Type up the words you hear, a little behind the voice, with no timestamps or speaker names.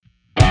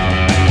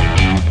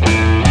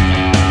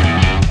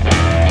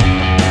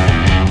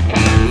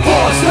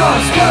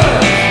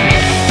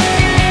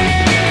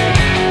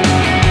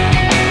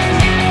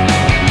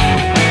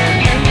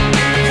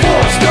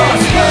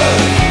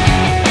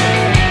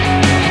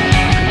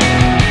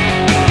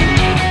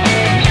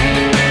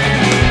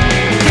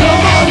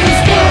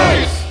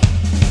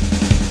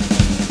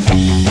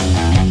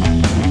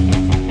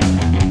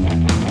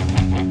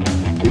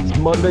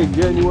Monday,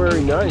 January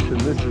 9th, and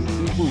this is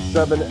Season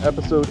 7,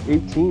 Episode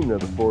 18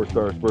 of the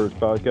 4-Star Spurs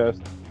podcast.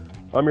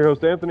 I'm your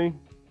host, Anthony.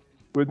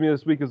 With me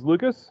this week is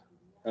Lucas.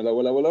 Hello,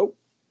 hello, hello.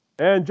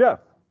 And Jeff.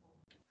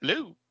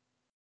 Hello.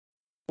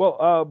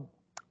 Well,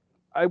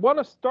 I want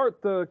to start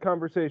the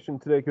conversation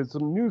today because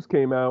some news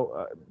came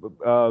out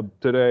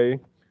today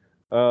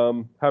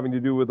having to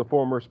do with a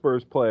former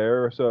Spurs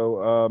player.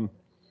 So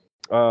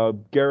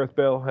Gareth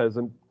Bale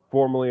hasn't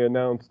formally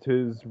announced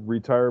his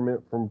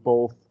retirement from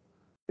both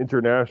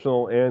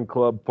international and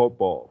club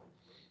football.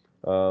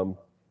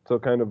 So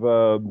kind of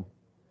a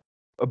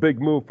big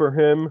move for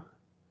him.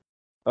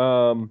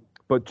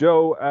 But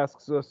Joe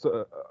asks us,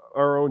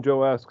 our own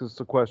Joe asks us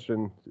a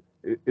question.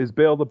 Is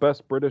Bale the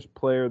best British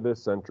player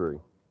this century?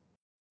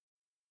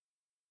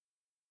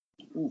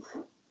 Oof,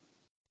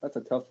 that's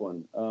a tough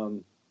one. I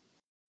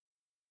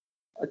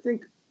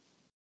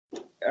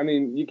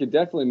mean, you could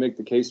definitely make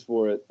the case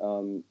for it.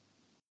 I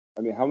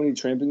mean, how many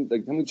Champions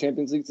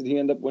Leagues did he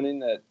end up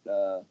winning at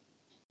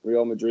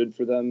Real Madrid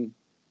for them?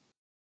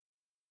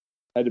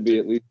 Had to be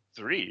at least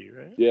 3,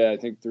 right? Yeah, I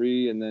think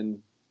 3, and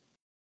then,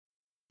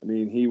 I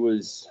mean, he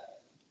was.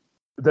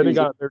 Then he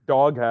got their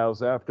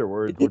doghouse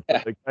afterwards. Which,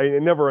 I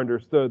never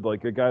understood,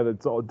 like a guy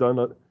that's all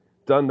done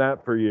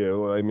that for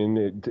you. I mean,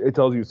 it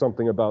tells you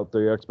something about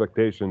the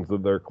expectations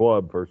of their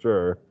club for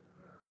sure.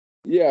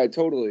 Yeah,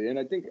 totally. And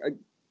I think, I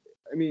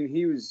mean,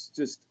 he was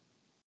just,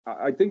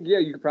 I think, yeah,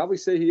 you could probably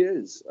say he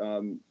is.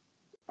 In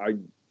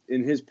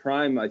his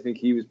prime, I think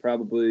he was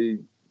probably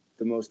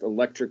the most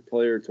electric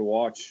player to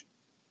watch,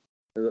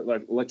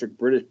 like electric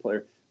British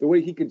player. The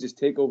way he could just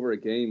take over a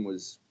game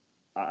was,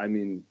 I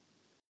mean,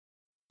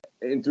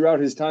 and throughout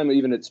his time,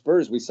 even at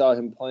Spurs, we saw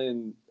him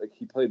playing, like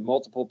he played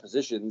multiple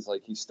positions.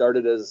 Like he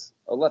started as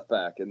a left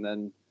back and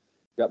then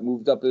got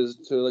moved up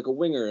to like a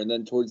winger. And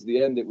then towards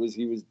the end,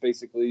 he was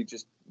basically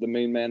just the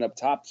main man up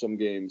top some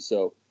games.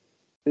 So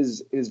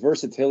his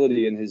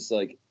versatility and his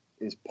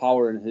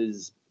power and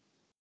his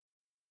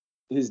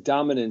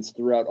dominance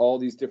throughout all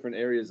these different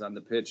areas on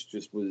the pitch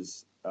just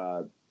was,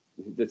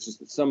 that's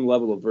just some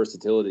level of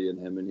versatility in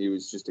him. And he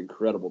was just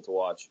incredible to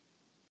watch.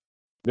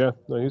 Yeah,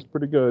 no, he's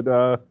pretty good.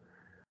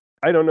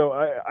 I don't know.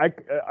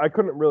 I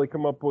couldn't really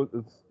come up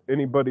with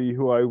anybody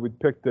who I would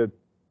pick that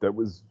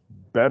was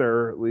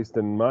better, at least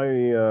in my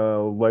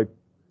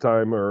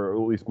lifetime, or at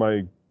least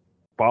my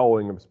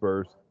following of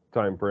Spurs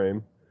time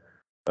frame.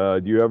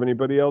 Do you have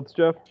anybody else,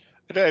 Jeff?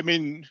 I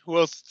mean, who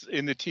else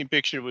in the team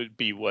picture would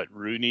be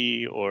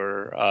Rooney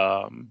or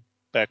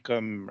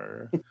Beckham,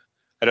 or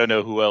I don't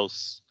know who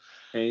else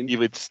you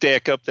would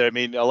stack up there. I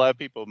mean, a lot of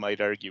people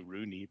might argue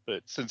Rooney,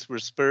 but since we're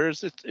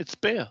Spurs, it's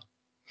Bale.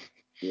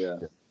 Yeah.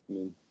 I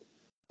mean,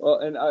 well,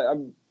 and I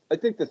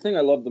think the thing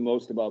I love the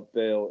most about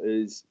Bale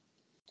is,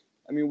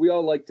 I mean, we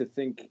all like to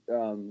think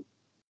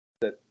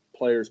that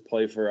players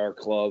play for our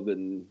club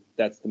and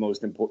that's the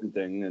most important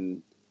thing,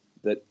 and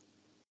that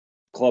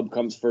club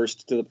comes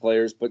first to the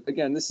players. But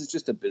again, this is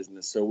just a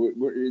business, so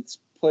it's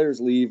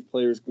players leave,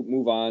 players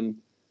move on.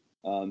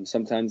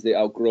 Sometimes they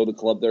outgrow the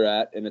club they're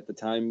at, and at the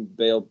time,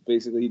 Bale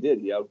basically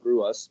he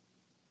outgrew us,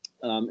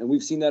 and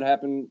we've seen that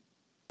happen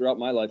throughout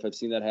my life. I've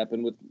seen that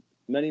happen with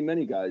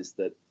many guys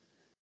that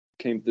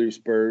came through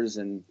Spurs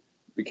and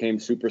became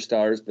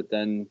superstars, but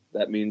then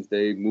that means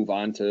they move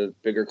on to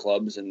bigger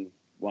clubs and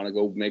want to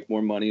go make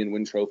more money and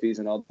win trophies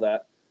and all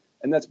that.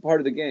 And that's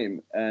part of the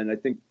game. And I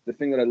think the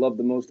thing that I love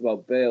the most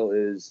about Bale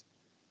is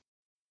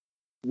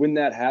when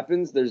that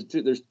happens, there's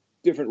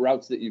different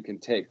routes that you can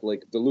take.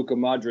 Like the Luka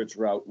Modric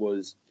route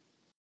was,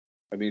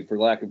 I mean, for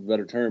lack of a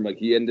better term, like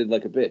he ended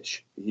like a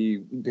bitch.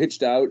 He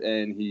pitched out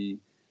and he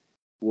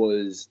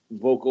was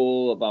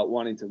vocal about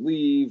wanting to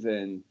leave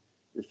and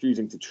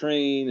refusing to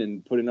train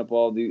and putting up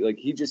all the, like,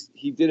 he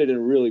did it in a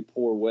really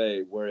poor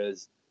way.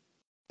 Whereas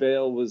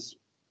Bale was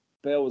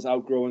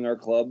outgrowing our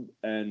club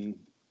and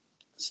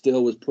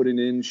still was putting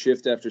in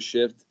shift after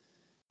shift,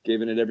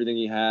 giving it everything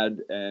he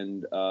had,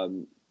 and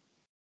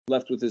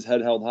left with his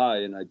head held high.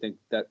 And I think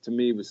that to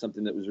me was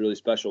something that was really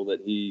special, that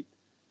he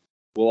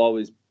will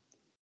always,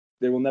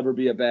 there will never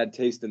be a bad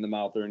taste in the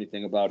mouth or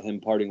anything about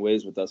him parting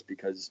ways with us,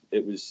 because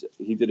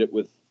he did it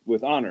with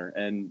honor.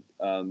 And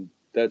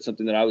that's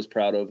something that I was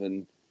proud of,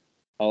 and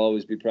I'll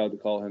always be proud to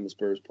call him a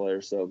Spurs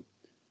player. So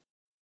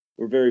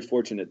we're very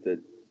fortunate that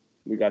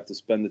we got to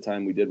spend the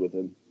time we did with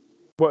him.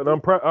 But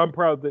I'm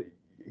proud that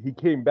he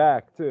came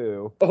back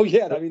too. Oh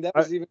yeah, I mean that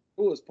was even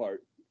the coolest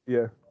part.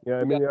 Yeah.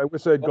 I mean, I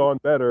wish I'd gone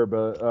better,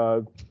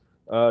 but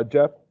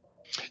Jeff.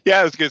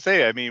 Yeah, I was gonna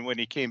say. I mean, when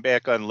he came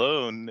back on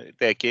loan,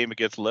 that game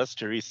against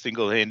Leicester, he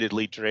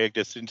single-handedly dragged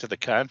us into the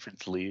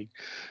Conference League.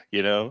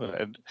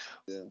 And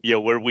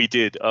where we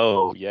did.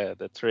 Oh yeah,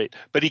 that's right.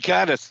 But he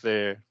got us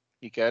there.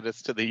 He got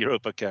us to the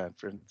Europa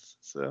Conference.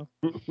 So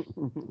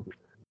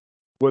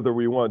whether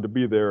we wanted to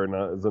be there or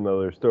not is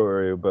another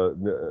story. But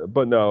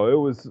no, it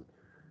was.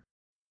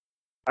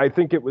 I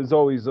think it was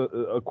always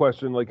a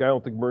question. Like, I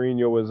don't think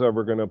Mourinho was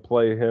ever going to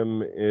play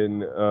him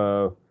in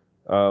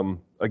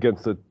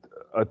against a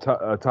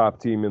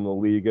top team in the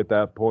league at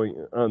that point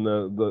on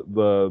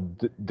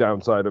the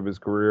downside of his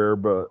career.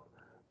 But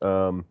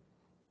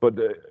but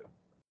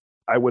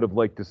I would have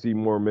liked to see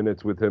more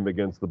minutes with him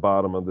against the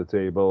bottom of the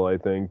table, I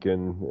think,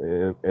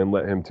 and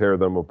let him tear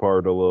them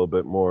apart a little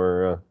bit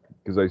more,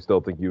 because I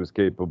still think he was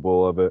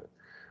capable of it.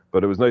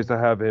 But it was nice to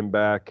have him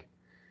back.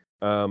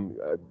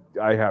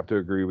 I have to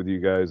agree with you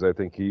guys. I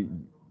think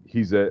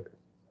he's it.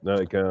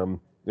 Like and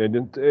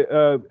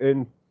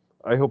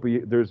I hope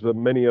there's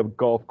many of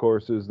golf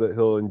courses that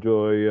he'll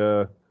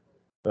enjoy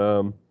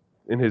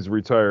in his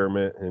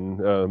retirement,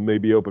 and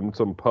maybe open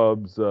some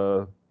pubs,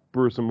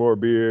 brew some more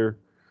beer,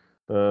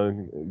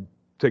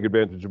 take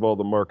advantage of all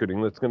the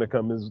marketing that's going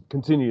to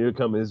continue to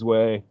come his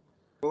way.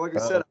 Well, like I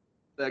said,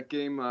 that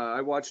game,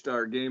 I watched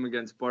our game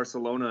against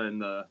Barcelona in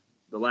the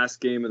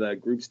last game of that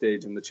group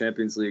stage in the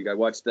Champions League. I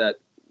watched that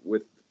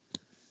with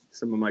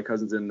some of my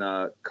cousins in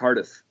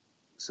Cardiff.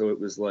 So it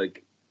was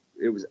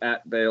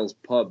at Bale's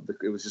pub.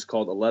 It was just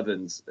called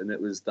Elevens, and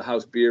the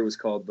house beer was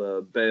called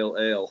the Bale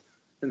Ale,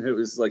 and it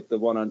was like the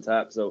one on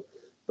tap. So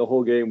the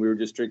whole game we were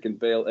just drinking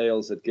Bale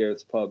Ales at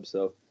Gareth's pub.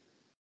 So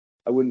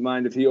I wouldn't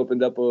mind if he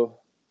opened up a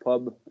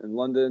pub in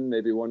London,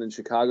 maybe one in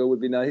Chicago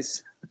would be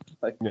nice.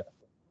 Yeah,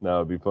 that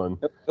would be fun.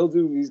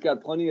 He's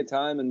got plenty of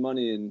time and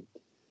money, and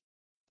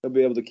he'll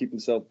be able to keep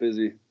himself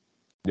busy.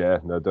 Yeah,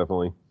 no,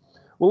 definitely.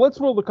 Well, let's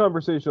roll the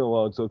conversation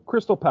along. So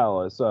Crystal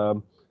Palace,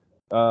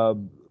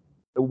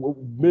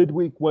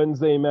 midweek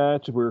Wednesday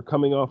match. We're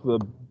coming off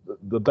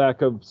the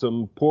back of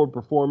some poor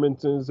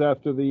performances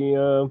after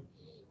the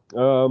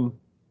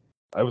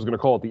I was going to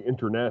call it the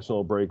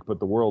international break, but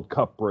the World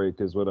Cup break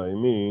is what I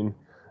mean.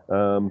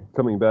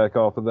 Coming back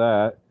off of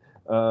that,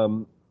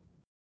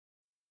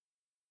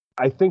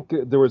 I think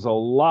there was a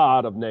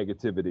lot of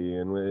negativity,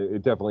 and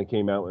it definitely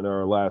came out in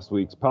our last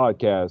week's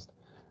podcast.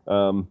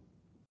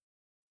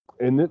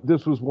 And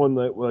this was one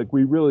that, like,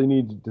 we really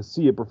needed to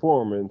see a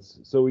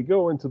performance. So we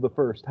go into the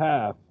first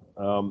half,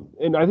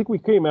 and I think we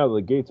came out of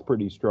the gates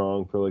pretty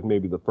strong for, like,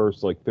 maybe the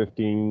first,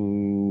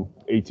 15,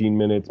 18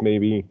 minutes,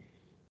 maybe.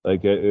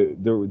 Like,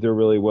 there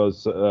really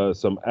was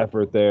some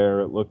effort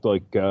there. It looked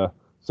like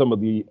some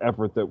of the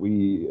effort that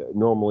we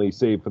normally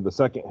save for the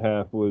second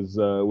half was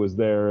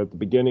there at the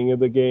beginning of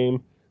the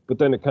game. But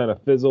then it kind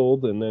of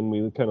fizzled, and then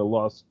we kind of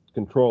lost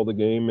control of the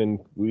game, and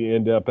we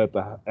end up at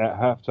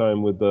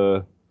halftime with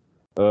the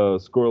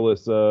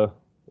scoreless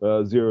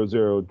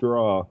 0-0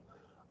 draw,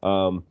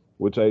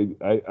 which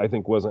I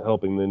think wasn't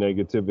helping the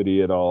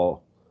negativity at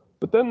all.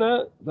 But then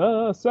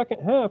that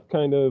second half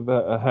kind of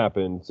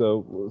happened.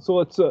 So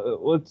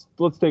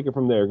let's take it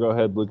from there. Go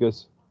ahead,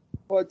 Lucas.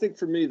 Well, I think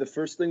for me, the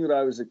first thing that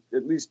I was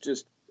at least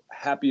just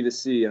happy to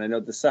see, and I know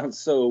this sounds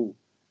so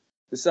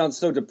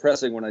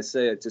depressing when I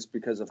say it, just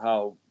because of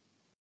how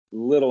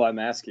little I'm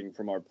asking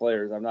from our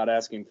players. I'm not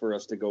asking for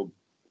us to go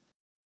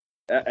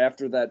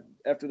after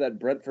that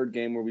Brentford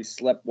game where we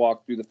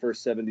sleptwalked through the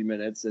first 70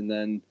 minutes, and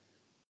then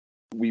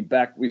we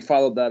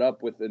followed that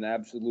up with an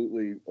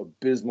absolutely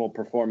abysmal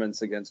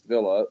performance against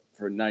Villa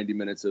for 90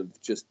 minutes of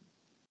just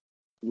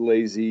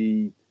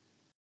lazy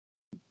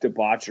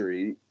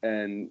debauchery.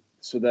 And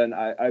so then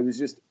I was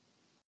just,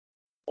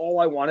 all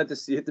I wanted to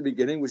see at the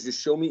beginning was just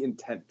show me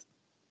intent.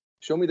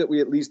 Show me that we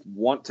at least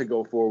want to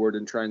go forward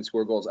and try and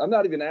score goals. I'm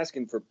not even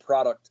asking for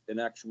product and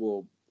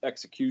actual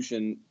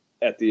execution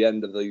at the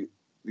end of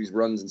these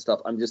runs and stuff.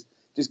 I'm just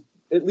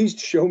at least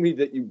show me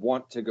that you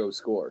want to go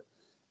score.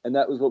 And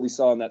that was what we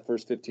saw in that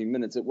first 15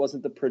 minutes. It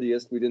wasn't the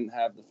prettiest. We didn't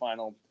have the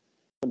final.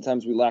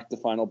 Sometimes we lacked the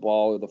final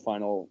ball or the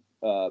final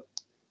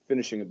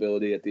finishing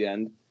ability at the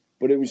end.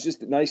 But it was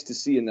just nice to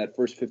see in that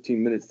first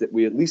 15 minutes that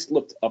we at least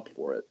looked up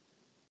for it.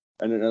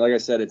 And like I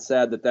said, it's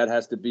sad that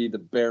has to be the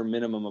bare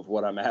minimum of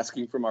what I'm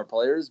asking from our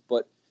players.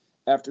 But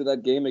after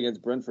that game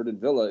against Brentford and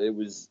Villa, it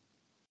was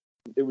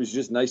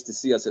just nice to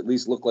see us at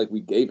least look like we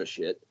gave a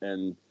shit.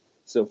 And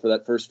so for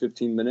that first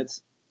 15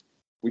 minutes,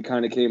 we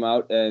kind of came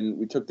out and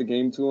we took the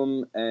game to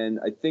them. And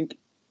I think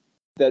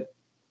that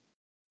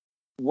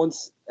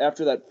once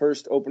after that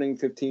first opening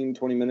 15,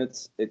 20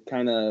 minutes, we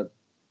kind of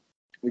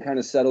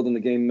settled and the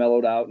game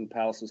mellowed out, and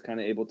Palace was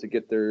kind of able to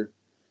get their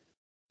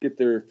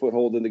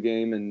foothold in the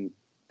game and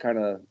kind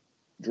of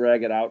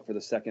drag it out for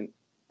the second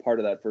part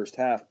of that first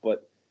half.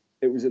 But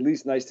it was at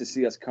least nice to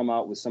see us come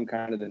out with some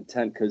kind of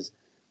intent, because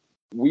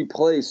we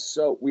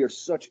are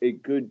such a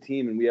good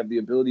team, and we have the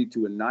ability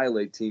to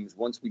annihilate teams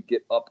once we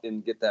get up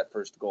and get that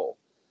first goal.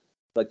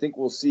 But I think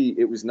we'll see.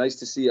 It was nice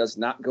to see us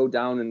not go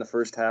down in the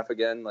first half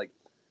again. Like,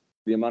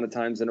 the amount of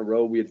times in a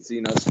row we had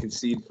seen us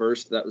concede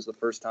first, that was the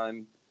first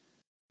time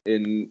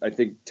in, I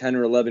think, 10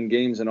 or 11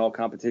 games in all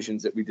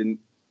competitions that we didn't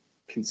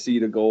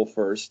concede a goal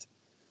first.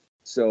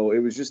 So it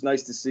was just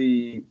nice to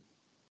see.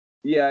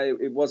 Yeah,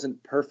 it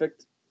wasn't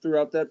perfect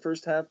throughout that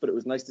first half, but it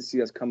was nice to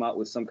see us come out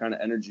with some kind of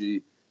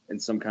energy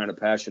and some kind of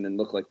passion and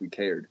look like we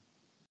cared.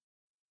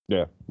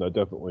 Yeah, no,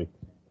 definitely.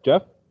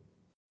 Jeff?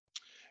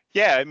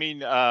 Yeah, I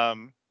mean,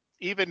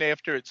 even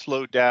after it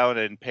slowed down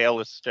and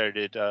Palace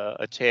started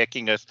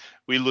attacking us,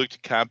 we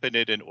looked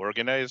competent and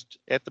organized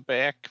at the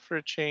back for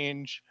a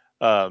change.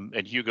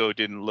 And Hugo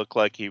didn't look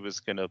like he was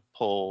going to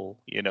pull,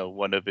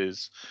 one of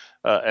his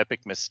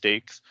epic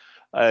mistakes.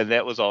 and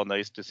that was all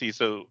nice to see.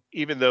 So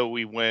even though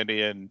we went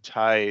in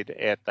tied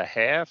at the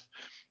half,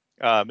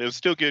 it was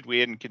still good. We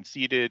hadn't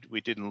conceded.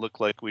 We didn't look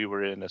like we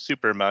were in a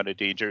super amount of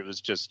danger. It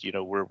was just,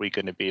 were we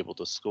going to be able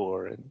to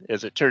score? And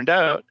as it turned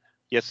out,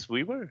 yes,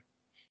 we were.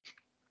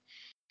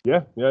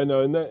 Yeah,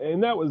 no,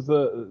 and that was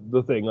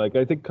the thing. Like,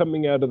 I think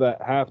coming out of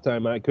that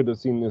halftime, I could have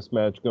seen this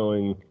match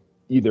going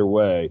either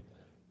way,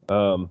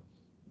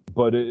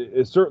 but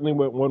it certainly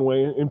went one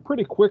way, and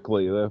pretty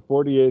quickly. The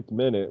 48th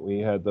minute, we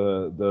had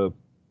the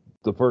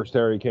first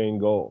Harry Kane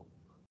goal.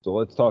 So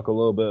let's talk a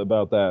little bit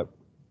about that.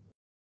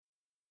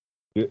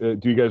 Do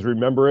you guys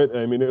remember it?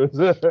 I mean, it was.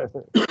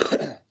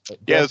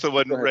 Yeah, it's the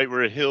one right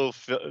where Hill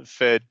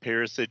fed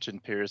Perisic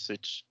and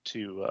Perisic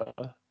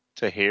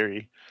to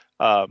Harry,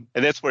 and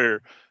that's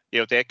where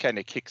that kind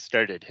of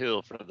kick-started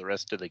Hill for the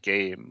rest of the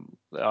game.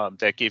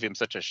 That gave him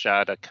such a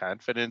shot of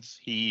confidence.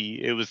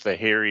 It was the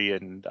Harry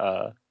and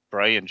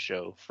Brian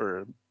show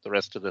for the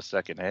rest of the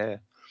second half.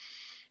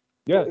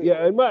 Yeah,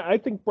 and I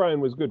think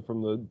Brian was good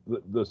from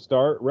the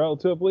start,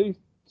 relatively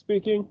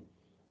speaking,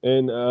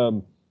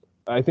 and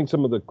I think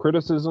some of the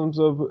criticisms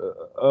of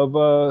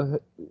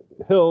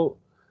Hill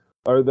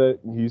are that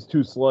he's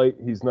too slight.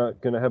 He's not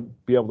going to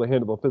be able to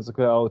handle the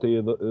physicality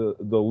of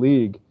the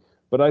league.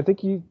 But I think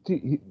he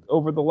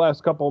over the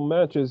last couple of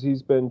matches,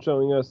 he's been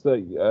showing us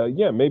that,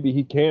 maybe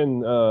he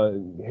can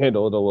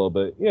handle it a little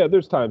bit. Yeah,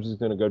 there's times he's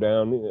going to go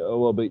down a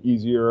little bit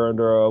easier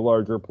under a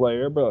larger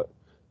player, but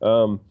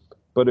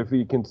if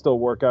he can still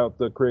work out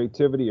the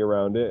creativity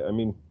around it, I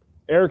mean,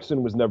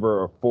 Eriksen was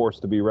never a force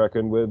to be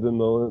reckoned with in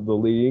the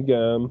league.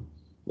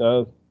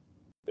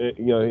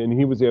 And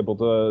he was able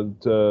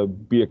to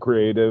be a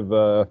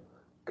creative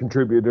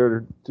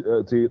contributor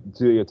to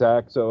the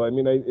attack. So I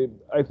mean,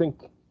 I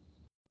think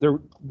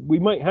we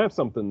might have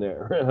something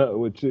there,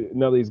 which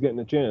now that he's getting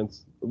a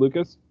chance.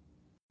 Lucas?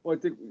 Well, I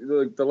think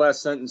the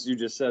last sentence you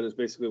just said is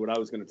basically what I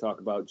was going to talk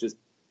about. Just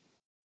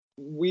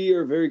we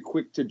are very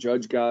quick to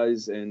judge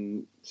guys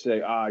and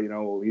say,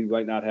 he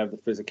might not have the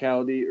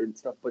physicality or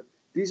stuff, but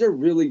these are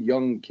really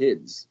young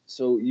kids.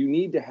 So you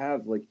need to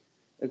have like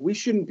we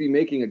shouldn't be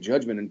making a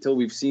judgment until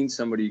we've seen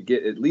somebody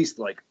get at least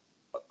like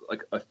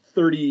a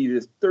 30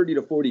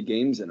 to 40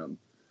 games in them.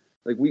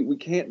 Like we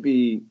can't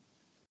be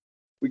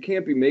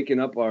making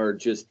up our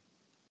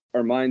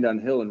mind on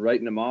Hill and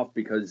writing him off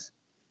because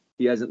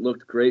he hasn't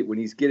looked great when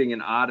he's getting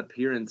an odd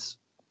appearance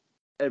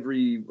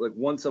every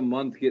once a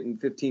month, getting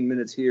 15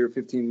 minutes here,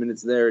 15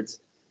 minutes there.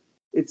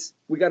 It's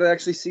we got to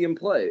actually see him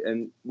play,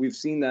 and we've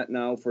seen that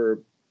now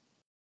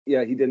he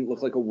didn't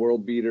look like a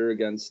world beater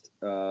against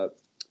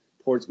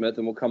Portsmouth,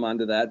 and we'll come on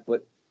to that,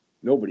 but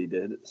nobody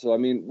did. So I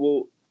mean,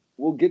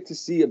 we'll get to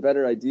see a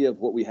better idea of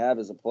what we have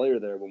as a player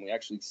there when we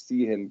actually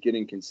see him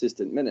getting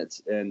consistent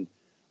minutes. And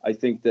I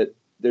think that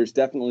there's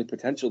definitely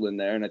potential in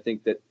there, and I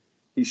think that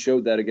he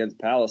showed that against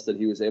Palace, that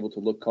he was able to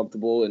look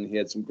comfortable, and he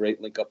had some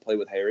great link-up play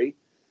with Harry.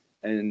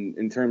 And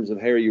in terms of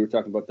Harry, you were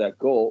talking about that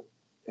goal.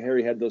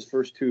 Harry had those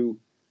first two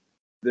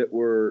that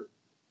were,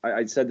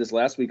 I said this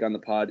last week on the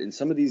pod, in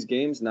some of these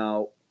games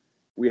now,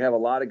 we have a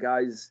lot of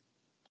guys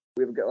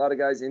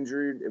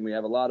injured, and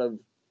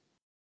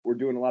we're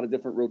doing a lot of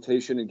different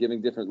rotation and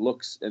giving different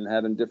looks and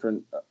having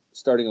different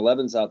starting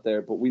 11s out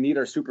there, but we need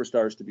our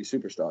superstars to be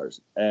superstars.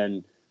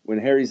 And when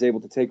Harry's able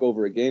to take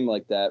over a game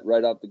like that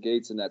right out the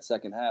gates in that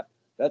second half,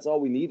 that's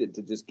all we needed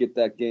to just get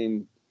that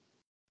game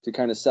to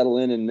kind of settle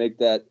in and make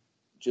that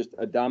just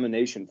a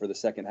domination for the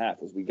second half.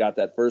 As we got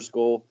that first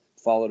goal,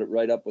 followed it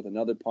right up with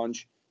another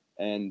punch,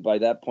 and by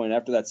that point,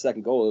 after that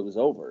second goal, it was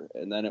over.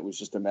 And then it was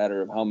just a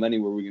matter of how many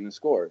were we going to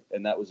score,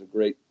 and that was a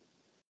great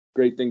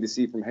thing to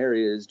see from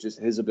Harry, is just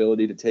his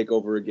ability to take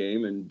over a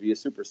game and be a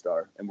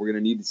superstar. And we're going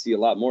to need to see a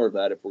lot more of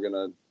that if we're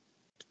going to.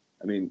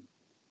 I mean,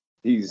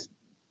 he's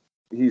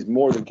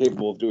more than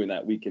capable of doing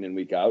that week in and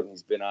week out.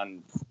 He's been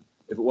on.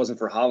 If it wasn't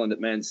for Haaland at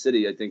Man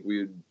City, I think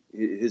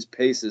his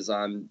pace is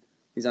on.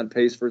 He's on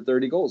pace for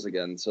 30 goals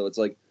again. So it's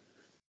like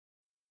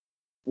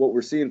what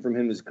we're seeing from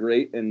him is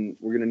great, and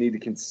we're going to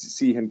need to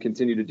see him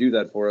continue to do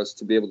that for us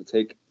to be able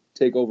to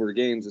take over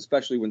games,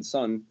 especially when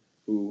Son,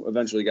 who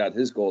eventually got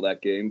his goal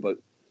that game, but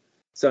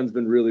Son's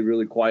been really,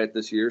 really quiet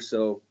this year.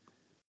 So,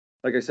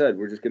 like I said,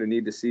 we're just going to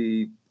need to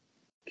see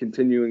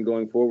continuing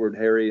going forward,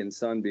 Harry and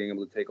Son being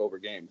able to take over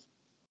games.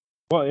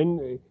 Well,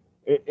 and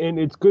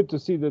it's good to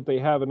see that they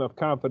have enough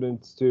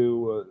confidence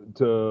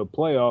to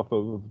play off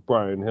of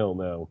Brian Hill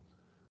now.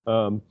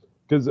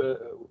 Because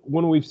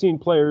when we've seen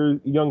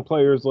young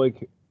players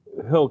like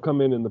Hill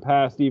come in the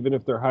past, even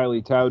if they're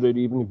highly touted,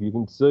 even if you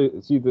can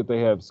see that they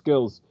have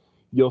skills,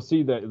 you'll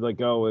see that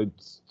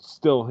it's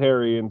still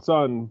Harry and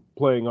Son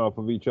playing off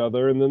of each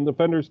other, and then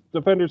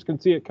defenders can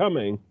see it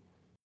coming.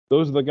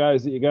 Those are the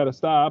guys that you got to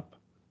stop.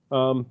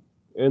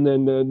 And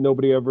then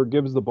nobody ever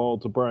gives the ball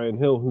to Brian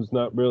Hill, who's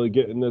not really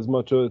getting as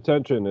much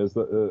attention as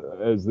from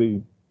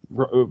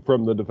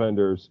the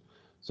defenders.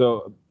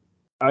 So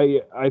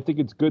I think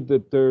it's good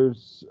that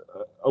there's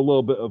a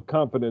little bit of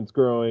confidence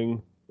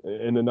growing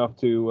and enough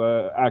to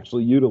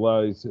actually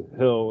utilize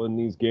Hill in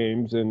these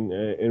games,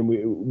 and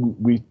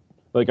we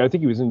I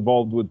think he was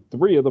involved with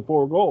 3 of the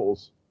 4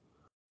 goals.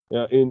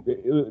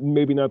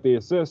 maybe not the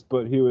assist,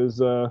 but he was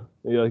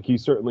he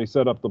certainly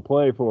set up the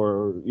play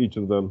for each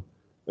of them.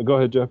 Go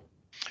ahead, Jeff.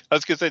 I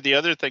was going to say the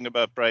other thing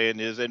about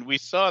Brian is, and we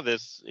saw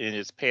this in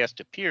his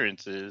past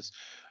appearances,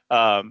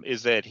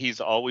 is that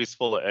he's always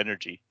full of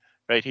energy,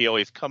 right? He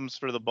always comes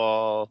for the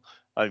ball,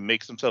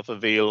 makes himself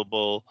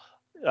available.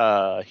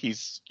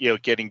 He's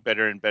getting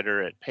better and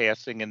better at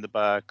passing in the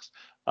box,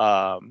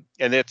 and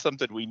that's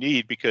something we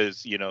need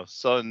because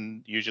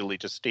Son usually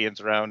just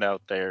stands around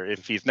out there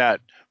if he's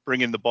not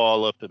bringing the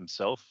ball up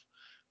himself.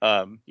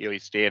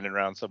 He's standing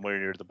around somewhere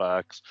near the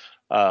box.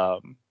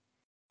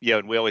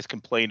 And we always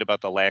complained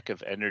about the lack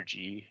of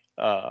energy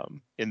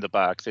in the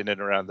box, in and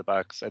around the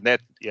box, and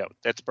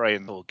that's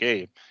Brian's whole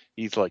game.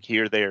 He's like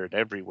here, there, and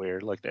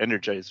everywhere, like the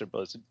Energizer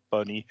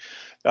Bunny,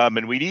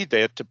 and we need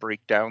that to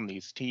break down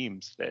these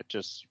teams that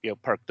just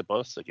park the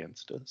bus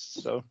against us.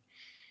 So,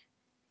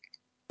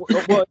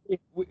 well,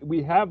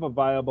 we have a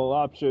viable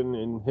option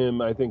in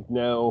him, I think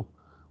now,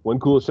 when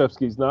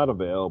Kulusevski's not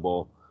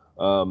available,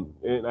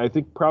 and I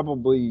think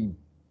probably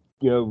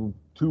 2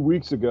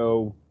 weeks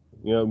ago,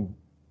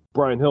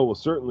 Brian Hill was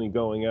certainly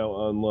going out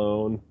on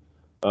loan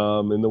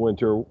in the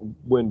winter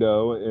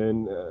window,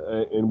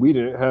 and we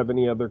didn't have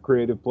any other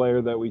creative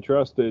player that we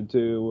trusted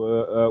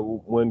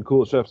to when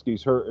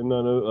Kulusevski's hurt and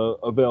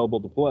unavailable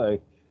to play.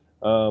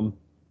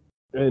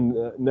 And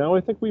now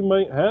I think we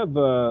might have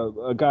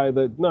a guy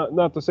that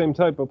not the same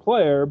type of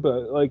player,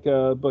 but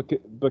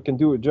but can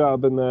do a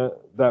job in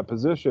that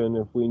position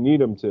if we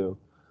need him to.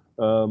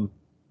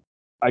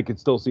 I could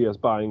still see us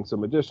buying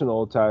some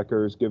additional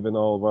attackers given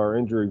all of our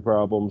injury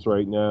problems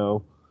right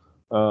now,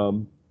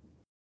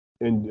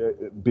 and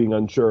being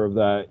unsure of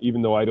that,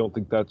 even though I don't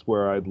think that's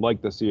where I'd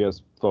like to see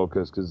us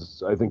focus,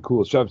 because I think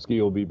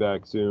Kulusevski will be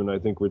back soon. I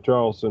think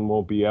Richarlison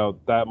won't be out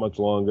that much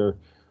longer.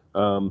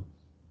 I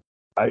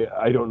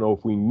don't know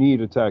if we need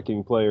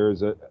attacking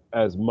players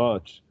as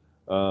much,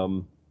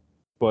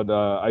 but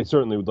I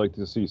certainly would like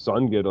to see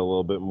Son get a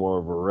little bit more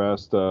of a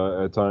rest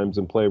at times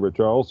and play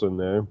Richarlison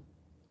there.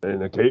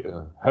 And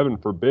heaven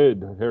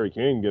forbid Harry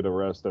Kane get a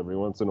rest every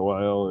once in a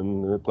while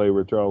and play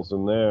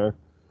Richarlison there.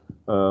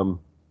 But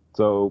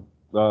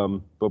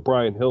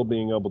Brian Hill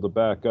being able to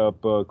back up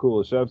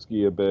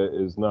Kulusevski a bit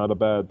is not a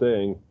bad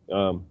thing.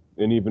 And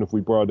even if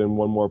we brought in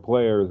one more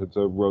player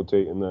to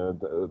rotate in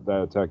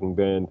that attacking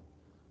band,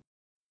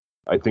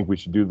 I think we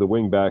should do the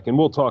wing back. And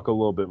we'll talk a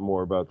little bit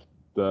more about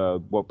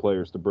what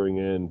players to bring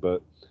in.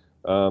 But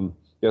so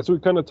we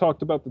kind of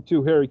talked about the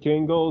 2 Harry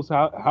Kane goals.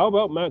 How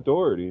about Matt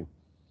Doherty?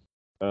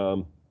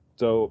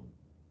 So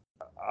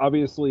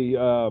obviously,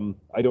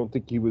 I don't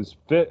think he was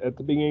fit at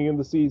the beginning of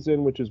the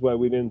season, which is why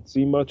we didn't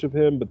see much of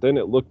him. But then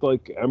it looked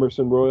like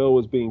Emerson Royal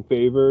was being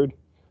favored.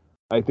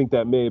 I think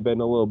that may have been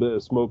a little bit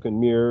of smoke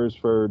and mirrors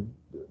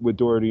with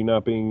Doherty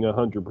not being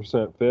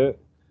 100% fit.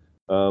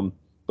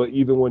 But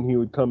even when he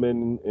would come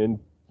in and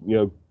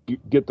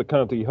get the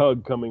Conte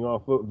hug coming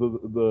off of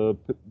the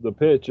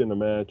pitch in a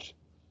match,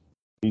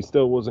 he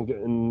still wasn't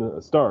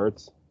getting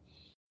starts.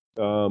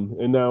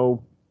 And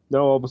now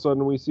all of a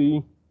sudden we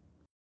see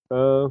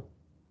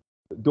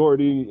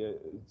Doherty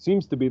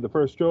seems to be the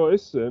first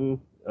choice, and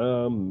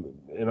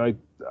I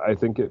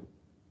think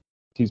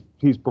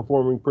he's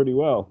performing pretty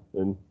well,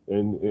 and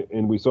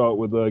we saw it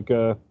with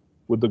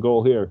the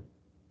goal here.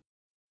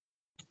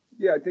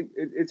 Yeah, I think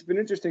it's been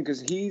interesting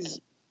because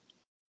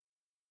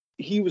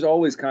he was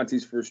always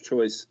Conte's first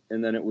choice,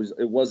 and then it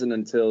wasn't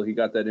until he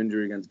got that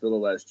injury against Villa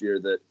last year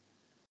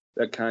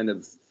that kind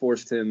of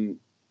forced Royal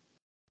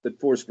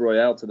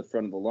to the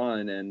front of the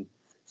line. And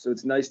so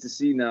it's nice to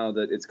see now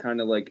that it's kind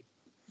of like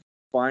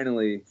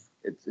finally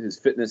his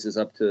fitness is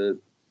up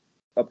to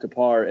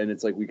par, and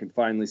it's like we can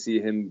finally see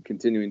him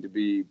continuing to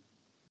be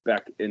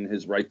back in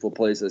his rightful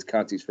place as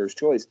Conte's first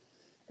choice.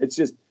 It's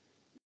just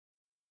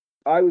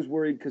I was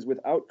worried because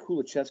without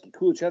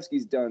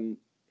Kulusevski's done.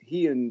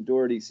 He and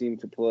Doherty seem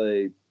to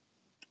play,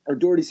 or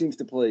Doherty seems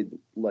to play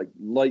like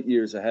light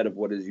years ahead of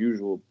what his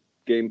usual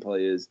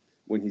gameplay is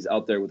when he's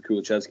out there with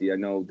Kulusevski. I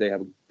know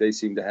they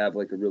seem to have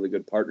like a really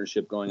good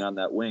partnership going on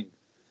that wing.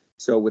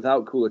 So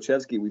without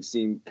Kulusevski, we've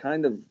seen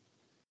kind of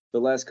the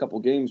last couple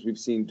games, we've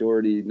seen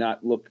Doherty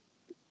not look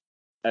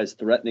as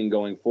threatening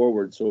going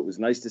forward. So it was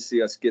nice to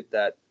see us get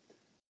that.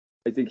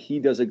 I think he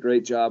does a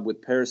great job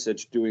with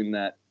Perisic doing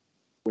that.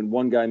 When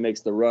one guy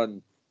makes the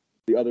run,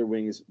 the other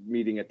wing is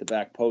meeting at the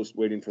back post,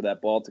 waiting for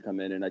that ball to come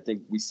in. And I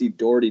think we see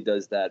Doherty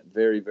does that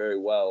very, very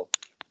well.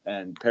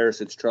 And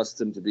Perisic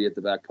trusts him to be at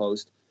the back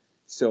post.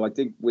 So I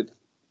think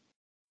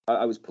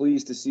I was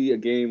pleased to see a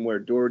game where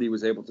Doherty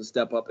was able to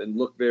step up and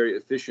look very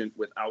efficient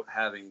without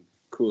having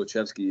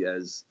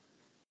Kulusevski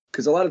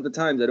because a lot of the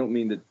times, I don't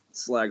mean to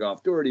slag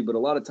off Doherty, but a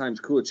lot of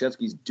times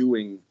Kulusevski's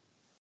doing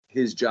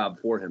his job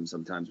for him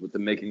sometimes with the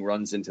making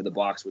runs into the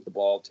box with the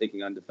ball,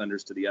 taking on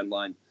defenders to the end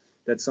line.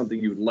 That's something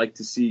you would like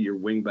to see your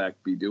wingback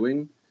be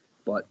doing,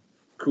 but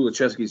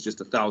Kulusevski is just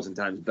 1,000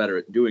 times better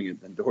at doing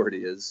it than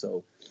Doherty is.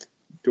 So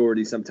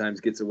Doherty sometimes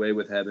gets away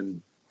with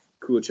having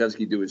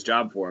Kulusevski do his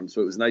job for him.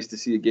 So it was nice to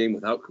see a game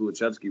without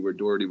Kulusevski where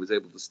Doherty was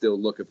able to still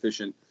look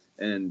efficient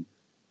and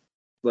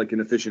like an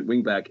efficient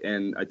wingback,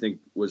 and I think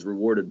was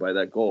rewarded by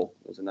that goal.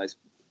 It was a nice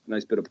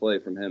bit of play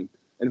from him.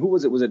 And who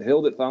was it? Was it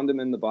Hill that found him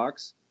in the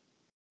box?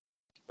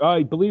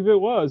 I believe it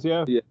was,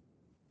 yeah. Yeah.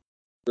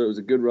 So it was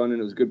a good run, and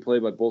it was a good play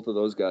by both of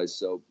those guys.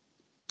 So,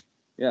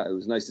 yeah, it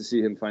was nice to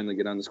see him finally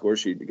get on the score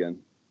sheet again.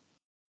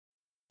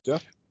 Yeah.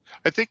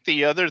 I think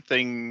the other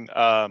thing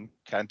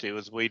Conte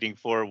was waiting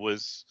for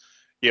was,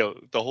 the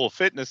whole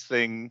fitness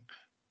thing.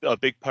 A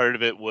big part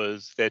of it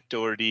was that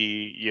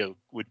Doherty,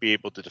 would be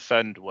able to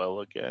defend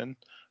well again.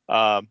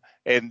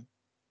 And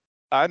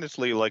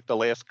honestly, like the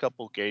last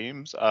couple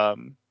games,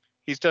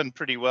 he's done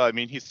pretty well. I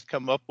mean, he's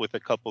come up with a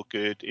couple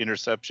good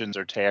interceptions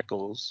or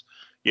tackles,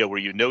 where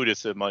you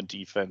notice him on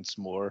defense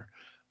more,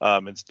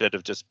 instead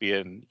of just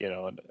being,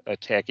 an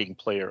attacking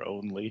player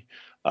only,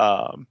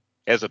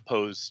 as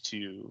opposed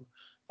to,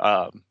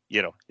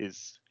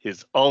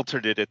 his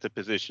alternate at the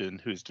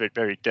position, who's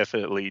very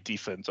definitely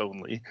defense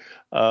only.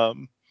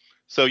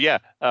 So yeah,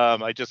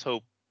 I just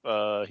hope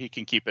he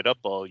can keep it up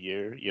all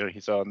year.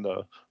 He's on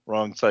the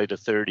wrong side of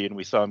 30, and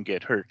we saw him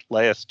get hurt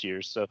last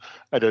year. So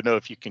I don't know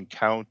if you can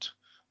count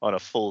on a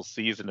full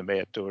season of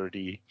Matt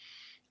Doherty,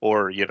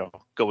 or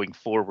going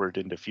forward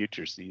into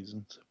future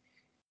seasons.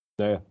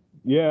 Yeah.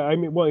 I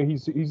mean, well,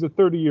 he's a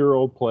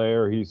 30-year-old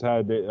player. He's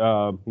had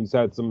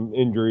some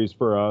injuries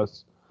for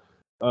us.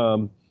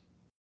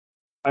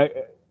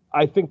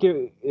 I think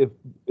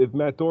if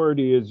Matt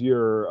Doherty is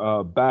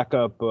your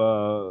backup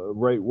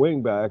right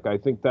wing back, I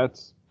think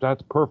that's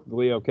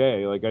perfectly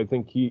okay. Like, I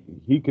think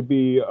he could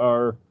be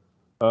our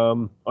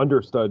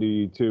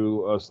understudy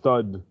to a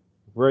stud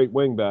right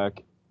wing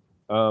back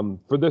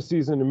for this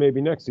season and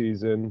maybe next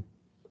season.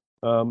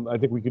 I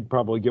think we could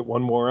probably get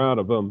one more out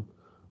of him.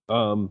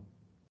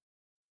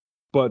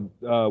 But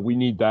we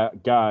need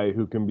that guy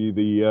who can be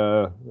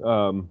the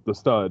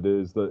stud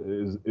is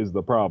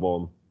the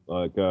problem.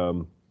 Like,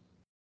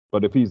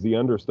 but if he's the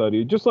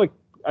understudy, just like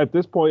at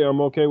this point, I'm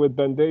okay with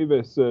Ben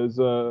Davis as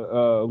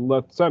a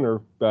left center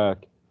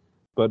back,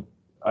 but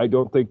I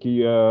don't think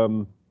he.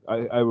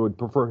 I would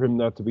prefer him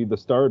not to be the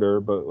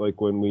starter, but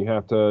like when we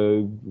have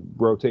to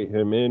rotate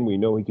him in, we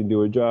know he can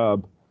do a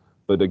job.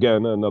 But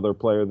again, another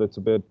player that's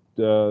a bit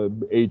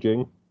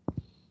aging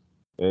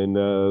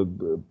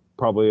and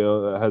probably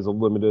has a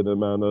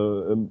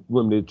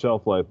limited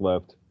shelf life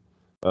left,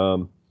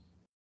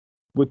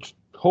 which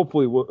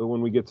hopefully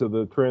when we get to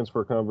the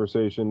transfer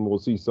conversation, we'll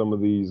see some of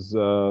these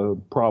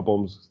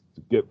problems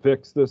get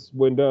fixed this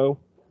window,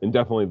 and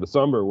definitely the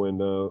summer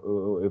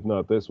window, if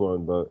not this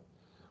one. But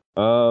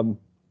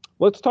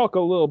let's talk a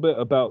little bit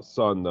about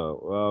Son,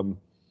 though.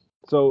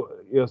 So,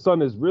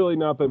 Son has really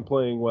not been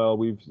playing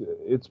well.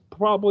 It's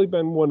probably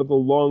been one of the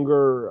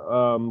longer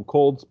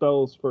cold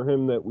spells for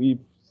him that we've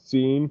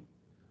seen.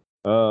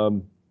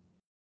 I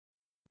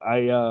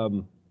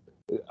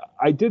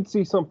did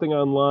see something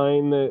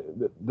online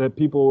that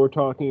people were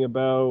talking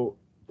about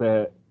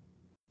that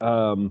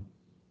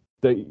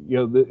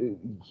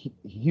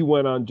he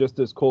went on just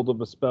as cold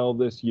of a spell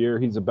this year.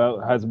 Has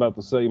about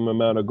the same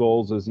amount of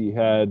goals as he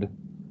had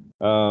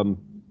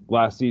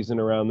last season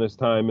around this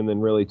time, and then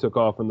really took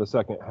off in the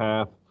second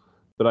half.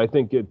 But I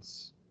think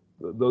it's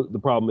the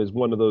problem is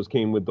one of those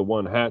came with the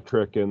one hat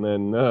trick, and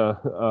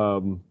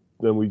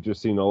then we've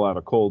just seen a lot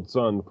of cold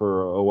Son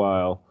for a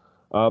while.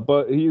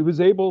 But he was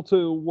able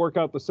to work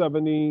out the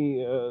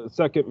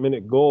 72nd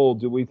minute goal.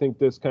 Do we think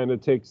this kind of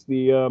takes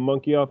the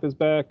monkey off his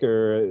back,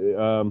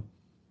 or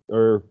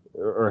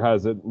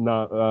has it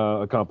not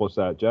accomplished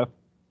that, Jeff?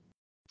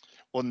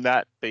 Well,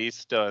 not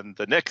based on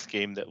the next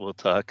game that we'll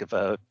talk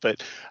about.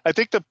 But I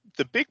think the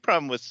big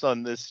problem with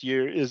Son this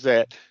year is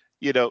that,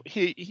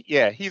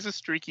 he's a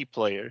streaky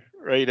player,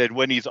 right? And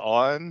when he's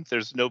on,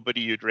 there's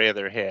nobody you'd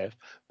rather have.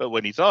 But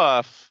when he's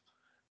off,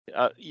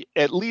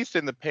 at least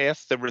in the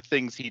past, there were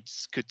things he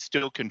could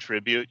still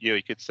contribute.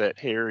 He could set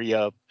Harry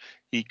up.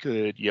 He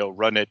could,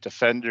 run at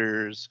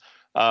defenders.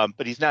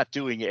 But he's not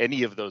doing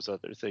any of those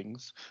other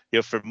things.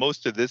 For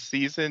most of this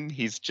season,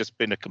 he's just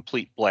been a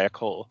complete black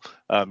hole.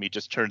 He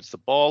just turns the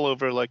ball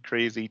over like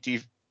crazy.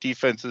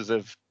 Defenses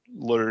have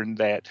learned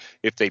that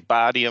if they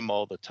body him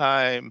all the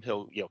time,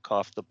 he'll,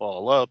 cough the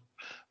ball up.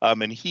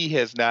 And he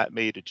has not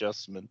made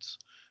adjustments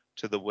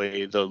to the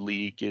way the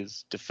league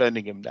is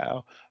defending him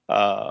now.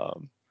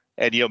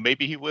 And,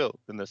 maybe he will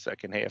in the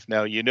second half.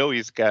 Now,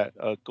 he's got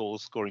a goal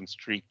scoring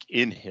streak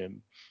in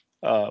him.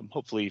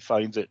 Hopefully he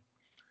finds it,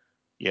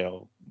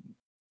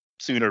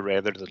 sooner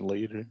rather than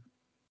later.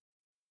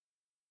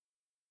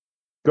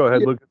 Go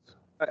ahead, Lucas.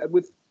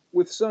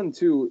 With Son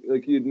too,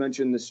 like you'd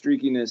mentioned the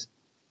streakiness.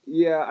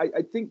 Yeah,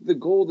 I think the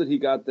goal that he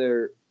got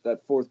there,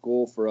 that fourth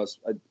goal for us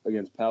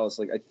against Palace,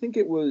 like I think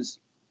it was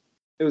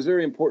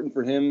very important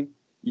for him.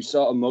 You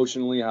saw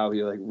emotionally how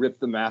he like ripped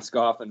the mask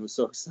off and was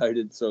so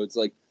excited. So it's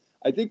like,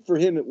 I think for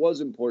him it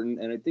was important,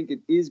 and I think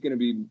it is going to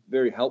be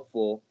very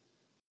helpful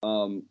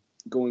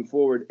going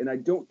forward. And I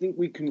don't think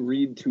we can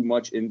read too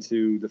much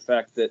into the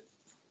fact that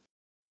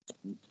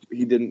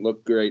he didn't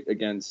look great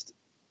against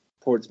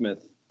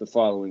Portsmouth the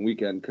following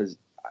weekend, because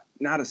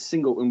not a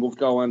single, and we'll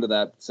go on to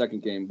that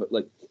second game, but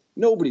like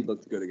nobody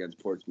looked good against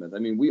Portsmouth. I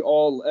mean,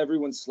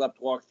 everyone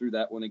walked through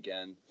that one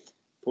again.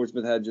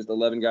 Portsmouth had just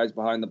 11 guys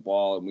behind the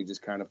ball, and we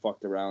just kind of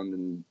fucked around,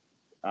 and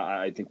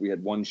I think we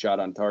had one shot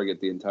on target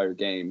the entire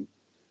game.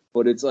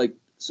 But it's like,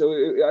 so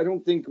I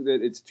don't think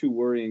that it's too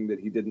worrying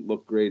that he didn't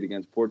look great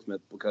against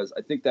Portsmouth, because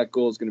I think that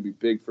goal is going to be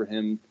big for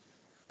him,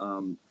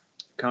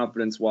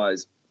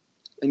 confidence-wise.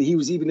 And he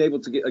was even able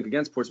to get, like,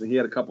 against Portsmouth, he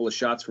had a couple of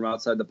shots from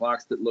outside the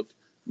box that looked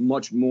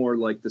much more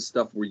like the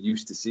stuff we're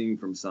used to seeing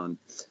from Son.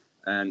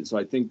 And so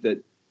I think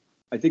that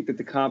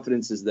the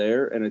confidence is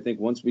there, and I think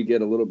once we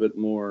get a little bit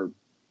more,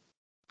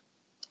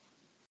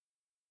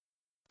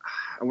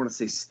 I want to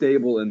say,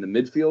 stable in the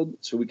midfield,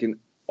 so we can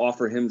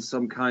offer him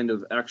some kind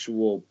of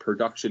actual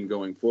production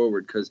going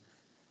forward. Because,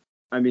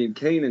 I mean,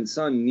 Kane and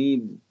Son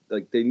need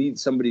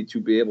somebody to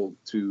be able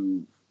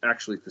to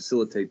actually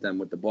facilitate them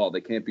with the ball.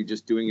 They can't be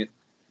just doing it.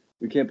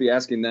 We can't be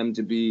asking them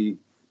to be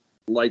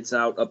lights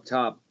out up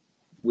top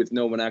with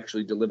no one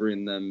actually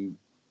delivering them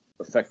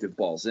effective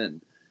balls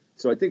in.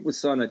 So I think with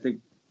Son, I think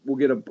we'll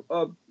get a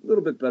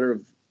little bit better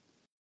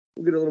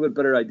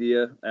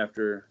idea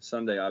after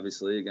Sunday,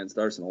 obviously, against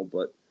Arsenal.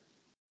 But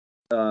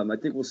I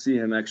think we'll see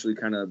him actually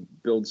kind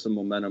of build some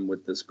momentum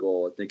with this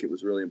goal. I think it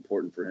was really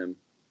important for him.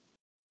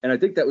 And I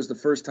think that was the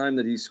first time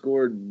that he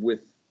scored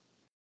with,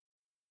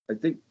 I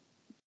think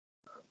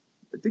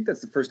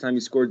that's the first time he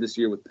scored this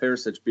year with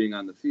Perisic being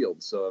on the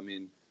field. So, I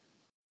mean,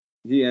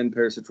 he and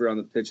Perisic were on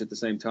the pitch at the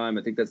same time.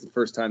 I think that's the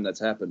first time that's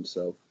happened.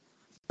 So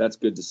that's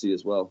good to see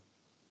as well.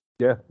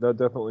 Yeah, no,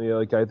 definitely.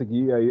 Like, I think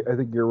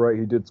you're right.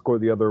 He did score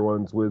the other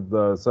ones with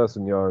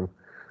Sessegnon.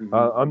 Mm-hmm.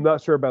 I'm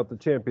not sure about the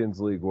Champions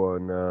League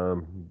one,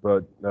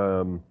 but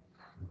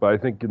I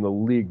think in the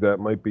league that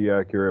might be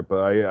accurate. But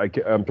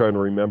I'm trying to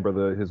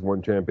remember his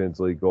one Champions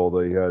League goal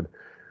that he had.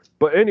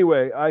 But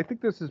anyway, I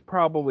think this is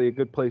probably a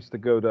good place to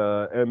go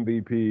to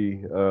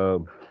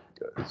MVP.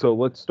 So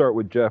let's start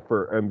with Jeff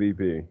for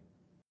MVP.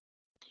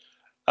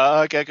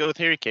 I gotta go with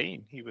Harry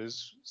Kane. He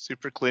was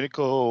super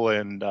clinical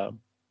and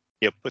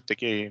put the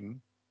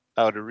game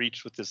out of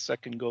reach with his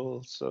second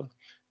goal. So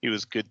he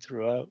was good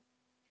throughout.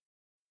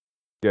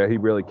 Yeah, he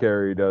really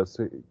carried us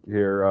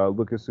here.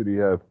 Lucas, who do you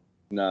have?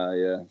 Nah,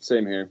 yeah,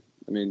 same here.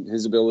 I mean,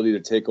 his ability to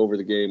take over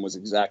the game was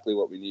exactly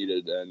what we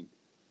needed, and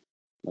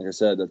like I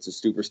said, that's a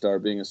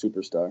superstar being a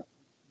superstar.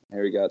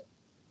 Harry got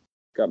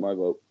my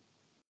vote.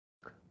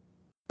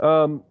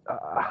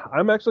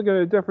 I'm actually going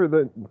to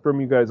differ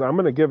from you guys. I'm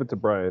going to give it to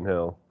Bryan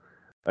Gil.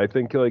 I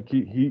think like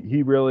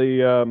he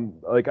really I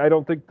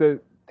don't think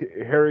that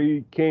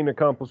Harry Kane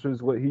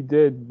accomplishes what he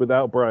did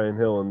without Bryan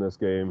Gil in this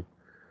game.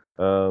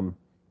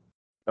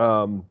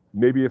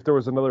 Maybe if there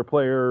was another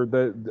player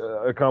that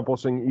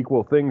accomplishing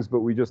equal things,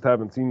 but we just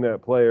haven't seen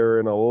that player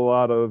in a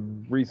lot of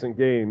recent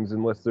games,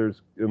 unless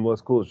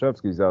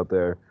Kulusevski's out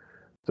there.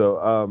 So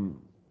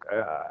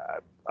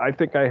I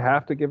think I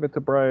have to give it to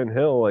Bryan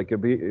Gil. Like,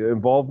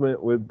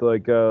 involvement with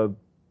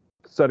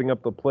setting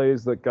up the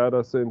plays that got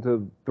us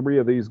into 3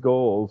 of these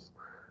goals.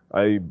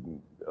 I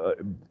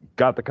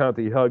got the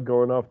Conte hug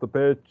going off the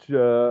pitch.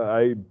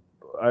 I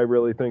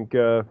really think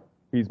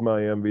he's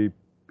my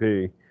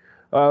MVP.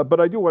 But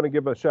I do want to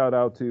give a shout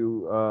out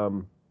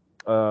to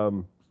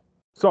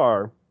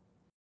Sarr.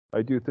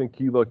 I do think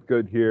he looked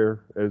good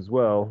here as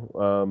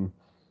well.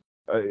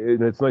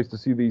 And it's nice to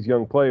see these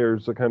young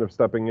players kind of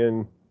stepping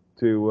in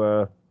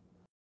to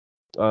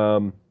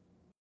the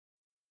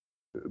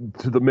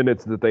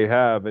minutes that they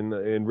have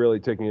and really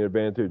taking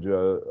advantage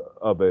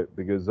of it,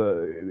 because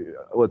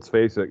let's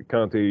face it,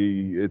 Conte,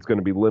 it's going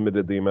to be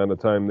limited the amount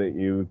of time that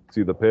you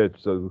see the pitch.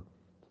 So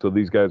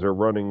these guys are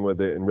running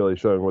with it and really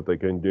showing what they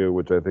can do,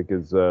 which I think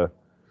is and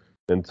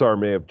Sarr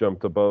may have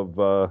jumped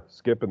above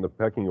Skip in the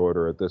pecking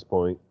order at this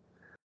point.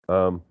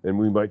 And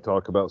we might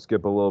talk about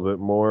Skip a little bit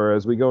more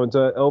as we go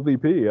into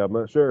LVP. I'm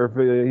not sure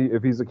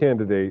if he's a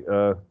candidate,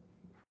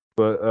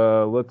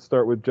 but let's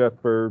start with Jeff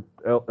for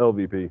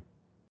LVP.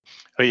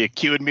 Are you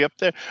queuing me up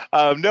there?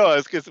 No, I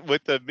was because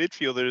with the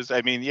midfielders,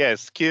 I mean, yeah,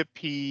 Skip,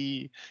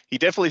 he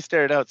definitely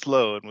started out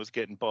slow and was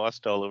getting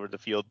bossed all over the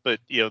field.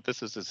 But,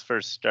 this is his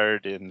first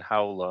start in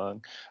how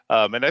long?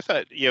 And I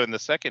thought, in the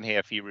second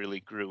half, he really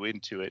grew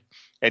into it.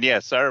 And, yeah,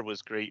 Sarr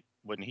was great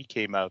when he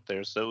came out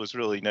there. So it was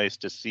really nice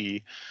to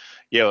see.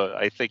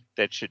 I think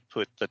that should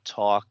put the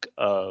talk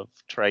of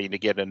trying to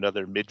get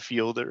another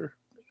midfielder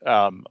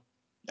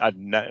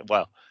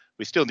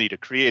we still need a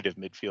creative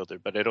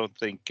midfielder, but I don't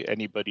think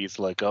anybody's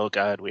like, oh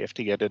God, we have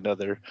to get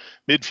another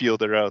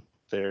midfielder out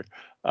there.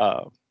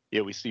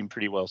 We seem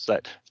pretty well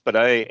set. But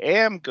I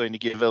am going to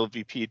give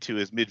LVP to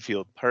his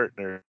midfield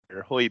partner,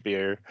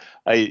 Højbjerg.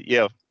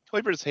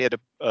 Højbjerg's had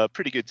a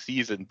pretty good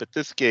season, but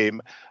this game,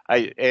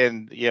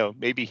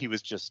 maybe he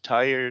was just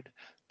tired,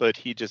 but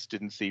he just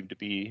didn't seem to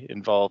be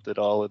involved at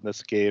all in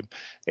this game.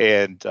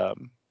 And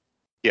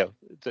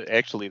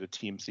actually the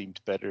team seemed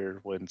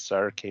better when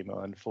Sarr came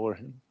on for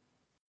him.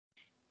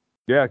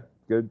 Yeah,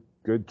 good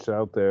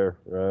shout there,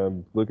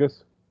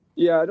 Lucas.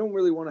 Yeah, I don't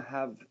really want to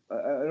have.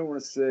 I don't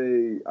want to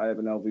say I have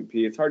an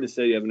LVP. It's hard to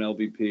say you have an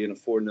LVP in a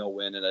 4-0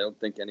 win, and I don't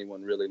think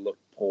anyone really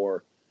looked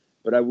poor.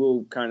 But I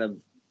will kind of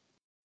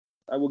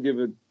I will give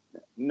a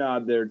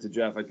nod there to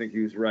Jeff. I think he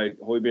was right.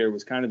 Højbjerg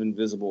was kind of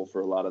invisible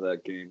for a lot of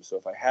that game. So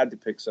if I had to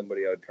pick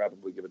somebody, I would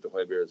probably give it to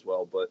Højbjerg as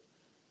well. But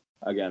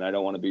again, I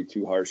don't want to be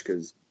too harsh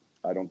because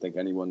I don't think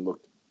anyone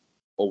looked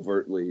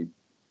overtly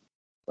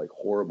like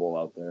horrible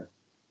out there.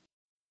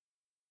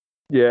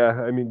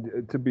 Yeah, I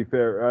mean, to be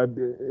fair,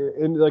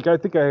 and like I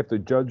think I have to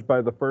judge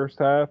by the first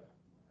half,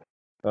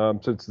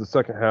 since the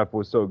second half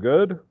was so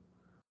good.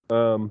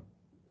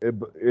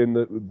 In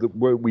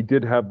where we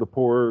did have the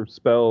poor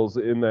spells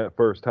in that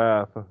first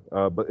half,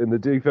 but in the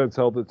defense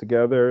held it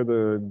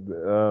together.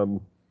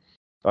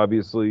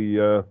 Obviously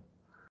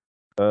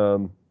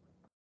the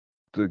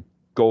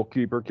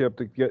goalkeeper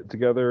kept it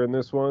together in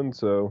this one.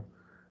 So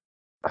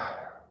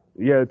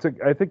yeah,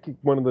 I think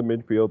one of the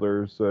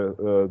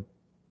midfielders,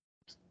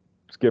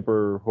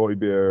 Skipper,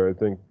 Højbjerg, I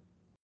think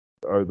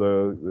are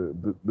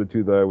the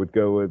two that I would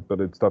go with, but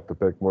it's tough to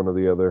pick one or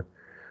the other.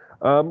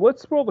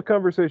 Let's roll the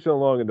conversation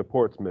along into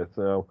Portsmouth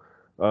now.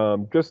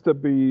 Just to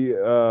be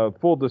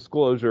full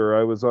disclosure,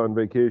 I was on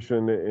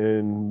vacation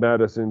in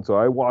Madison, so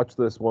I watched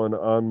this one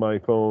on my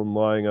phone,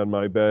 lying on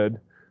my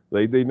bed.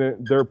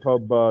 Their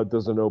pub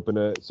doesn't open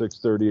at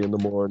 6:30 in the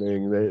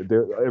morning.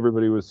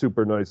 Everybody was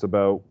super nice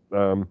about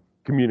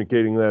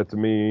communicating that to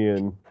me,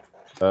 and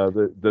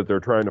that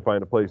they're trying to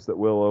find a place that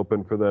will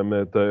open for them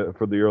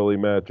for the early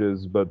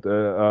matches. But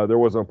there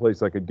wasn't a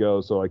place I could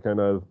go, so I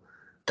kind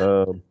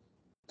of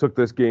took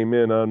this game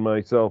in on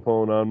my cell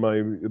phone, on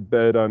my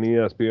bed on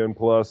ESPN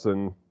Plus,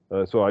 and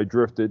so I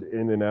drifted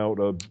in and out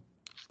of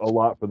a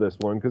lot for this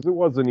one because it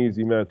was an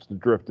easy match to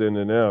drift in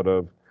and out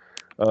of.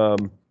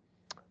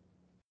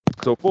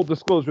 So full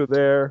disclosure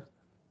there.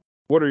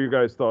 What are your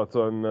guys' thoughts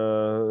on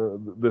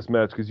this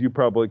match? Because you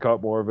probably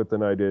caught more of it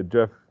than I did.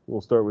 Jeff, we'll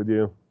start with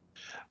you.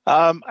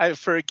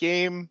 For a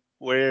game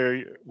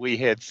where we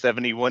had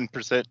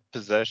 71%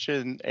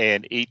 possession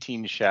and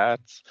 18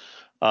 shots,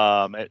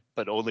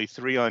 but only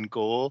 3 on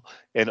goal,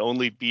 and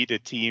only beat a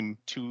team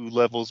 2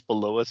 levels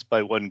below us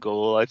by 1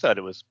 goal, I thought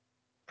it was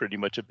pretty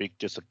much a big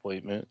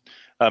disappointment.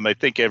 I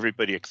think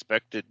everybody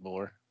expected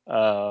more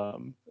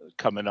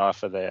coming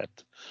off of that,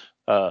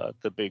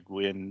 the big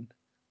win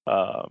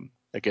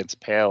against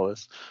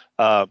Palace.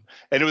 And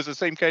it was the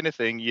same kind of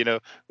thing,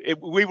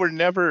 we were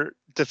never,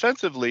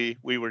 defensively,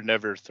 we were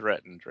never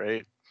threatened,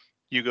 right?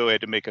 Hugo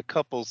had to make a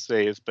couple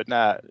saves, but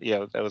not,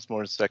 that was more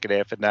in the second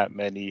half and not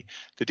many.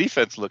 The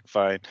defense looked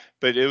fine,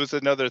 but it was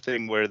another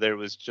thing where there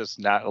was just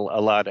not a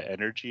lot of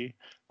energy.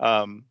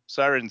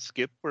 Sarr and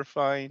Skip were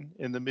fine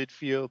in the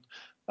midfield.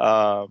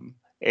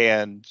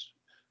 And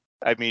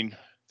I mean,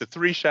 the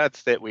 3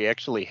 shots that we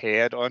actually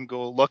had on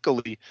goal,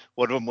 luckily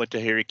one of them went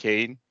to Harry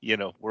Kane,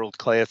 world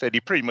class, and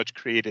he pretty much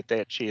created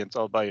that chance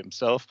all by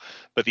himself.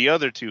 But the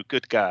other 2,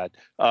 good God,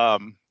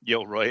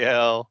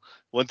 Royal,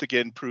 once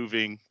again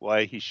proving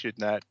why he should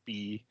not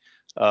be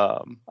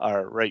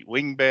our right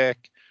wing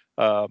back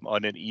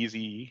on an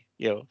easy,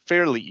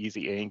 fairly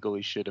easy angle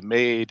he should have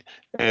made.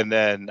 And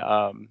then,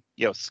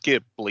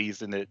 Skip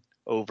blazing it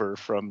over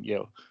from,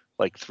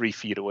 like 3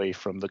 feet away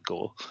from the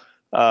goal.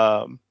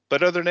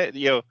 But other than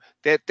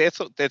that,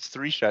 that's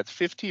 3 shots,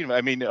 15.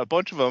 I mean, a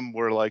bunch of them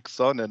were like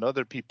Son and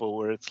other people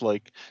where it's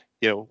like,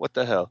 what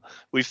the hell?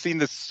 We've seen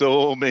this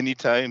so many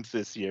times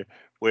this year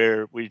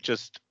where we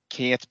just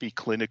can't be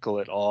clinical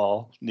at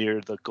all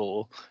near the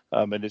goal.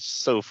 And it's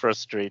so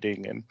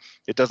frustrating, and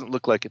it doesn't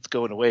look like it's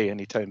going away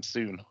anytime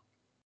soon.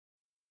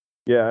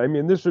 Yeah, I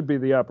mean, this would be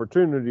the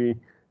opportunity,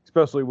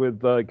 especially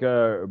with like,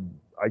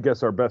 I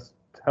guess our best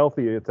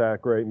healthy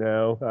attack right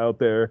now out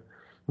there.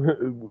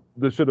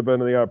 This should have been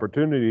the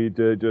opportunity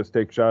to just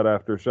take shot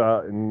after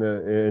shot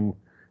and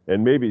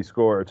maybe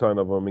score a ton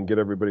of them and get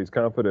everybody's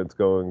confidence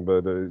going.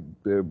 But it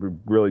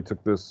really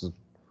took this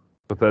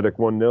pathetic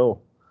 1-0.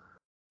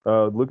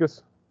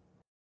 Lucas?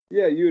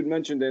 Yeah, you had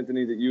mentioned,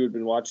 Anthony, that you had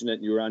been watching it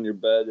and you were on your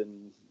bed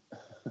and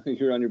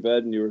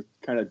you were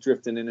kind of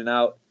drifting in and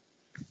out.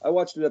 I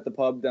watched it at the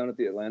pub down at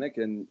the Atlantic,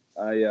 and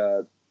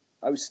I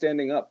was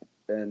standing up.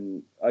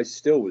 And I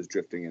still was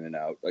drifting in and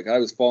out. Like, I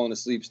was falling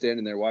asleep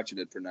standing there watching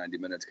it for 90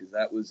 minutes because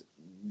that was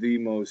the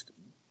most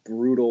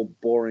brutal,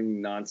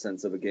 boring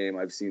nonsense of a game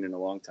I've seen in a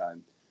long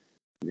time.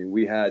 I mean,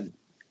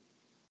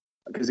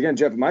 because again,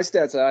 Jeff, my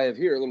stats that I have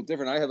here are a little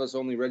different. I have us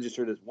only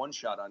registered as 1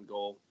 shot on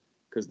goal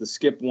because the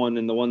Skip one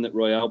and the one that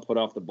Royal put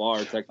off the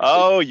bar.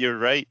 Oh, you're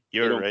right. They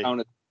don't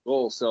count as a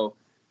goal. So,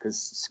 because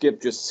Skip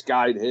just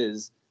skied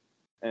his.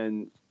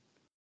 And,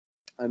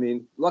 I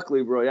mean,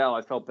 luckily, Royal,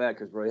 I felt bad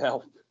because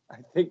Royal... I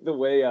think the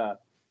way,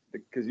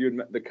 because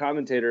the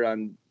commentator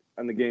on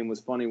the game was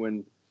funny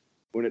when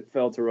it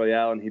fell to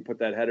Royal and he put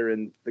that header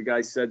in. The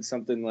guy said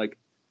something like,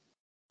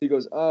 he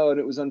goes, "Oh, and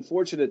it was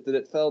unfortunate that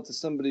it fell to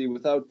somebody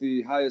without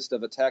the highest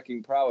of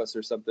attacking prowess,"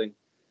 or something.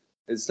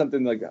 It's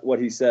something like what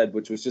he said,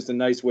 which was just a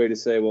nice way to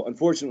say, well,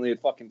 unfortunately, it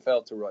fucking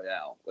fell to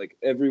Royal. Like,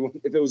 everyone,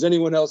 if it was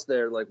anyone else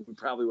there, like, we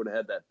probably would have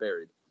had that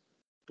buried.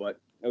 But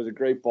it was a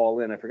great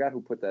ball in. I forgot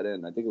who put that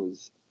in. I think it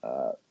was.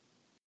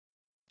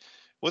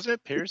 Wasn't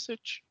it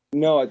Perisic?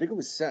 No, I think it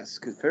was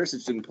Cesc, because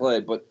Perisic didn't play,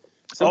 but...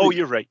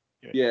 you're right.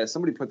 Yeah,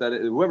 somebody put that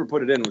in. Whoever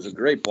put it in was a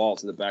great ball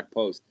to the back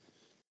post.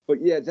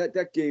 But yeah,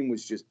 that game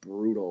was just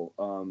brutal.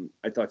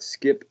 I thought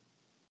Skip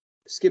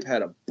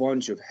had a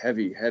bunch of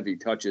heavy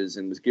touches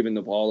and was giving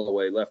the ball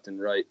away left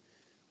and right.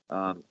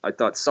 I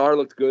thought Sarr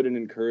looked good and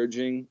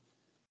encouraging.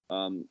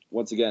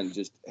 Once again,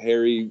 just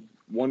Harry.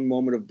 One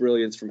moment of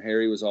brilliance from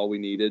Harry was all we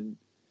needed.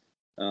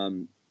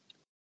 And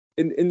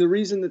the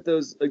reason that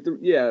those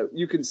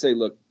you can say,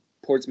 look,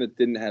 Portsmouth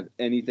didn't have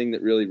anything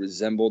that really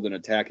resembled an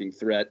attacking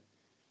threat.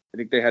 I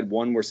think they had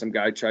one where some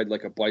guy tried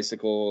like a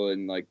bicycle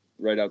and like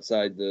right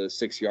outside the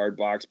 6-yard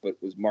box, but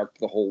was marked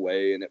the whole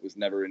way, and it was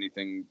never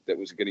anything that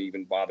was going to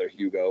even bother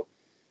Hugo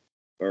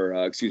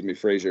or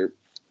Fraser.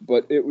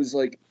 But it was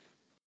like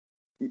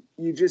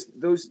you just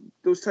those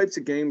types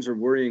of games are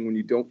worrying when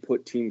you don't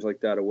put teams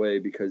like that away,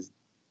 because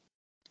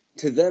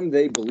to them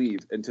they believe,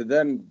 and to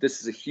them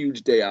this is a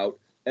huge day out.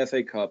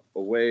 FA Cup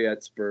away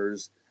at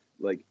Spurs,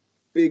 like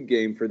big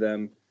game for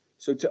them.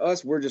 So to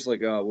us, we're just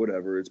like, oh,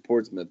 whatever, it's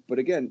Portsmouth. But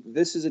again,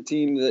 this is a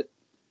team that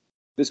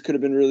this could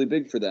have been really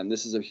big for them.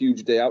 This is a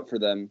huge day out for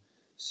them.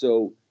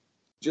 So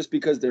just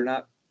because they're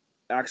not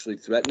actually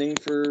threatening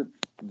for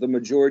the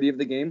majority of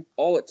the game,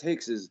 all it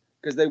takes is,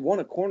 because they won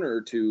a corner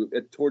or two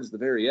towards the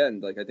very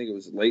end. Like I think it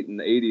was late in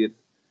the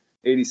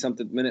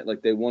 80-something minute,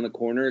 like they won a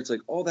corner. It's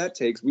like all that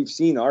takes. We've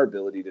seen our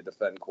ability to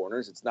defend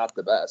corners. It's not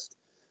the best.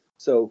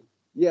 So,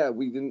 yeah,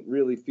 we didn't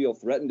really feel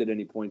threatened at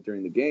any point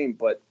during the game,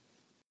 but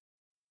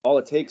all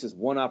it takes is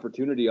one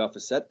opportunity off a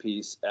set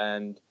piece,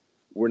 and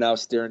we're now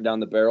staring down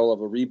the barrel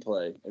of a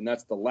replay. And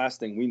that's the last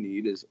thing we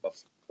need, is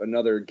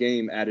another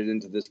game added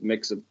into this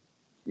mix of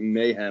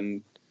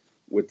mayhem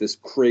with this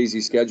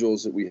crazy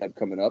schedules that we have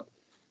coming up.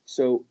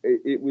 So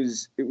it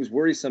was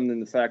worrisome in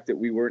the fact that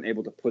we weren't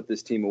able to put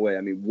this team away.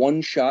 I mean,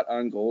 one shot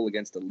on goal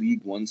against the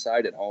League One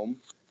side at home,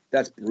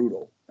 that's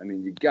brutal. I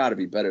mean, you got to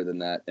be better than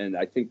that. And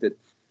I think that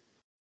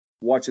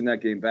watching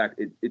that game back,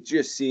 it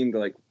just seemed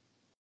like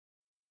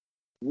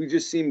we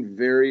just seemed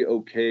very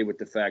okay with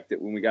the fact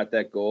that when we got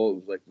that goal, it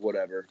was like,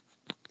 whatever.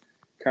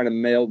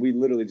 We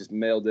literally just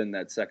mailed in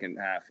that second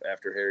half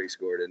after Harry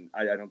scored. And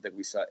I don't think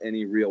we saw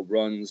any real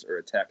runs or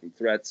attacking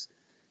threats.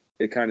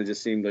 It kind of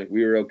just seemed like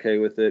we were okay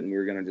with it, and we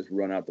were going to just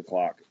run out the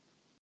clock.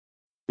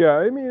 Yeah,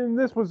 I mean,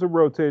 this was a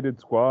rotated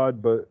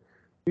squad, but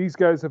these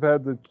guys have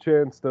had the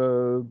chance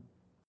to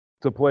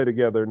play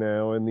together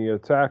now, and the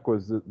attack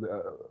was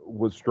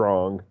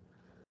strong.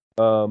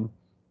 And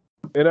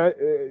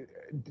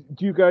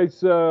do you guys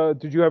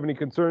did you have any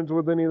concerns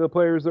with any of the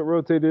players that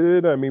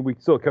rotated in? I mean, we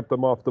still kept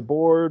them off the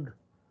board.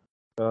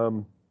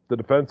 The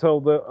defense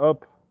held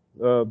up,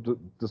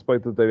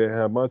 despite that they didn't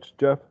have much.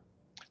 Jeff?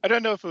 I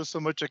don't know if it was so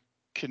much a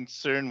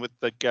concern with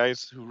the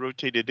guys who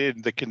rotated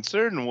in. The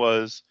concern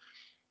was,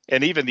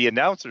 and even the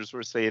announcers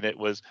were saying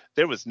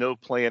there was no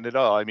plan at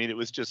all. I mean, it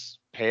was just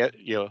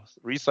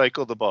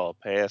recycle the ball,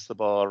 pass the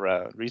ball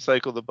around,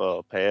 recycle the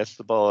ball, pass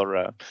the ball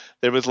around.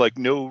 There was like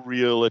no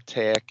real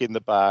attack in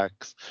the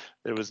box.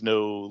 There was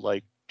no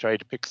like try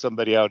to pick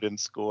somebody out and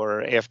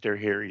score after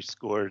Harry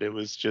scored. It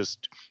was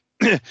just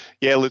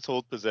let's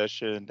hold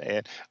possession.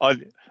 And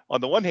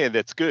on the one hand,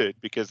 that's good,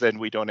 because then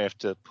we don't have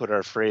to put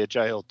our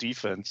fragile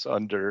defense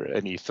under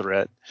any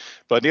threat.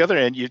 But on the other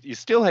hand, you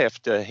still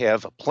have to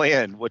have a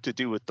plan what to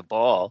do with the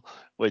ball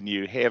when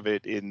you have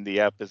it in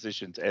the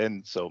opposition's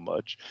end so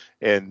much.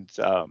 And,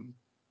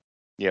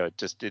 it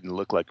just didn't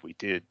look like we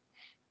did.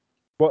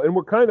 Well, and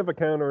we're kind of a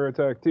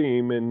counterattack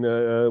team, and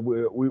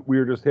we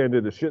were just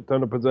handed a shit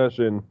ton of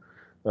possession,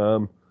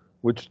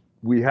 which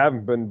we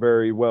haven't been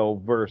very well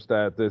versed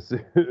at this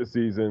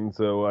season,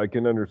 so I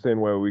can understand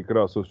why we could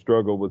also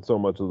struggle with so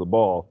much of the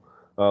ball.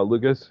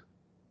 Lucas?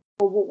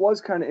 Well, what was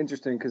kind of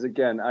interesting, because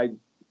again,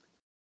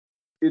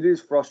 it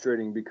is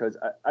frustrating, because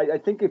I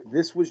think if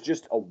this was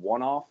just a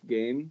one-off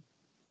game,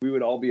 we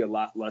would all be a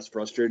lot less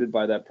frustrated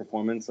by that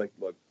performance. Like,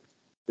 look,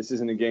 this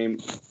isn't a game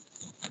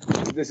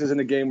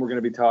we're going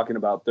to be talking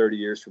about 30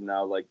 years from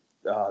now. Like,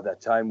 that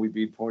time we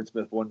beat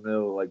Portsmouth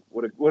 1-0. Like,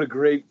 what a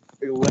great,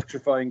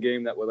 electrifying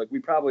game that was. Like, we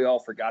probably all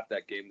forgot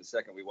that game the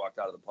second we walked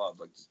out of the pub.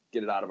 Like, just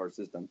get it out of our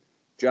system.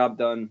 Job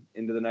done,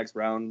 into the next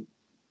round.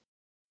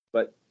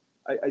 But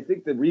I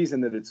think the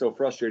reason that it's so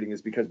frustrating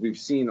is because we've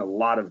seen a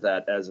lot of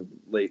that as of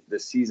late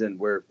this season,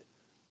 where,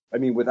 I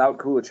mean, without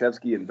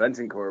Kulichevsky and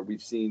Bentancur,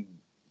 we've seen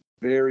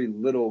very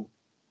little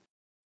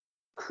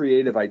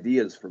creative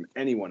ideas from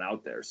anyone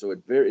out there. So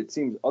it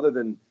seems, other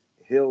than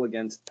Hill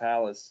against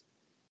Palace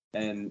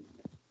and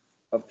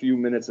a few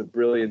minutes of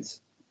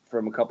brilliance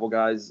from a couple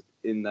guys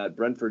in that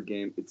Brentford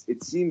game,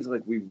 it seems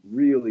like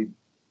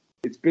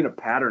it's been a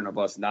pattern of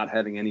us not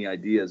having any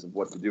ideas of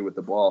what to do with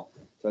the ball.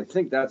 So I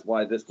think that's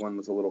why this one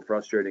was a little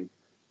frustrating.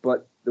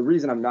 But the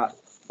reason I'm not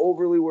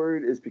overly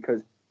worried is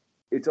because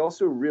it's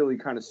also really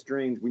kind of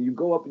strange when you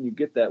go up and you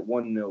get that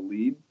 1-0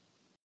 lead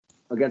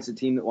against a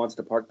team that wants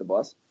to park the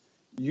bus.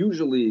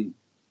 Usually,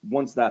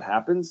 once that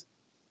happens,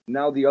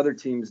 now the other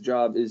team's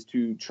job is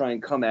to try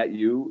and come at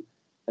you,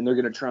 and they're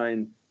going to try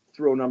and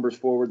throw numbers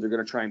forward. They're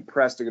going to try and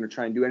press. They're going to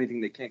try and do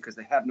anything they can, because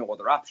they have no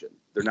other option.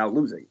 They're now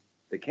losing.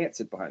 They can't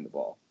sit behind the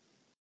ball.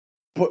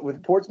 But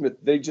with Portsmouth,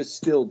 they just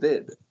still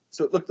did.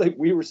 So it looked like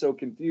we were so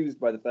confused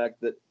by the fact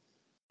that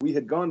we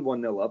had gone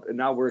 1-0 up, and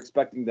now we're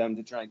expecting them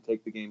to try and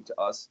take the game to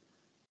us,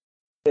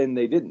 and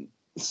they didn't.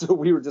 So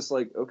we were just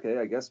like, okay,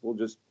 I guess we'll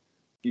just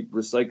keep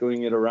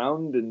recycling it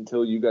around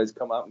until you guys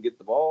come out and get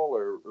the ball,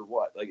 or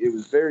what? Like, it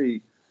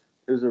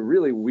was a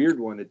really weird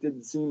one. It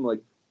didn't seem like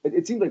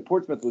it seemed like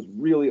Portsmouth was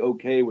really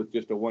okay with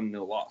just a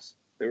 1-0 loss.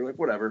 They were like,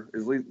 whatever,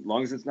 as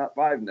long as it's not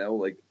 5-0,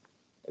 like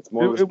it's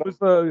more. It was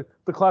the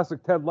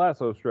classic Ted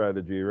Lasso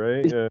strategy,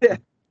 right? Yeah.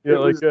 Yeah,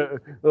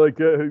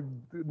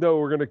 no,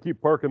 we're gonna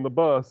keep parking the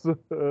bus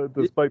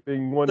despite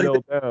being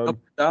 1-0 down.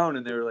 Down,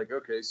 and they were like,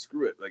 okay,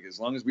 screw it. Like, as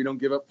long as we don't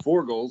give up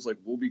 4 goals, like,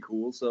 we'll be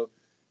cool. So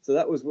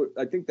that was what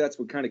I think that's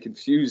what kind of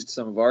confused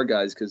some of our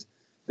guys, because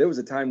there was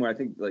a time where I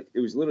think like it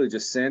was literally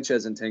just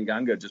Sanchez and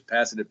Tanganga just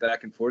passing it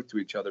back and forth to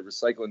each other,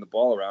 recycling the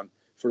ball around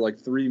for like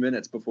 3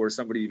 minutes before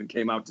somebody even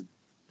came out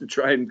to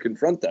try and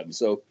confront them.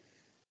 So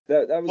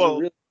that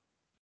was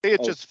they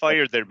had just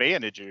fired their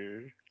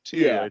manager too.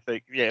 Yeah. I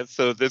think. Yeah.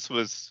 So this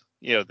was,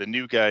 the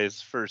new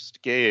guy's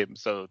first game.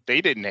 So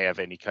they didn't have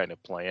any kind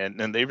of plan,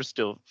 and they were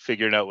still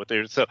figuring out what they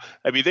were. So,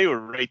 I mean, they were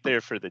right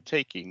there for the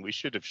taking. We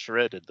should have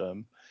shredded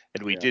them,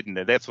 and we didn't.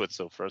 And that's what's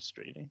so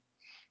frustrating.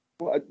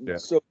 Well,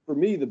 So for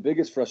me, the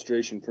biggest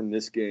frustration from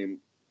this game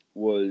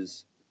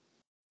was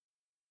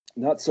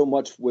not so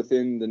much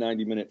within the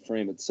 90-minute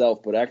frame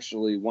itself, but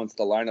actually once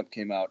the lineup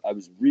came out, I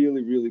was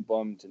really, really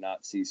bummed to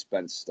not see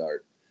Spence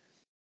start.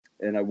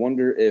 And I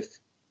wonder if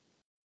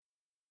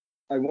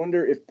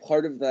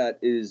part of that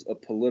is a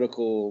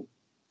political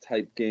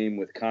type game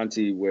with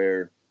Conte,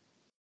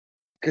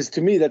 because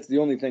to me, that's the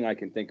only thing I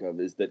can think of,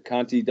 is that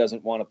Conte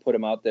doesn't want to put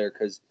him out there,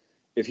 because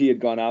if he had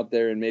gone out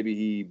there and maybe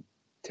he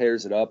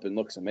tears it up and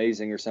looks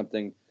amazing or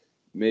something,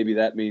 maybe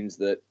that means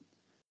that,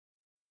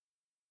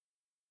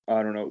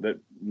 I don't know, that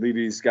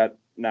Levy's got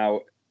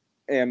now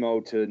ammo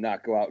to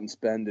not go out and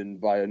spend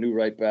and buy a new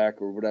right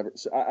back or whatever.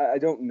 So I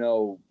don't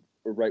know,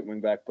 or right wing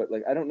back, but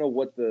like, I don't know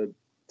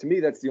to me,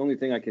 that's the only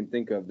thing I can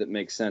think of that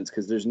makes sense,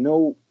 because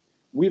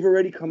we've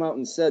already come out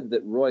and said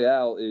that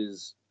Royale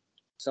is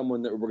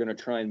someone that we're going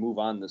to try and move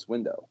on this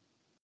window.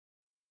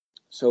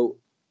 So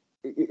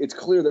it's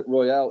clear that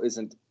Royale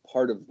isn't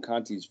part of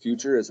Conte's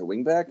future as a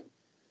wingback.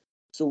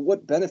 So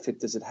what benefit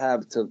does it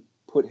have to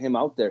put him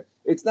out there?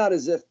 It's not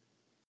as if,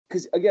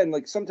 because again,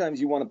 like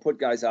sometimes you want to put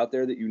guys out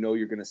there that you know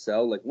you're going to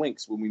sell, like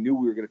Winks. When we knew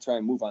we were going to try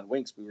and move on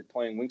Winks, we were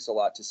playing Winks a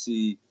lot to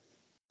see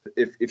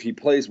if he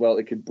plays well,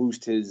 it could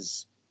boost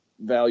his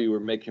value or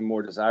make him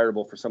more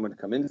desirable for someone to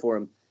come in for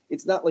him.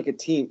 It's not like a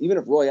team, even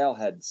if Royale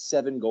had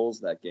 7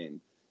 goals that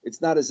game,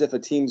 it's not as if a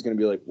team's going to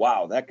be like,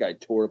 wow, that guy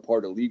tore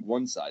apart a League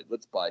One side,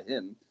 let's buy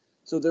him.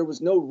 So there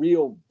was no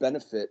real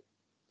benefit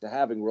to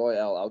having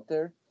Royale out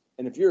there.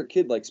 And if you're a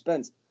kid like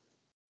Spence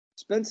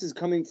is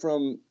coming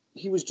from,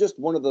 he was just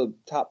one of the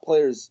top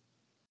players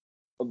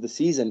of the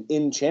season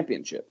in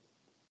Championship.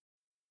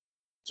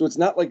 So it's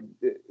not like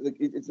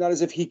it's not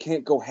as if he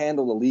can't go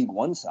handle the League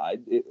One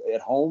side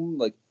at home.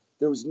 Like,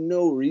 there was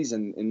no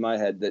reason in my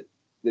head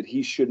that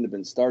he shouldn't have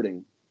been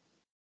starting.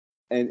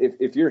 And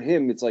if you're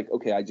him, it's like,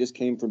 okay, I just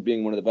came from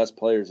being one of the best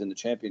players in the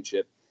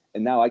Championship,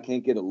 and now I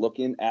can't get a look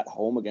in at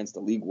home against a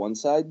League One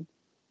side.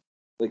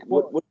 Like,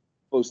 what are you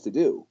supposed to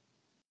do?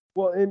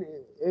 Well,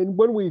 and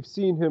when we've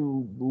seen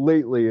him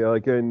lately,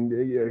 like,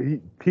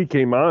 and he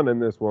came on in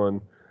this one,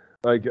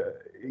 like,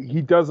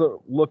 he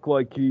doesn't look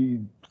like he's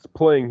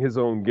playing his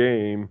own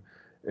game,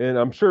 and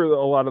I'm sure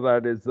a lot of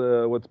that is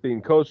what's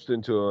being coached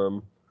into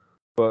him.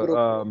 But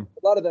a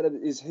lot of that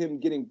is him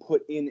getting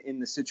put in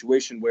the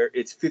situation where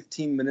it's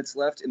 15 minutes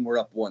left and we're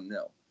up 1-0.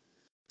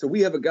 So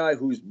we have a guy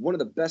who's one of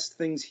the best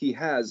things he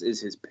has is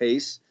his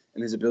pace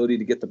and his ability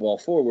to get the ball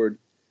forward.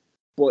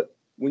 But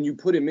when you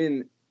put him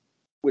in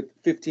with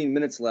 15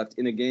 minutes left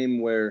in a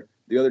game where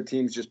the other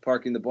team's just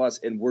parking the bus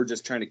and we're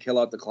just trying to kill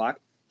out the clock,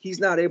 he's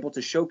not able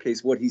to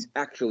showcase what he's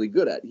actually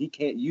good at. He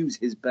can't use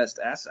his best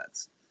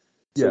assets.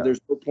 So there's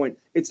no point.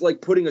 It's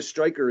like putting a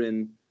striker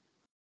in.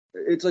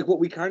 It's like what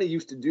we kind of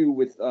used to do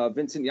with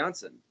Vincent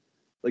Janssen.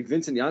 Like,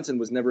 Vincent Janssen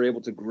was never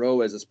able to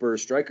grow as a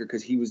Spurs striker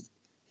because he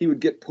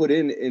would get put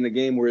in a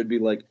game where it'd be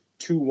like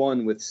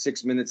 2-1 with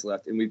 6 minutes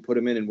left, and we'd put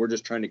him in and we're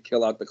just trying to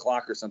kill out the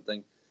clock or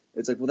something.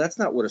 It's like, well, that's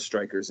not what a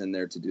striker's in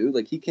there to do.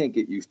 Like, he can't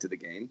get used to the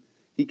game.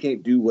 He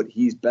can't do what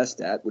he's best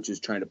at, which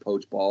is trying to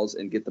poach balls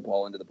and get the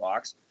ball into the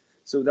box.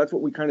 So that's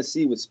what we kind of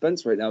see with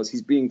Spence right now, is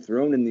he's being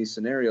thrown in these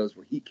scenarios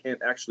where he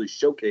can't actually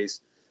showcase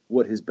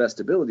what his best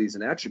abilities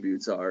and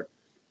attributes are.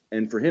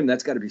 And for him,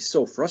 that's got to be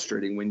so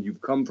frustrating when you've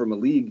come from a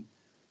league.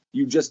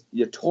 You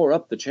tore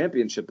up the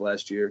Championship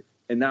last year,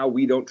 and now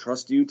we don't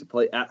trust you to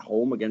play at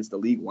home against the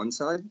League One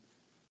side.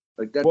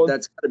 Like,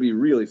 that's got to be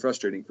really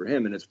frustrating for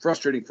him. And it's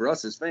frustrating for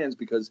us as fans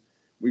because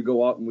we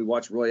go out and we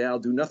watch Royale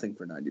do nothing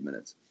for 90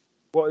 minutes.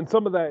 Well, and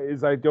some of that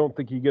is I don't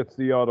think he gets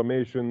the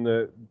automation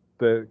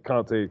that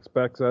Conte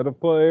expects out of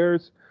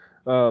players.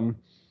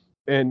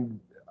 And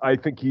I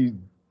think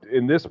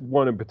in this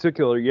one in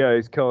particular,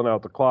 he's killing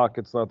out the clock.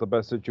 It's not the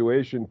best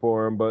situation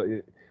for him, but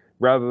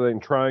rather than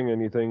trying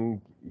anything,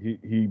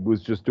 he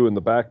was just doing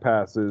the back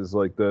passes,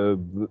 like the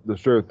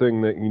sure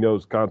thing that he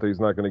knows Conte's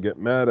not going to get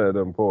mad at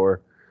him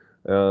for.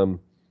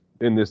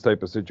 in this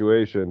type of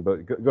situation.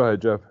 But go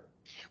ahead, Jeff.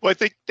 Well, I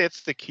think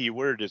that's the key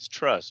word is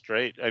trust,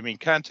 right? I mean,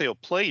 Conte will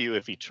play you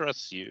if he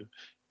trusts you,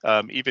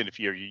 even if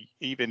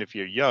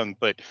you're young.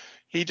 But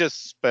he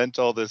just spent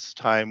all this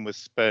time with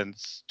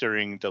Spence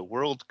during the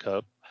World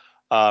Cup,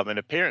 and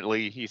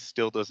apparently he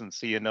still doesn't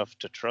see enough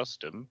to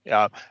trust him.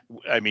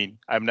 I mean,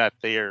 I'm not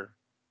there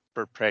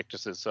for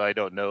practices, so I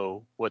don't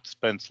know what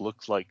Spence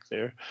looks like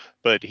there,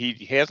 but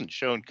he hasn't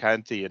shown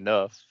Conte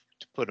enough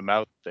to put him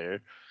out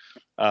there,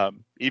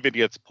 even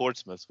against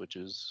Portsmouth, which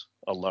is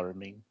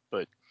alarming.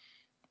 But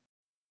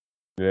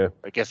Yeah,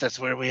 I guess that's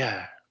where we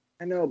are.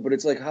 I know, but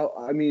it's like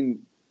I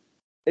mean,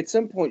 at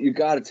some point you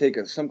got to take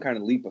some kind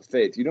of leap of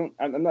faith. You don't.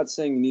 I'm not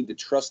saying you need to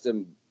trust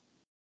him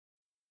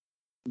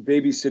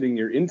babysitting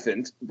your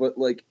infant, but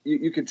like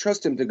you can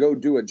trust him to go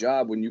do a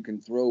job when you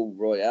can throw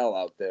Royale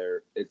out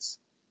there. It's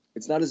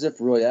not as if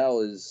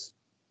Royale is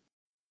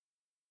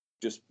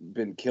just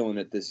been killing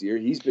it this year.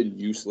 He's been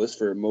useless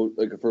for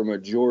a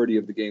majority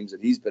of the games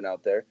that he's been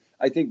out there.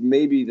 I think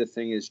maybe the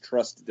thing is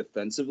trust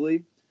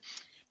defensively,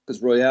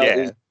 because Royale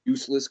is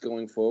useless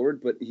going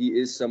forward, but he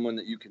is someone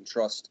that you can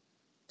trust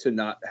to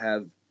not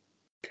have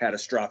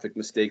catastrophic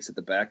mistakes at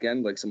the back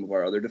end like some of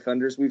our other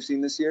defenders we've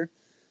seen this year.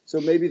 So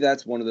maybe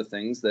that's one of the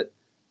things that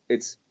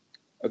it's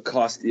a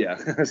cost. Yeah, I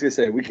was going to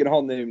say we can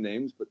all name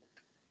names, but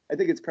I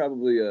think it's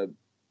probably a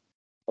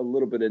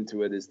little bit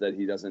into it is that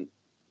he doesn't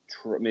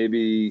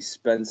maybe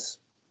Spence.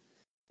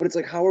 But it's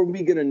like, how are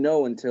we going to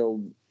know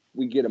until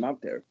we get him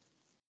out there?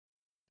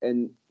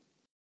 And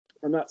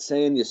I'm not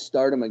saying you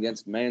start him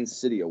against Man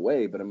City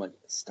away, but I'm like,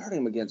 starting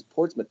him against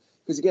Portsmouth.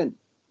 Because, again,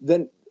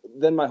 then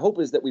my hope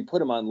is that we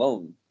put him on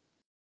loan.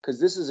 Because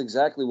this is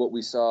exactly what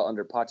we saw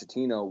under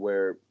Pochettino,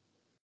 where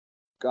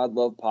God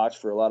love Poch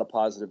for a lot of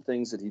positive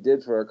things that he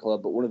did for our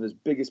club, but one of his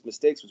biggest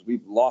mistakes was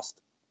we've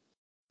lost.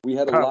 We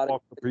had a lot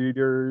of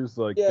Peters,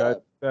 like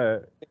that.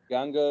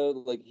 Ganga,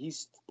 like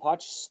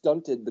Poch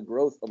stunted the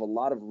growth of a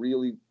lot of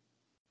really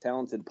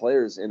talented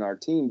players in our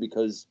team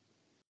because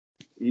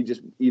he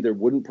just either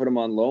wouldn't put him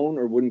on loan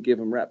or wouldn't give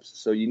him reps.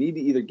 So you need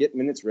to either get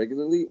minutes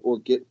regularly or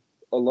get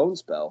a loan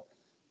spell.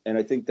 And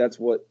I think that's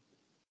what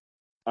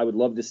I would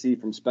love to see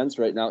from Spence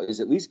right now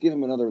is at least give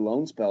him another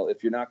loan spell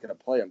if you're not going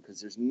to play him,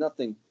 because there's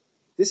nothing.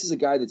 This is a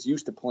guy that's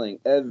used to playing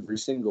every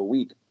single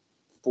week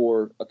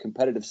for a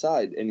competitive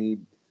side, and he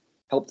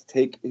helped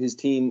take his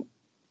team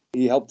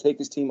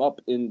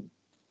up and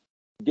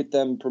get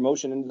them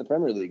promotion into the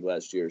Premier League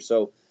last year.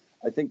 So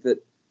I think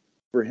that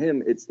for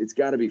him, it's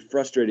got to be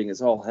frustrating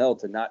as all hell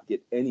to not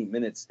get any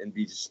minutes and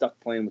be just stuck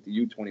playing with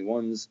the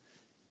U21s.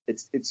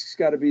 It's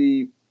got to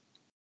be.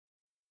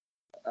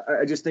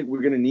 I just think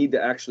we're going to need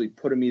to actually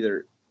put him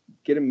either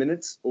get him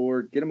minutes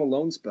or get him a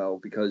loan spell,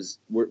 because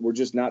we're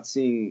just not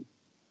seeing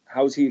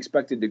how's he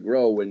expected to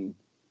grow. When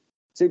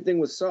same thing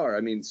with Sarr.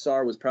 I mean,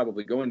 Sarr was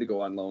probably going to go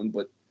on loan,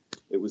 but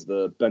it was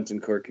the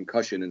Bentancur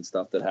concussion and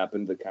stuff that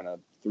happened that kind of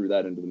threw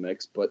that into the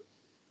mix. But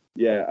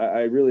yeah,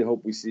 I really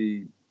hope we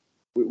see.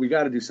 We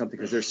got to do something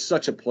because there's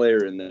such a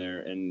player in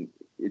there and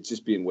it's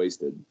just being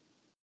wasted.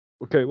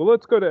 Okay, well,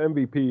 let's go to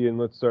MVP and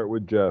let's start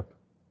with Jeff.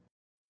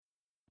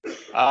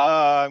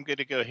 I'm going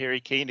to go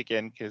Harry Kane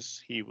again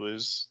because he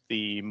was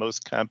the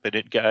most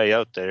competent guy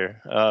out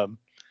there. And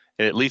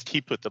at least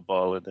he put the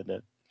ball in the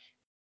net.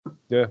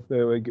 Yeah,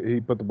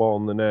 he put the ball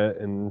in the net,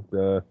 and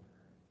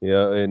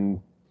and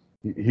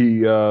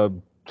he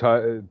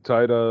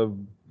tied a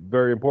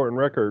very important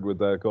record with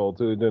that goal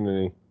too,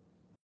 didn't he?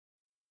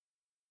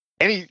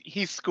 And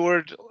he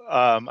scored.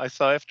 I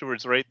saw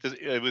afterwards, right?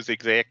 It was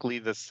exactly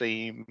the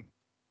same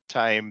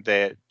time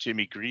that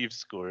Jimmy Greaves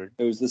scored.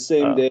 It was the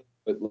same day,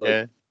 but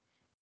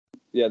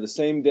the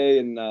same day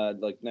in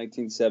like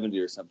 1970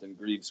 or something.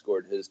 Greaves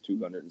scored his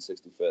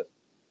 265th.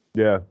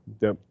 Yeah.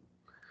 Yep.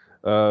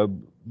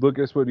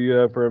 Lucas, what do you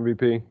have for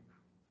MVP?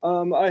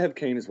 I have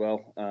Kane as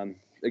well.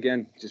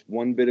 Again, just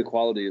one bit of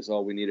quality is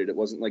all we needed. It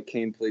wasn't like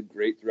Kane played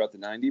great throughout the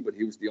 90, but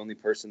he was the only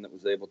person that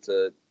was able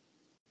to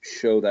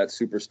show that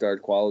superstar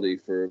quality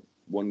for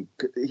one.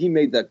 He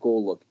made that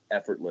goal look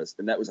effortless,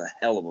 and that was a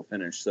hell of a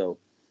finish. So,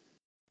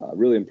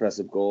 really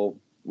impressive goal.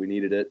 We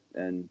needed it,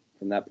 and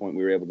from that point,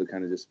 we were able to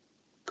kind of just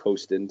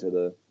coast through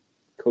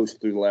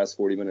the last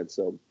 40 minutes.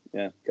 So,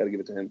 yeah, got to give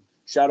it to him.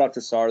 Shout out to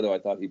Sarr, though. I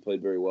thought he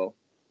played very well.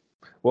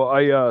 Well,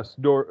 I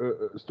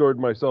stored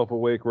myself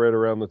awake right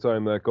around the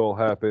time that goal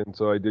happened,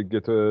 so I did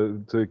get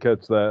to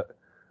catch that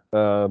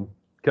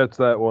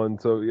one.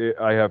 So yeah,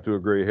 I have to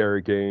agree,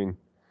 Harry Kane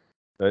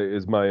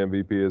is my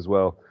MVP as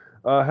well.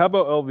 How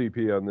about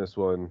LVP on this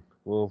one?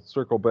 We'll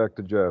circle back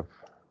to Jeff.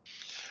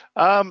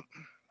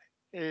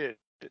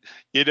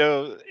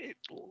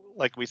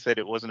 Like we said,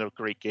 it wasn't a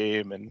great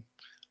game and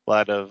a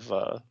lot of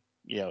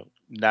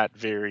not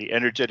very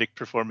energetic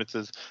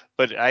performances,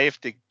 but I have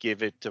to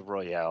give it to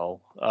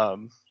Royale,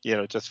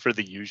 just for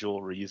the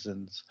usual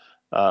reasons.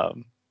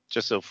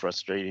 Just so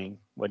frustrating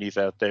when he's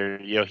out there.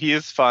 He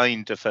is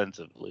fine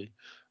defensively,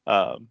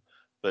 but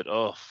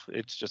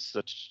it's just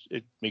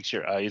it makes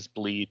your eyes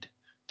bleed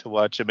to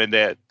watch him. And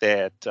that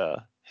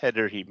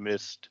header he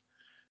missed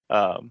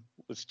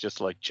was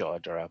just like jaw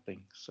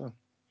dropping. So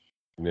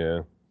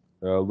Yeah.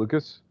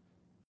 Lucas?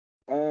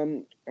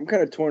 I'm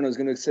kind of torn. I was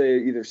going to say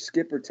either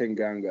Skip or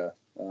Tanganga.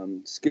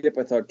 Skip,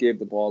 I thought, gave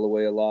the ball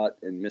away a lot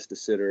and missed a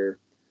sitter.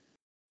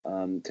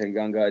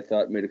 Tanganga, I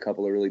thought, made a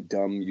couple of really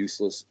dumb,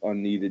 useless,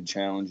 unneeded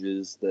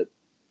challenges that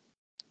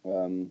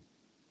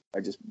I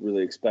just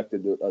really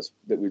expected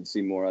that we'd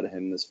see more out of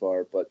him this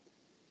far. But,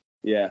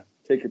 yeah,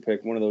 take your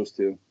pick. One of those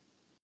two.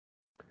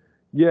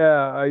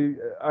 Yeah,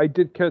 I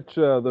did catch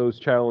those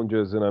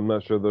challenges, and I'm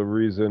not sure the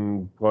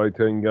reason why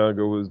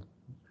Tanganga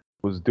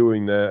was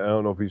doing that. I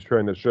don't know if he's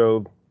trying to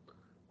show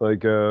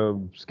like a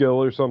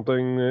skill or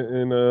something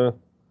in a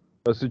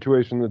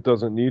situation that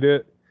doesn't need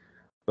it.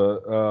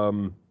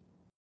 But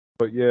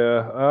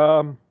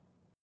yeah,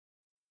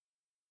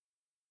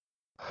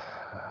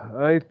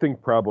 I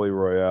think probably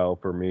Royale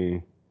for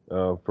me,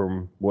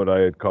 from what I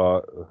had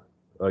caught,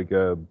 like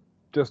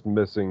just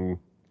missing.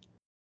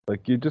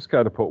 Like you just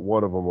got to put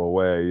one of them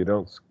away. You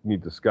don't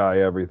need to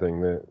sky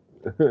everything that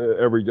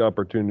every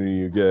opportunity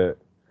you get.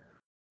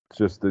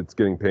 It's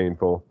getting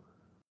painful.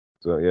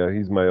 So yeah,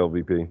 he's my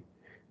LVP.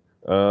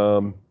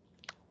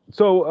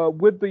 So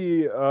with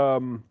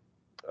the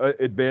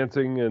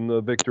advancing and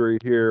the victory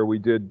here, we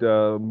did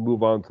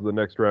move on to the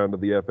next round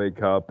of the FA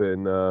Cup,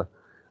 and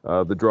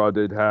the draw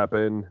did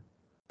happen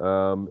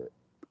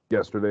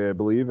yesterday, I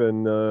believe,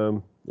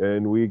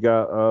 and we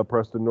got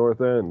Preston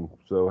North End.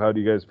 So how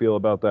do you guys feel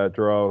about that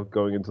draw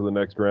going into the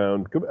next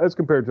round as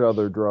compared to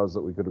other draws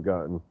that we could have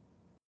gotten?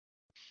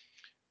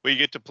 Well, you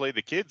get to play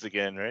the kids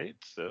again, right?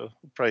 So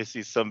we'll probably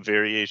see some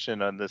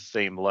variation on the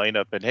same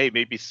lineup. And hey,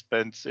 maybe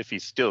Spence, if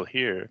he's still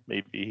here,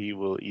 maybe he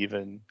will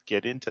even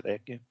get into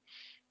that game.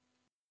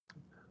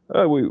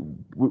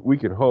 We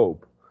can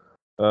hope.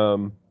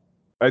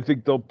 I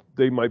think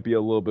they might be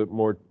a little bit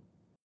more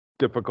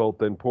difficult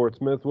than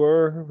Portsmouth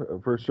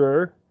were, for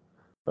sure.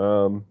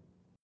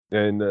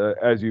 And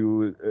as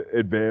you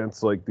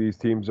advance, like these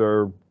teams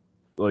are,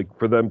 like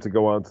for them to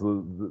go on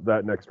to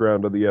that next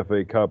round of the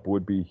FA Cup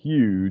would be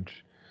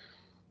huge.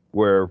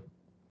 Where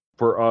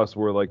for us,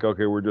 we're like,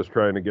 okay, we're just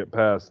trying to get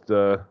past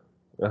this.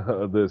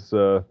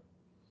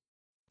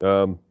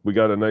 We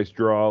got a nice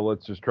draw.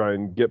 Let's just try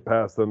and get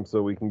past them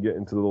so we can get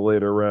into the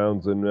later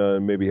rounds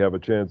and maybe have a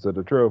chance at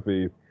a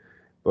trophy.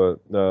 But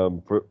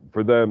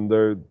for them,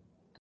 they're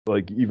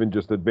like even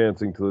just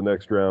advancing to the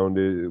next round,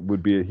 it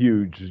would be a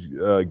huge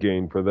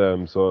gain for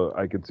them. So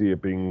I could see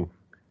it being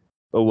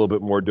a little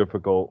bit more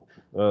difficult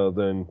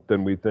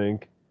than we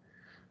think.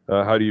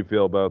 How do you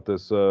feel about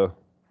this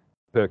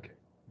pick,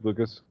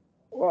 Lucas?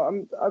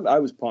 Well, I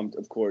was pumped,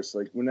 of course.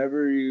 Like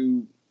whenever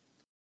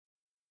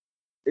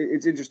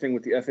it's interesting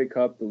with the FA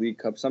Cup, the League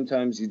Cup.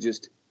 Sometimes you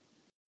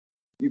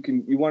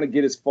want to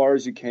get as far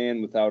as you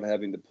can without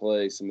having to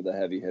play some of the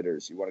heavy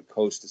hitters. You want to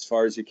coast as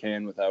far as you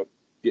can without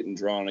getting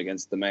drawn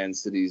against the Man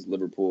Cities,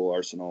 Liverpool,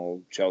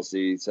 Arsenal,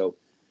 Chelsea. So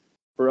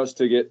for us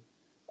to get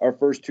our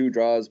first two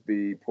draws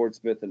be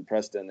Portsmouth and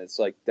Preston, it's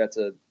like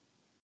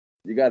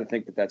you got to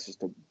think that that's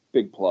just a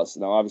big plus.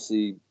 Now,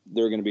 obviously,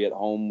 they're going to be at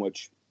home,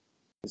 which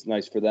is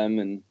nice for them,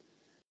 and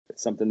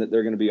it's something that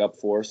they're going to be up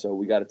for. So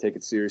we got to take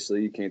it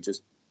seriously. You can't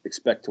just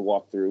expect to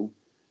walk through.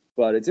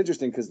 But it's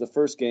interesting because the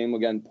first game,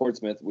 again,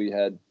 Portsmouth,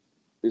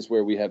 is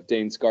where we have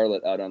Dane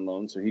Scarlett out on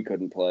loan, so he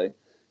couldn't play.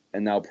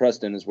 And now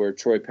Preston is where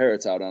Troy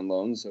Parrott's out on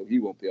loan, so he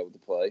won't be able to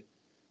play.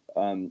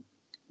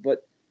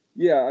 But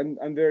yeah,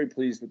 I'm very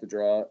pleased with the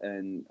draw,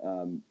 and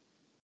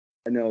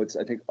I know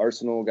I think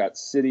Arsenal got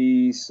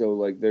City, so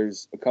like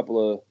there's a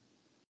couple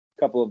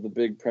of the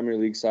big Premier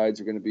League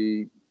sides are going to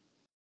be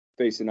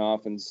facing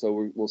off, and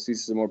so we'll see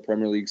some more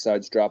Premier League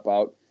sides drop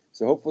out.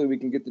 So hopefully we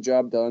can get the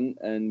job done,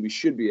 and we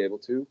should be able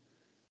to.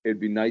 It'd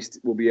be nice.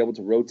 We'll be able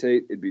to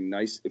rotate. It'd be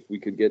nice if we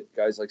could get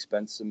guys like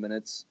Spence some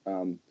minutes.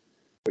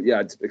 But yeah,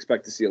 I'd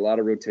expect to see a lot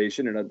of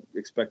rotation, and I'd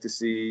expect to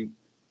see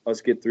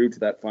us get through to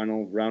that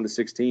final round of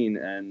 16.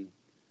 And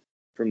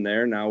from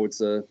there, now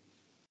it's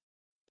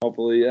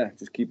hopefully,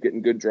 just keep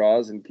getting good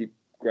draws and keep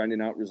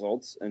grinding out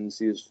results and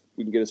see if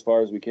we can get as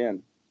far as we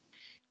can.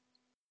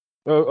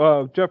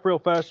 Jeff, real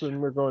fast,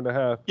 and we're going to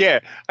half. Yeah,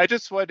 I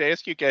just wanted to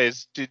ask you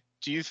guys, do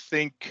you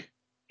think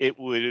it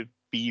would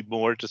be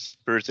more to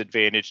Spurs'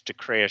 advantage to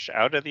crash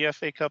out of the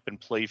FA Cup and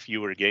play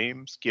fewer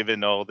games,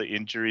 given all the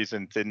injuries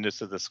and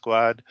thinness of the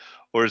squad,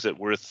 or is it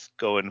worth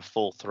going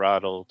full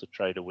throttle to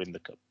try to win the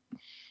cup?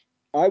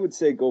 I would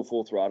say go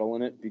full throttle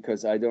in it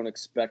because I don't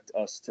expect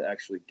us to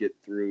actually get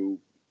through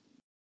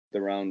the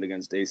round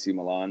against AC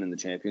Milan in the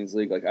Champions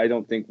League. Like I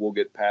don't think we'll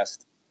get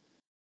past.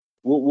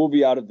 We'll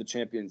be out of the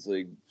Champions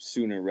League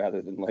sooner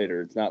rather than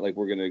later. It's not like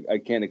I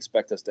can't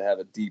expect us to have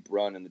a deep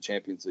run in the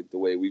Champions League the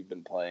way we've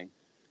been playing.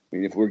 I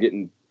mean, if we're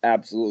getting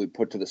absolutely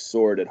put to the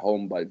sword at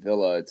home by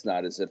Villa, it's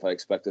not as if I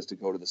expect us to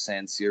go to the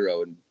San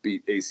Siro and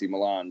beat AC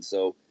Milan.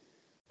 So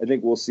I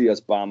think we'll see us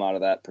bomb out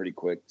of that pretty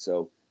quick.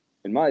 So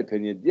in my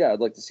opinion, yeah, I'd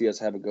like to see us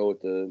have a go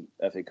at the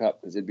FA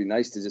Cup because it'd be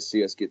nice to just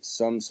see us get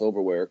some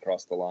silverware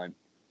across the line.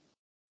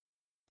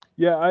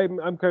 Yeah,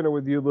 I'm kind of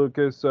with you,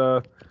 Lucas.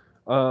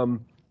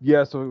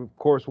 Yes, of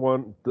course,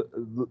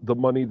 the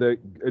money that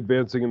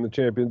advancing in the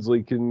Champions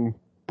League can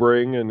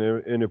spring, and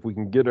if we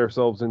can get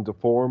ourselves into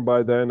form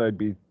by then, I'd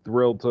be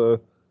thrilled to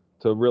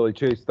really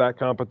chase that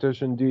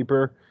competition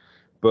deeper.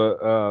 But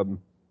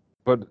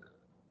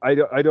I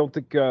don't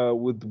think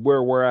with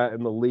where we're at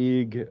in the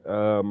league,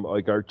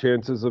 like our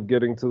chances of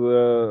getting to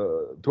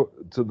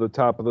the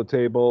top of the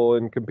table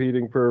and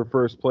competing for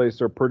first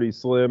place are pretty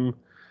slim.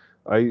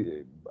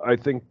 I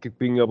think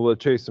being able to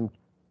chase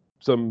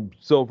some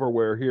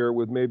silverware here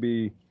with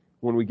maybe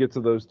when we get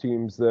to those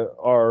teams that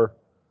are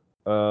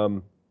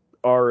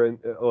in,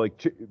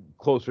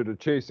 closer to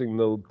chasing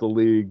the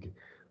league,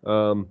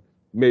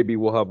 maybe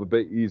we'll have a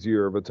bit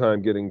easier of a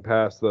time getting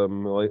past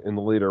them in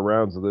the later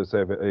rounds of this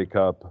FA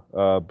Cup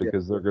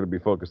because they're going to be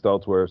focused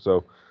elsewhere.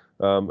 So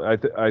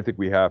I think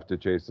we have to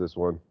chase this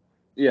one.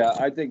 Yeah,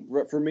 I think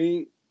for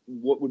me,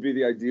 what would be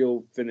the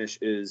ideal finish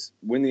is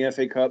win the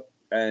FA Cup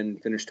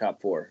and finish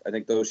top 4. I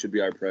think those should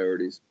be our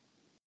priorities.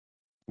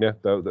 Yeah,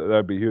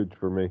 that'd be huge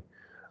for me.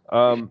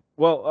 I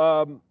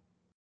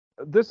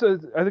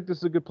think this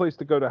is a good place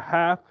to go to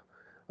half.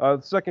 The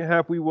second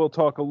half, we will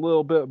talk a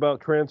little bit about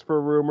transfer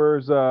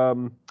rumors,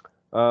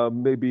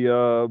 maybe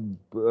a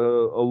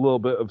little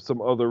bit of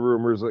some other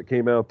rumors that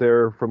came out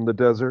there from the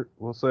desert,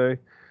 we'll say.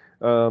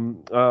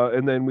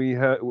 And then we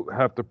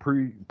have to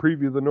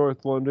preview the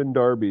North London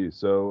Derby.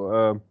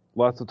 So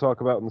lots to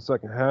talk about in the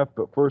second half.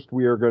 But first,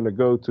 we are going to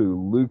go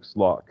to Luke's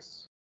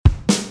Locks.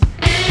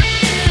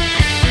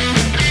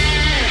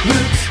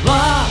 Luke's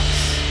Locks.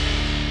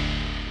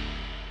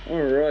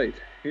 All right,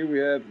 here we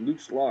have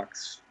Luke's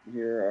Locks.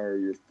 Here are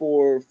your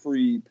 4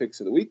 free picks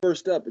of the week.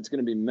 First up, it's going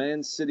to be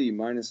Man City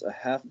minus a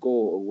half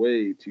goal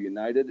away to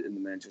United in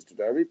the Manchester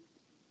Derby.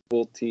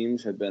 Both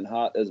teams have been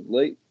hot as of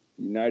late.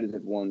 United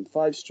have won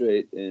 5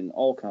 straight in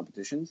all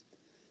competitions.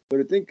 But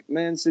I think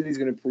Man City is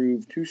going to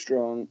prove too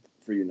strong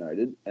for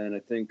United, and I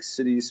think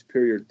City's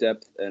superior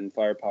depth and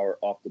firepower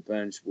off the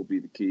bench will be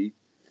the key.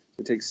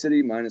 So take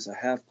City minus a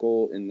half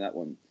goal in that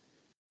one.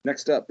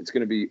 Next up, it's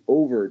going to be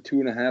over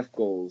 2.5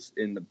 goals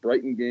in the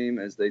Brighton game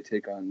as they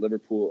take on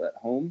Liverpool at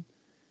home.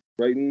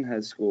 Brighton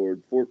has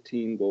scored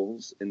 14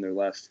 goals in their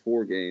last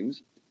 4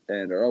 games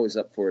and are always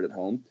up for it at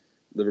home.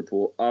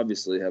 Liverpool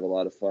obviously have a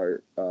lot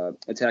of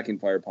attacking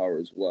firepower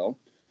as well.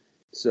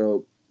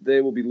 So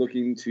they will be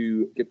looking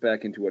to get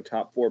back into a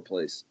top 4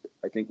 place.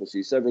 I think we'll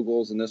see several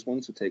goals in this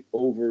one, so take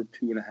over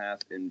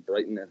 2.5 in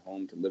Brighton at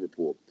home to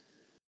Liverpool.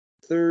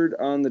 Third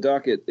on the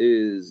docket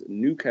is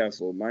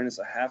Newcastle minus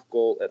a half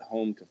goal at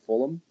home to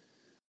Fulham.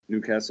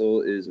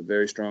 Newcastle is a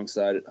very strong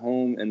side at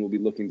home and will be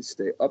looking to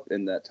stay up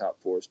in that top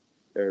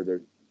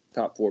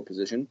 4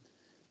 position.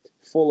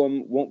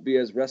 Fulham won't be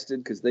as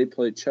rested because they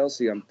play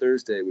Chelsea on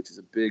Thursday, which is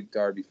a big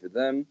derby for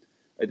them.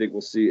 I think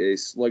we'll see a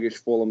sluggish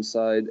Fulham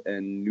side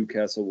and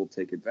Newcastle will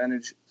take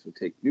advantage. So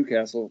take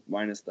Newcastle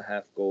minus the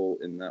half goal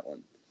in that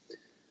one.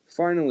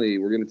 Finally,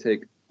 we're going to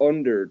take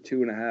under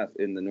 2.5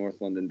 in the North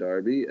London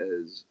Derby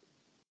as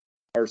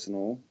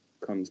Arsenal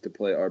comes to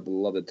play our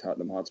beloved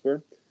Tottenham Hotspur.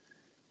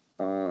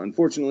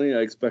 Unfortunately, I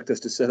expect us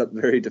to set up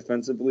very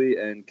defensively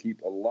and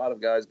keep a lot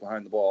of guys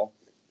behind the ball.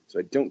 So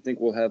I don't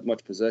think we'll have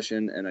much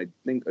possession, and I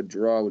think a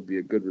draw would be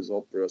a good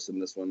result for us in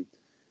this one.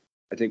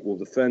 I think we'll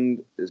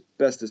defend as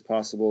best as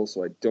possible,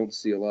 so I don't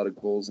see a lot of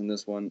goals in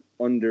this one.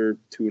 Under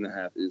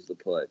 2.5 is the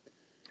play.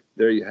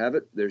 There you have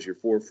it. There's your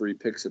 4 free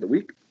picks of the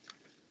week.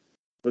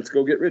 Let's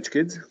go get rich,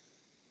 kids.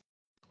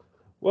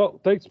 Well,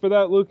 thanks for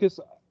that, Lucas.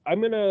 I'm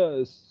going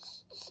to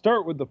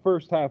start with the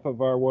first half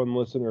of our one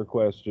listener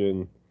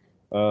question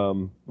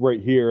right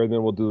here, and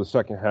then we'll do the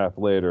second half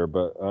later.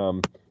 But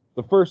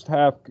the first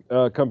half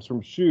comes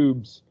from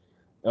Shubes,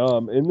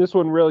 and this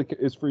one really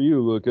is for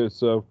you, Lucas.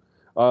 So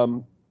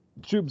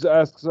Shubes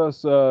asks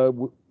us,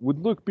 would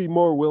Luke be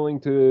more willing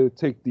to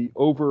take the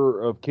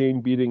over of Kane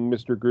beating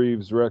Mr.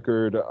 Greaves'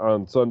 record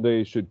on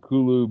Sunday should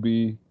Kulu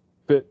be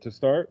fit to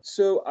start?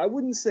 So I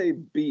wouldn't say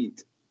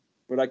beat,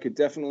 but I could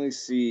definitely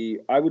see.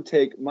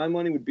 My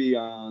money would be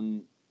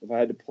on, if I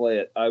had to play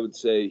it, I would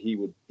say he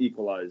would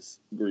equalize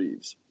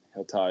Greaves.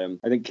 He'll tie him.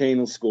 I think Kane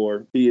will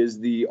score. He is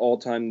the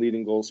all-time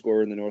leading goal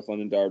scorer in the North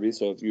London Derby.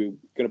 So if you're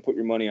going to put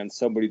your money on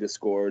somebody to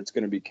score, it's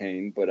going to be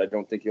Kane. But I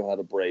don't think he'll have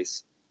a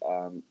brace.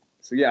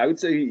 So yeah, I would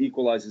say he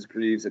equalizes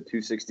Greaves at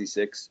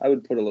 266. I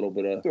would throw a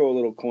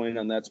little coin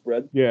on that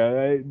spread.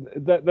 Yeah,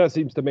 that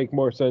seems to make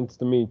more sense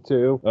to me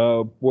too.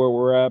 Where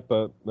we're at,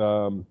 but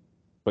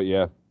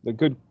yeah,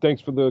 good.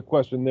 Thanks for the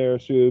question there,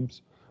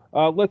 Shubes.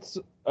 Let's.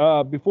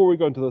 Before we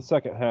go into the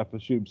second half of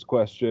Shub's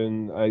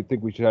question, I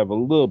think we should have a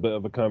little bit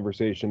of a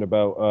conversation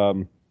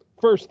about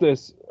first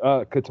this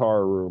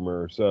Qatar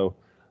rumor. So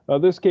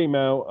this came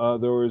out.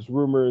 There was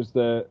rumors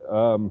that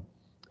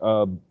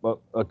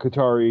a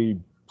Qatari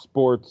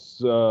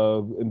sports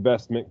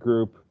investment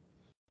group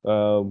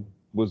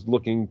was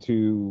looking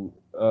to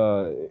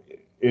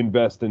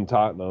invest in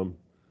Tottenham,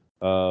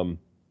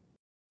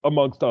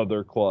 amongst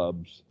other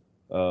clubs.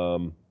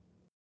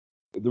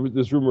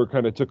 This rumor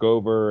kind of took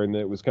over, and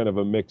it was kind of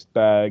a mixed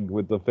bag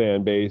with the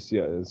fan base.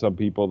 Yeah, some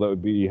people that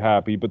would be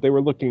happy, but they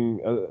were looking,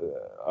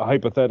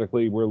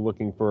 hypothetically, we're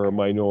looking for a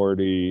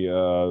minority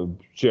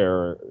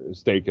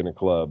stake in a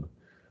club.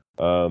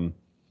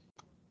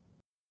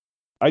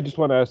 I just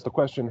want to ask the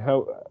question: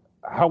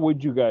 how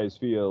would you guys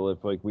feel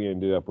if like we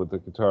ended up with the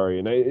Qatari?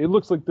 And it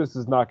looks like this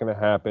is not going to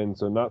happen,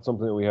 so not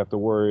something that we have to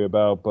worry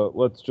about. But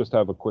let's just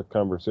have a quick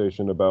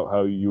conversation about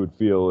how you would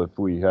feel if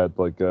we had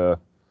like a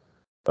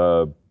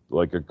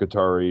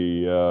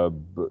Qatari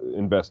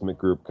investment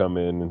group come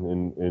in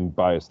and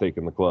buy a stake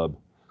in the club.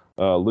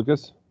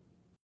 Lucas?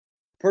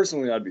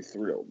 Personally, I'd be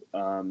thrilled.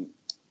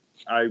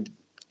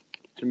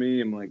 To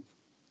me, I'm like,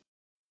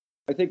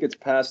 I think it's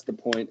past the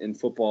point in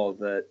football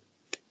that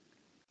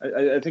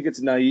I think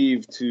it's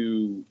naive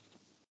to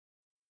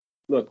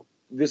look.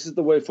 This is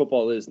the way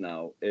football is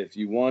now. If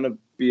you want to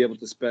be able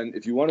to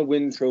if you want to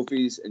win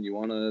trophies and you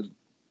want to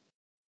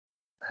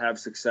have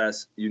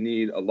success, you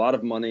need a lot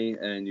of money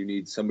and you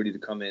need somebody to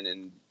come in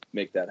and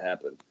make that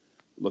happen.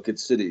 Look at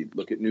City,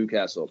 look at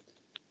Newcastle.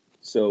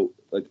 So,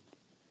 like,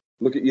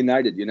 look at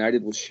United.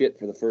 United was shit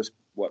for the first,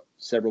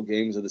 several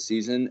games of the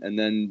season, and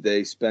then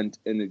they spent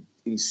an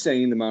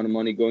insane amount of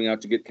money going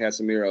out to get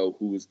Casemiro,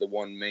 who was the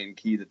one main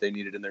key that they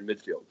needed in their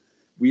midfield.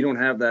 We don't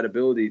have that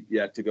ability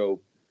yet to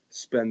go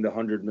spend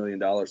 $100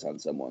 million on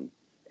someone.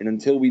 And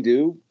until we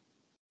do,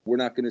 we're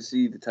not going to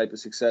see the type of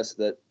success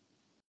that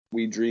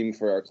we dream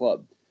for our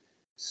club.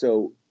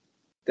 So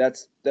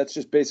that's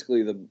just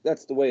basically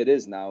that's the way it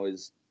is now,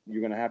 is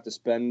you're going to have to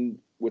spend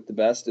with the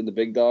best and the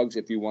big dogs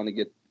if you want to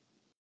get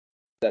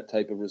that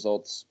type of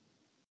results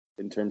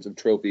in terms of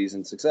trophies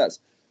and success.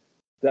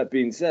 That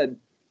being said,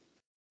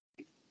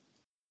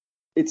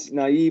 it's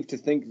naive to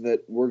think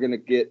that we're going to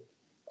get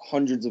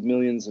hundreds of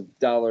millions of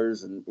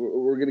dollars and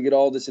we're going to get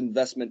all this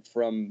investment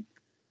from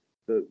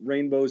the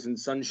Rainbows and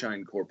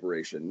Sunshine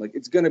Corporation. Like,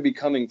 it's going to be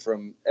coming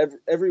from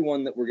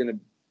everyone that we're going to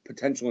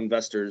potential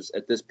investors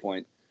at this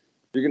point.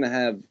 You're going to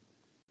have,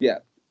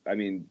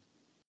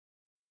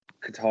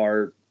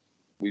 Qatar,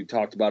 we've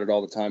talked about it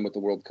all the time with the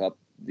World Cup,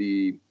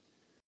 the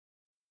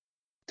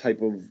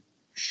type of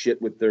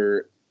shit with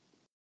their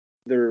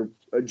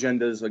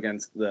agendas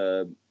against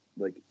the,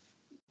 like,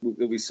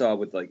 we saw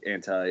with like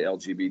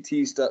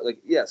anti-LGBT stuff. Like,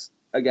 yes,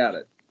 I got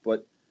it,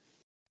 but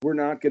we're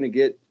not going to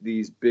get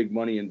these big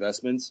money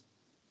investments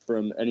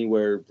from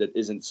anywhere that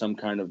isn't some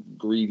kind of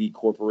greedy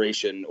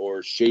corporation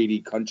or shady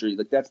country.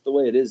 Like, that's the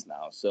way it is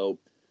now. So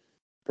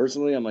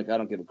personally, I'm like, I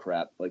don't give a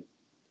crap. Like,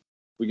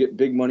 we get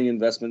big money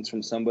investments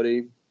from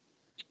somebody,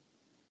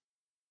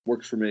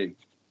 works for me.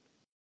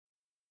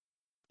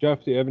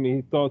 Jeff, do you have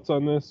any thoughts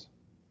on this?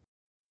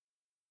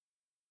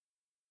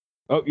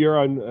 Oh, you're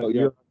on.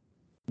 You're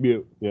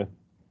mute. Yeah.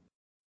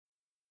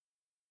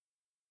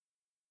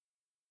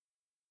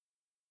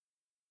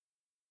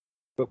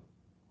 Oh.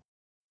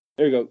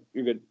 There you go.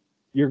 You're good.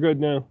 You're good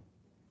now.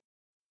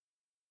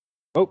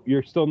 Oh,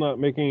 you're still not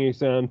making any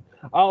sound.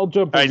 I'll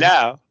jump in. Right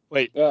now.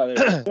 Wait. Oh,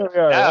 there you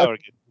are. Now we're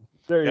good.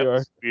 There you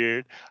are.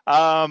 Weird.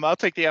 I'll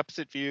take the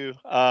opposite view.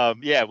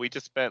 We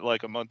just spent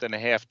like a month and a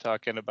half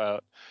talking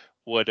about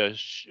what a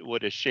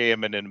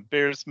sham and an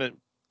embarrassment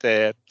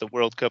that the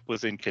World Cup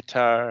was in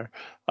Qatar.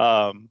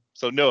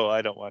 So no,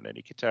 I don't want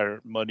any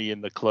Qatar money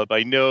in the club.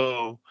 I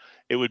know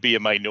it would be a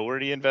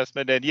minority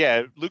investment, and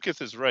yeah,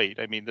 Lucas is right.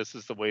 I mean, this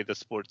is the way the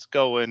sport's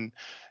going.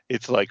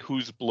 It's like,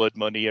 whose blood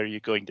money are you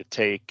going to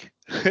take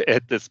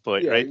at this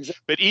point, right?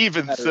 Exactly. But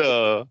even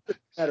so,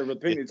 matter of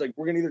opinion. It's like,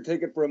 we're going to either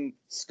take it from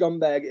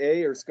scumbag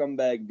A or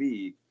scumbag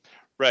B.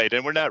 Right,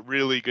 and we're not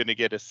really going to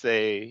get a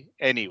say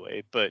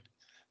anyway. But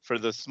for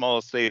the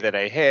small say that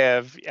I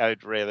have,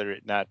 I'd rather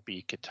it not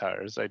be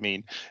Qatar's. I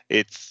mean,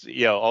 it's,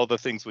 all the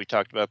things we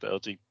talked about,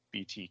 the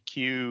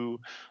LGBTQ,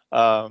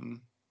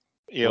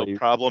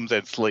 problems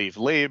and slave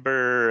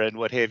labor and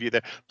what have you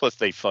there. Plus,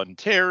 they fund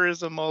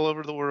terrorism all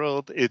over the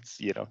world. It's,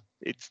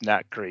 it's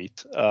not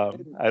great.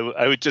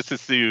 I would just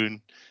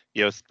assume,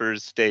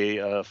 Spurs stay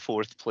a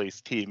fourth place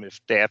team if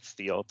that's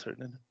the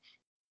alternative.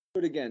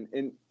 But again,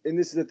 and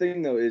this is the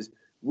thing though, is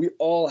we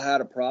all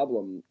had a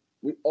problem.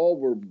 We all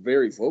were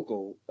very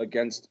vocal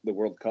against the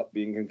World Cup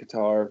being in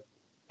Qatar,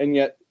 and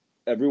yet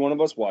every one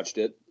of us watched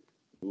it.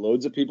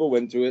 Loads of people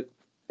went to it.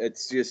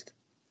 It's just,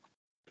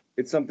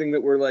 it's something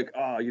that we're like,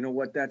 oh, you know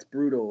what? That's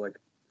brutal. Like,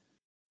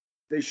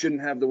 they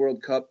shouldn't have the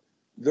World Cup.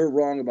 They're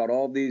wrong about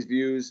all these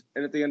views.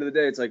 And at the end of the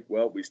day, it's like,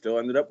 well, we still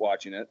ended up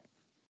watching it.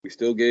 We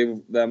still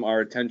gave them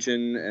our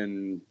attention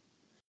and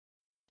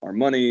our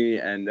money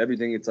and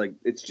everything. It's like,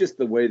 it's just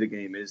the way the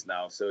game is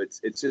now. So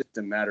it's just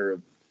a matter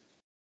of,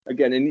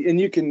 again, and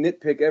you can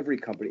nitpick every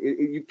company.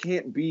 You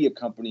can't be a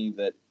company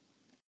that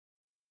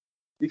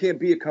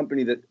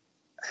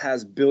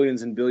has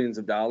billions and billions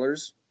of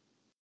dollars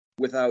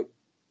without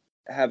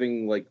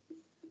having like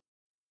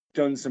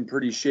done some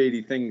pretty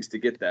shady things to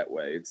get that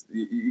way. It's,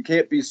 you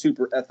can't be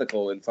super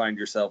ethical and find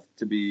yourself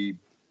to be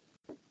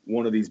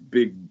one of these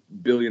big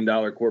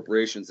billion-dollar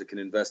corporations that can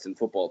invest in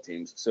football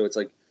teams. So it's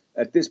like,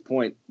 at this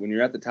point, when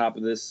you're at the top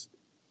of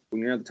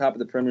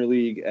the Premier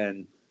League,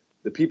 and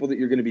the people that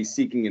you're going to be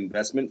seeking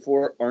investment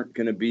for aren't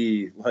going to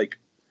be like,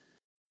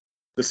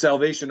 the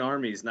Salvation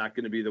Army is not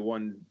going to be the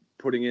one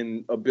putting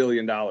in $1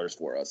 billion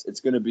for us. It's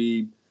going to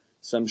be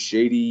some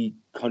shady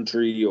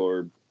country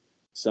or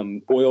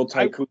some oil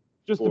tycoon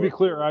just to be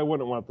clear, I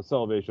wouldn't want the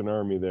Salvation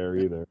Army there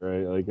either,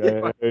 right? Like,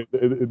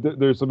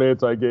 there's some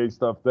anti-gay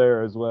stuff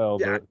there as well.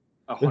 Yeah,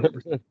 but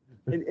 100%.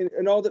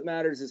 And all that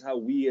matters is how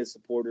we as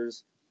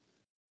supporters,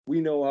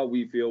 we know how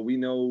we feel. We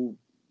know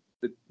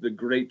the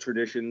great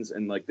traditions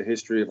and like the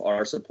history of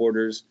our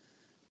supporters,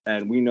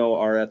 and we know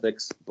our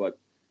ethics. But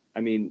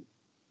I mean,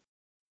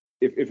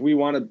 if we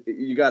want to,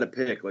 you got to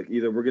pick. Like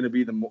either we're going to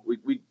be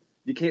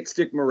you can't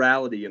stick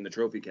morality in the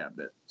trophy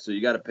cabinet. So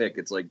you got to pick.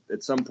 It's like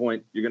at some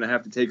point you're going to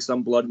have to take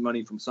some blood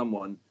money from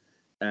someone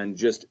and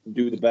just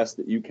do the best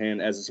that you can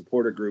as a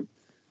supporter group,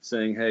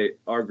 saying, hey,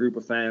 our group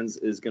of fans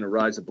is going to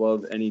rise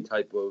above any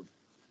type of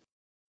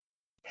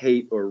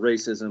hate or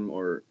racism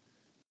or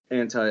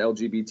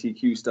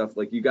anti-LGBTQ stuff.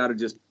 Like you got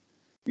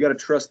to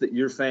trust that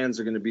your fans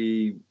are going to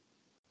be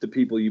the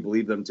people you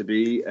believe them to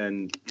be,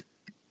 and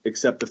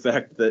accept the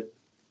fact that,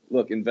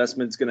 look,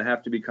 investment's going to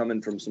have to be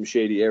coming from some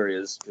shady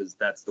areas because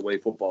that's the way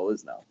football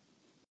is now.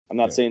 I'm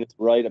not saying it's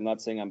right. I'm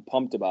not saying I'm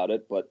pumped about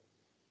it, but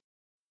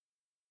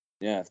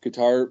yeah, if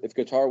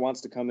Qatar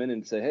wants to come in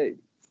and say, hey,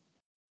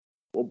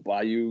 we'll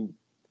buy you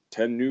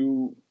 10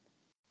 new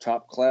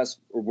top class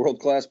or world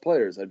class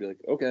players, I'd be like,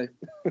 okay,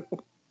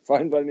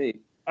 fine by me.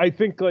 I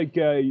think like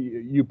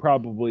you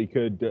probably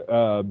could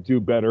do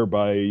better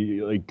by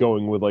like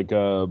going with like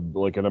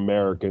an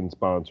American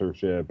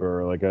sponsorship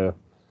or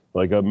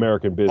like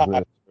American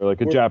business or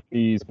like a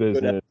Japanese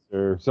business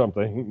or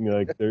something.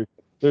 Like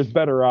there's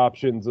better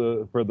options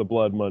for the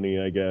blood money,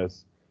 I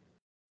guess.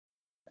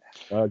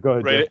 Go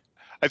ahead, right. Jeff.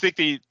 I think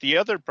the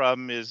other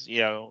problem is,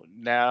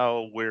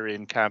 now we're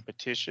in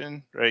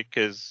competition, right?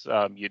 Because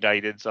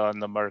United's on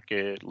the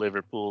market,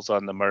 Liverpool's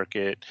on the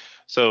market.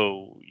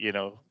 So,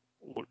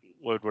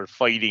 when we're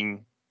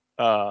fighting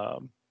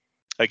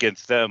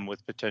against them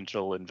with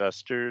potential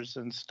investors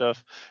and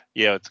stuff,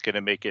 it's going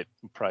to make it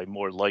probably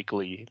more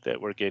likely that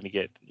we're going to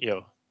get,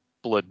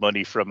 blood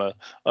money from a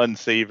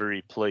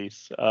unsavory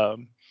place.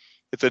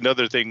 It's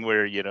another thing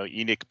where,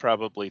 ENIC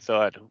probably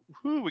thought,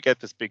 we got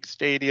this big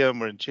stadium,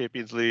 we're in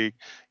Champions League.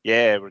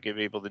 Yeah, we're going to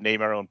be able to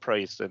name our own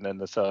price. And then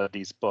the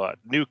Saudis bought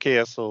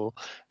Newcastle,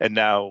 and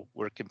now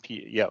we're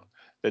competing.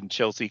 Then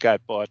Chelsea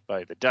got bought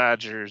by the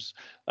Dodgers,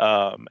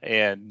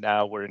 and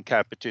now we're in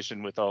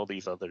competition with all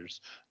these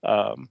others.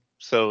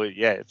 So,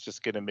 it's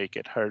just going to make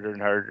it harder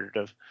and harder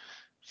to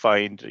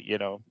find,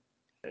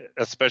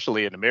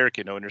 especially an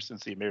American owner,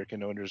 since the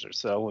American owners are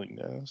selling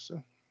now.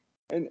 So.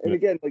 And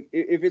again, like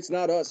if it's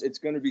not us, it's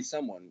going to be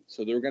someone.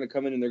 So they're going to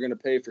come in and they're going to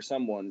pay for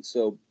someone.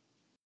 So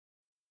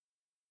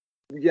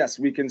yes,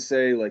 we can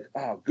say like,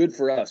 oh, good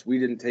for us, we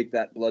didn't take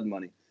that blood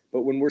money.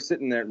 But when we're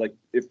sitting there, like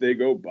if they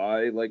go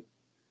buy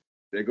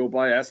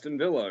Aston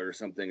Villa or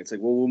something, it's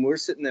like, well, when we're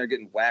sitting there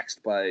getting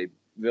waxed by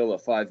Villa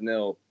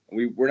 5-0,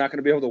 we're not going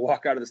to be able to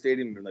walk out of the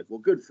stadium and be like, well,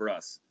 good for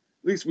us,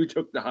 at least we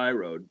took the high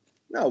road.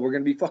 No, we're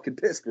going to be fucking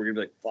pissed. We're going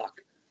to be like,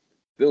 fuck,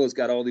 Villa's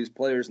got all these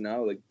players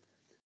now,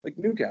 like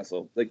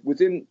Newcastle, like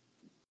within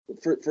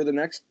for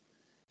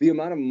the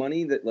amount of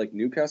money that like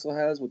Newcastle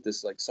has with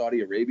this like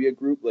Saudi Arabia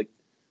group, like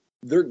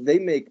they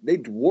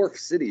dwarf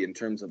City in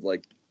terms of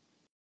like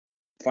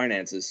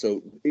finances.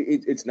 So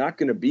it's not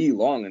going to be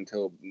long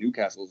until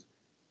Newcastle's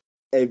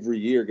every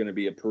year going to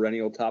be a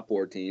perennial top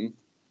 4 team.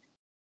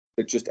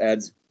 It just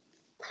adds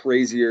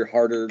crazier,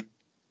 harder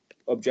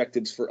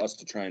objectives for us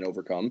to try and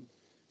overcome.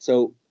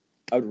 So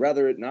I would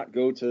rather it not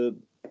go to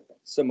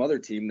some other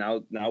team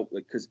now,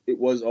 like, because it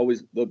was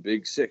always the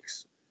Big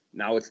 6.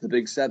 Now it's the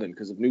Big 7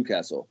 because of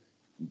Newcastle.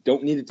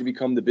 Don't need it to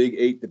become the Big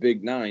 8, the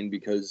Big 9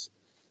 because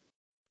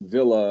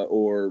Villa,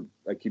 or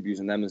I keep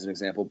using them as an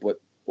example,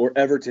 or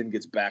Everton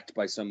gets backed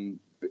by some.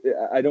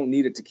 I don't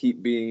need it to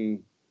keep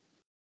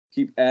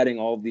adding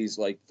all of these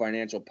like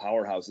financial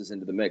powerhouses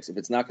into the mix. If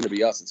it's not going to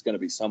be us, it's going to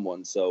be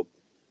someone. So,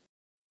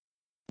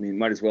 I mean,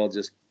 might as well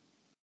just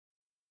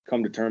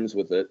come to terms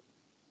with it.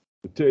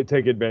 To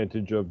take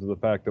advantage of the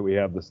fact that we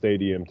have the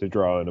stadium to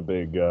draw in a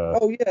big.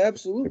 Oh yeah,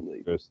 absolutely.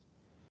 Interest.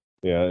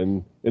 Yeah,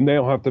 and they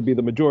don't have to be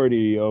the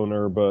majority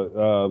owner,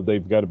 but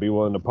they've got to be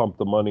willing to pump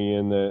the money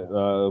in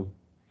that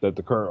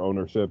the current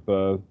ownership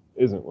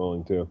isn't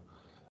willing to.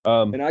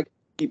 And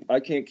I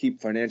can't keep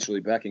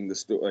financially backing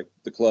the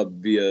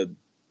club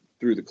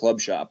through the club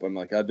shop. I'm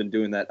like, I've been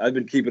doing that. I've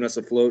been keeping us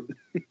afloat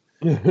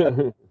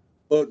via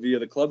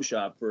the club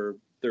shop for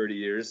 30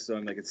 years. So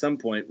I'm like, at some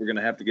point, we're going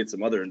to have to get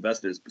some other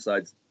investors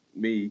besides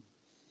me.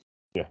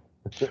 Yeah.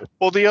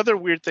 Well, the other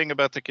weird thing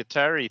about the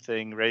Qatari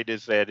thing, right,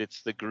 is that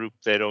it's the group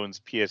that owns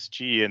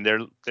PSG, and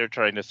they're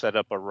trying to set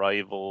up a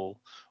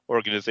rival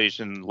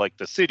organization like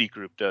the City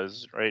Group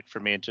does, right, for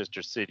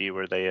Manchester City,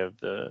 where they have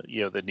the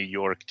New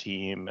York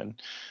team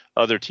and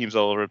other teams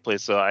all over the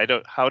place.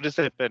 So how does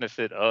that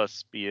benefit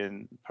us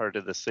being part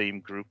of the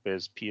same group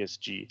as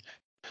PSG?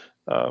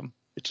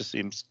 It just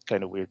seems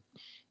kind of weird.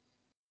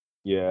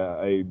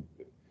 Yeah,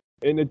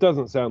 and it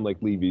doesn't sound like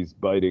Levy's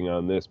biting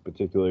on this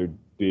particular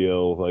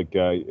deal. Like,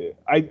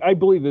 I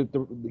believe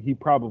that he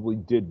probably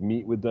did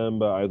meet with them,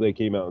 but they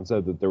came out and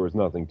said that there was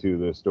nothing to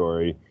this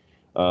story.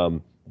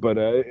 But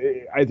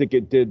I think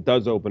it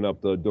does open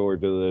up the door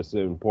to this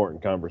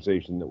important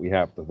conversation that we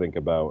have to think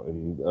about,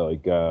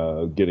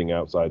 and getting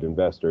outside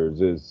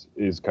investors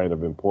is kind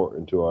of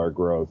important to our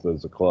growth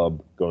as a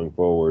club going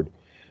forward.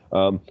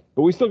 But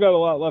we still got a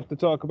lot left to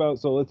talk about,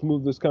 so let's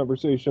move this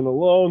conversation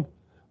along.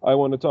 I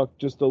want to talk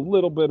just a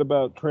little bit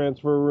about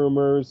transfer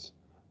rumors.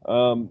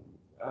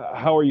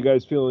 How are you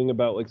guys feeling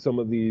about like some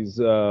of these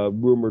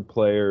rumored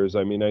players?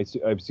 I mean,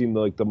 I've seen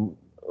like the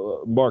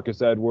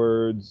Marcus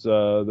Edwards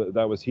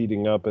that was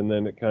heating up, and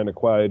then it kind of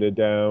quieted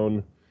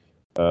down.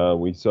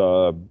 We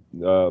saw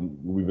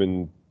we've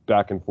been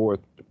back and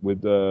forth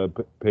with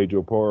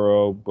Pedro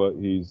Porro, but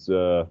he's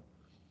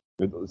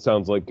it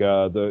sounds like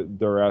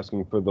they're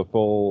asking for the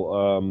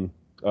full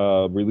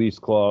release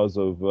clause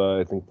of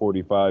I think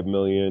 45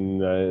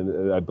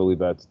 million. I believe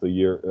that's the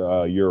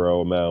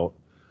euro amount.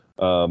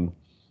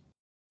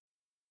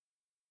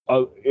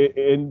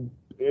 And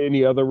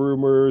any other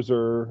rumors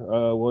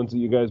or ones that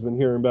you guys been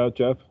hearing about,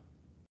 Jeff?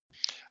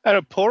 I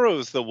know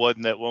Poro's the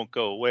one that won't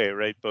go away,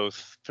 right?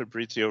 Both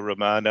Fabrizio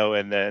Romano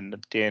and then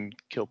Dan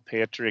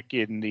Kilpatrick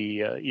in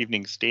the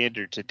Evening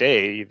Standard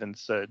today even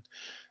said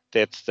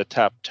that's the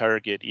top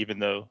target, even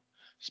though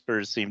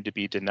Spurs seem to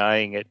be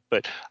denying it.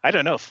 But I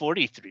don't know,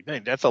 43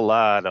 million, that's a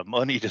lot of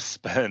money to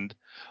spend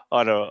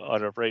on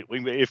a right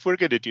wing. If we're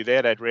going to do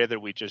that, I'd rather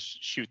we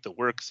just shoot the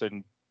works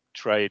and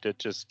try to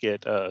just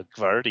get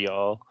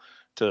Gvardiol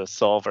to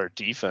solve our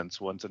defense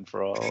once and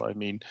for all. I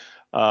mean,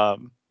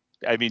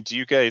 do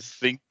you guys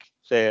think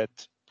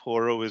that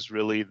Porro is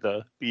really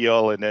the be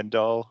all and end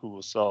all who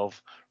will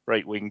solve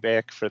right wing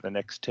back for the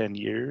next 10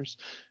 years?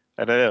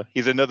 I don't know.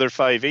 He's another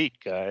 5'8"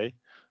 guy.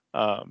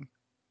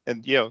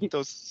 And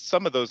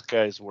some of those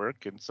guys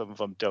work and some of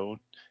them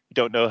don't. You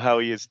don't know how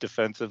he is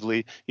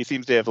defensively. He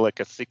seems to have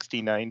like a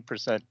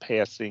 69%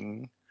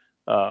 passing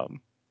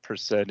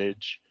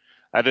percentage.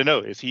 I don't know.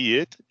 Is he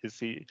it? Is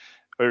he,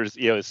 or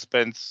is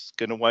Spence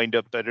going to wind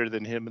up better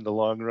than him in the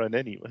long run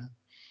anyway?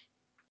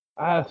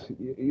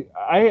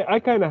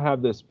 I kind of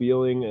have this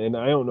feeling, and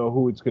I don't know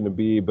who it's going to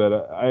be,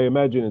 but I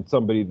imagine it's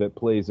somebody that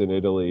plays in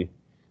Italy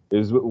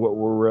is what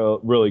we're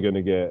really going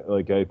to get.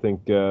 Like, I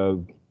think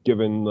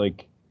given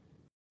like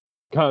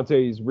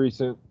Conte's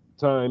recent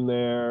time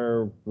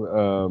there,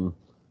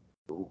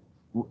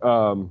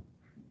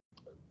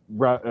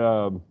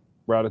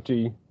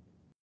 Radici,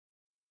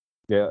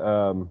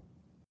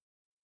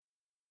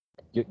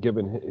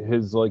 given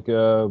his like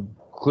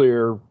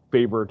clear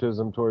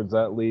favoritism towards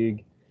that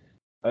league,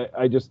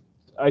 I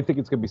think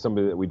it's gonna be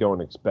somebody that we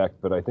don't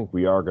expect, but I think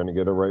we are going to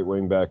get a right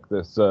wing back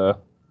this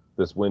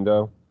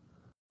window.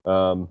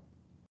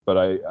 But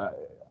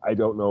I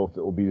don't know if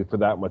it will be for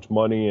that much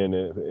money, and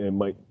it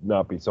might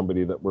not be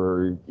somebody that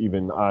we're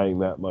even eyeing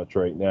that much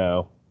right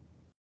now.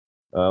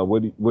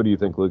 What do you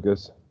think,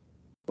 Lucas?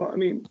 Well, I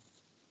mean,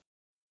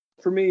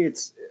 for me,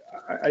 it's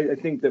I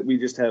think that we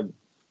just have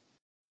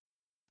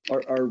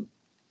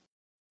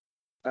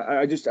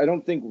I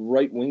don't think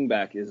right wing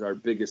back is our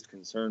biggest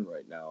concern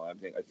right now. I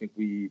think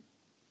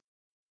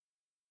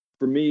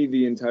for me,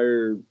 the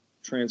entire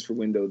transfer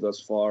window thus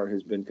far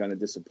has been kind of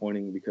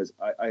disappointing because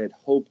I had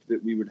hoped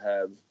that we would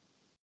have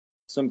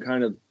some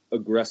kind of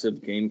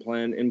aggressive game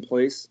plan in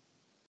place.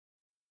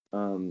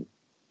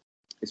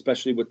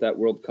 Especially with that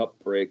World Cup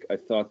break, I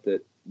thought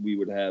that we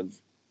would have,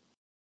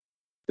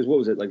 because what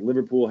was it, like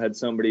Liverpool had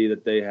somebody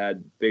that they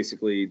had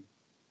basically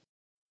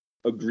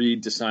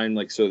agreed to sign,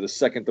 like, so the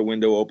second the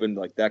window opened,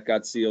 like that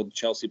got sealed.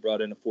 Chelsea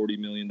brought in a $40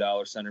 million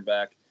center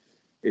back.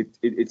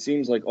 It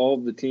seems like all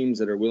of the teams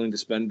that are willing to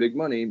spend big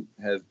money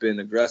have been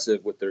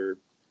aggressive with their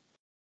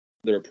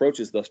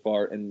approaches thus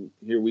far, and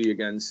here we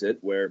again sit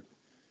where,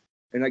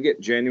 and I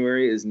get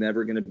January is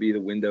never going to be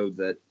the window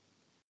that,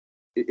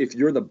 if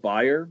you're the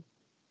buyer,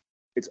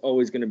 it's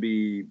always going to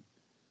be,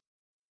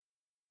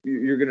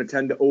 you're going to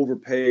tend to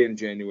overpay in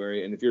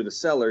January, and if you're the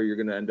seller, you're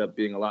going to end up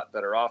being a lot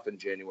better off in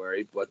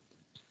January. But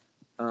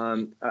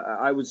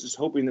I was just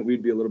hoping that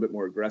we'd be a little bit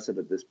more aggressive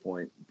at this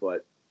point.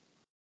 But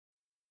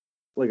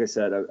like I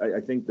said, I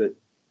think that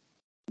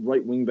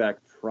right wing back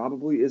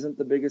probably isn't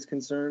the biggest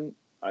concern.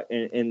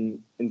 And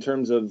in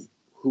terms of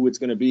who it's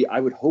going to be, I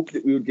would hope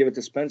that we would give it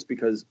to Spence,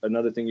 because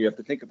another thing you have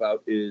to think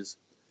about is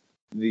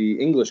the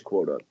English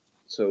quota.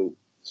 So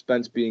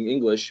Spence being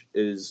English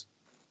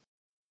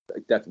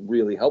that's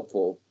really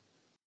helpful.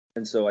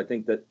 And so I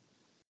think that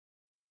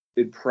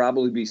it'd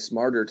probably be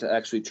smarter to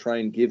actually try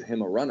and give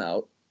him a run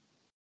out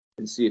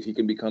and see if he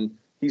can become,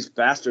 he's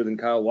faster than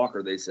Kyle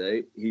Walker, they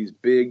say. He's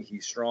big,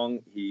 he's strong,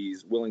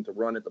 he's willing to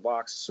run at the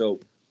box. So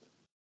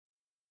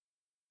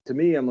to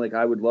me, I'm like,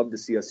 I would love to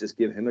see us just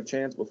give him a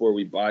chance before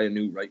we buy a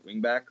new right wing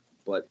back.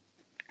 But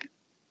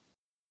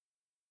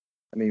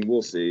I mean,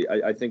 we'll see.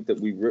 I think that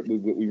what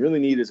we really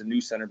need is a new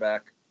center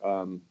back.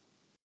 I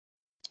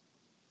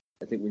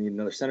think we need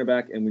another center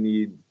back,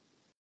 and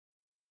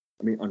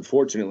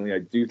unfortunately, I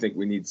do think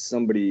we need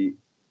some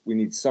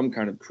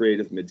kind of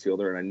creative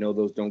midfielder, and I know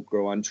those don't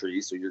grow on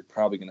trees, so you're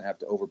probably going to have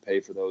to overpay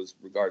for those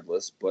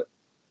regardless. But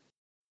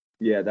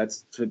yeah,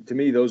 that's to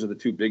me, those are the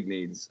two big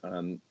needs.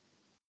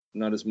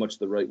 Not as much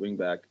the right wing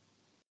back.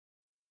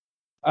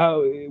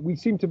 We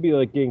seem to be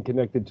like getting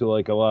connected to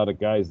like a lot of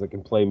guys that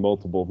can play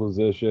multiple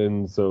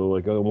positions. So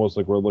like almost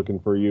like we're looking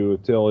for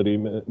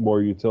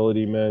more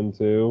utility men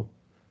too.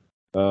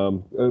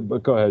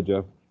 But go ahead,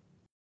 Jeff.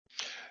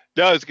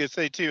 No, I was gonna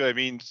say too. I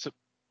mean,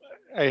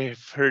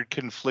 I've heard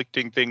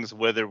conflicting things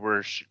whether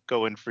we're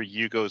going for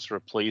Hugo's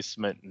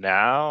replacement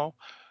now,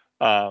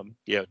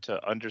 to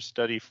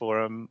understudy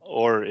for him,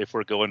 or if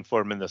we're going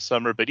for him in the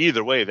summer. But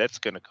either way, that's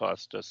going to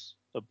cost us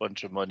a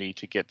bunch of money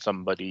to get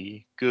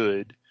somebody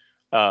good.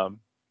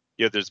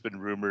 There's been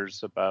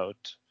rumors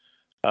about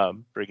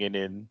bringing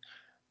in,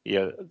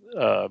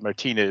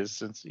 Martinez,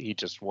 since he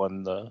just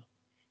won the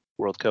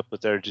World Cup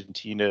with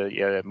Argentina.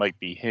 Yeah, it might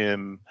be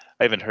him.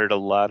 I haven't heard a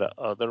lot of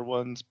other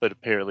ones, but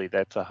apparently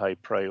that's a high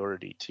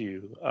priority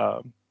too.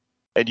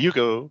 And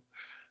Hugo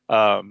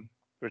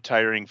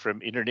retiring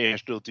from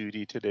international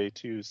duty today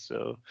too.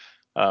 So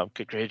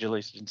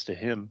congratulations to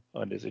him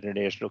on his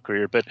international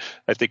career. But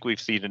I think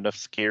we've seen enough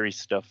scary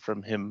stuff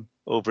from him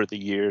over the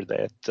year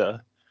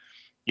that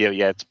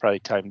it's probably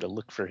time to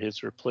look for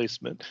his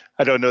replacement.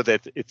 I don't know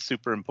that it's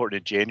super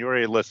important in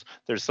January unless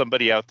there's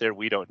somebody out there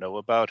we don't know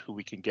about who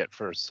we can get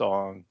for a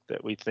song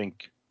that we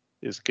think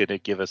is going to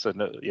give us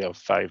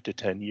 5 to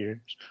 10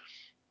 years.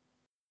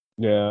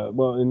 Yeah,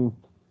 well, and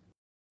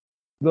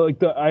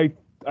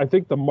I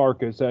think the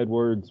Marcus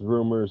Edwards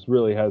rumors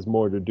really has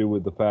more to do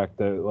with the fact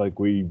that like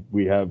we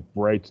have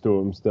rights to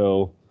him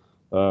still.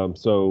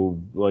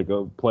 So like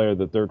a player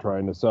that they're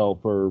trying to sell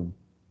for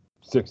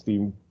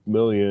 $60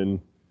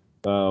 million,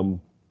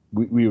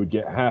 we would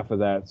get half of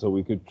that, so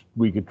we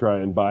could try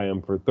and buy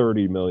him for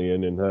 $30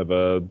 million and have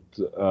a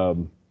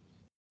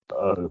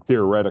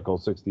theoretical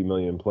 $60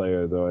 million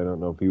player. Though I don't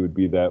know if he would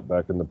be that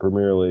back in the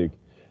Premier League.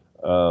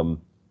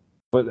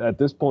 But at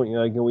this point,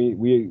 like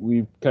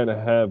we kind of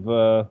have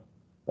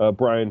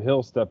Brian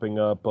Hill stepping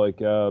up.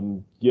 Like,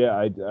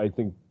 I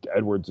think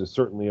Edwards is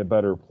certainly a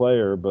better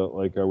player, but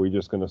like, are we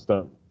just going to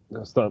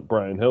stunt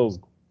Brian Hill's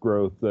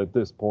growth at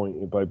this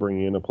point by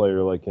bringing in a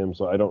player like him?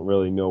 So I don't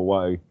really know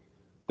why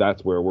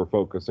that's where we're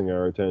focusing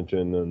our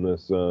attention in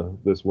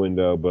this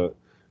window. But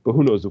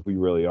who knows if we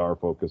really are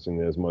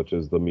focusing as much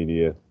as the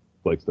media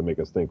likes to make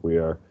us think we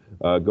are.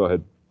 Go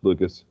ahead,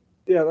 Lucas.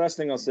 Yeah, last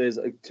thing I'll say is,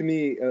 to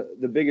me,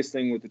 the biggest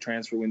thing with the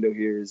transfer window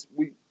here is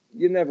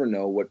you never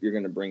know what you're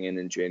going to bring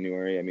in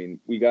January. I mean,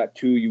 we got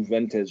 2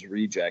 Juventus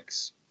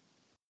rejects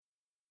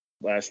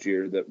last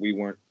year that we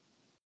weren't.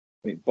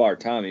 I mean, bar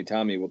Tommy.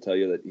 Tommy will tell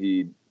you that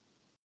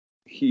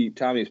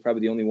Tommy is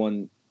probably the only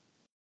one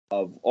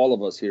of all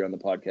of us here on the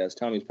podcast.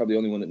 Tommy's probably the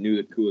only one that knew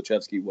that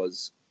Kulichevsky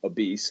was a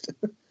beast.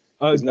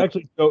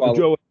 Actually,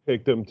 Joe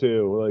picked him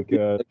too. Like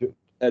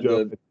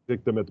Joe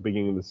picked him at the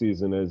beginning of the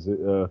season as.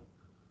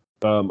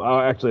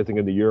 Actually, I think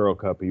in the Euro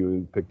Cup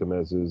he picked him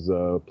as his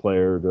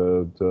player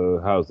to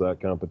house that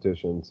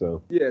competition.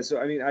 So yeah, so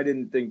I mean, I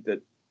didn't think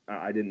that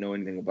I didn't know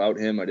anything about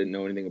him. I didn't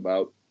know anything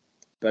about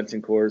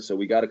Bentancur. So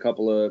we got a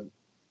couple of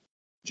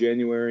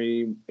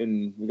January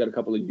and we got a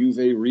couple of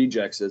Juve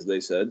rejects, as they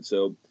said.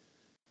 So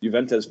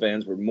Juventus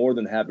fans were more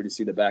than happy to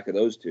see the back of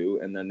those 2,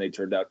 and then they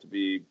turned out to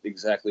be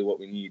exactly what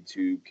we need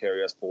to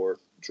carry us forth,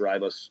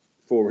 drive us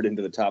forward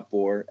into the top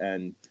 4,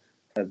 and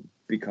have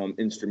become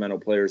instrumental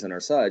players on our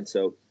side.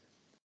 So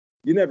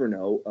you never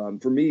know.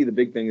 For me, the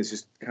big thing is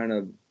just kind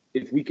of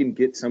if we can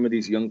get some of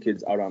these young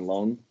kids out on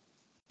loan,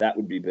 that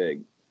would be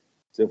big.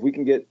 So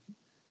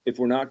if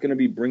we're not going to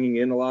be bringing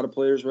in a lot of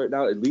players right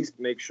now, at least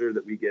make sure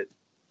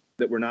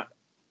that we're not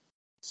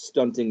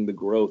stunting the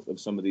growth of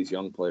some of these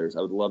young players.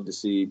 I would love to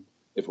see,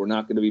 if we're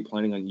not going to be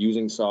planning on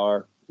using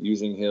Sarr,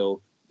 using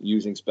Hill,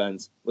 using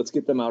Spence, let's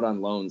get them out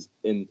on loans,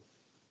 and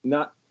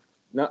not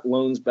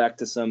loans back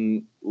to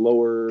some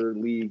lower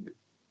league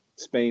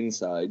Spain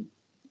side.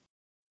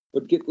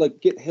 But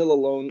get Hill a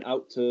loan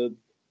out to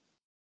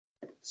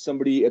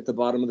somebody at the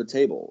bottom of the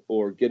table,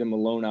 or get him a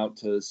loan out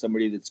to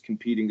somebody that's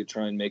competing to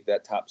try and make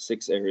that top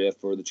 6 area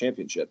for the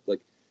championship. Like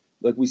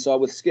we saw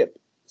with Skip.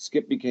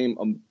 Skip became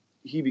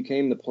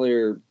the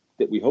player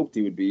that we hoped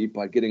he would be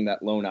by getting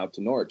that loan out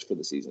to Norwich for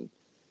the season.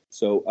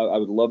 So I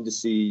would love to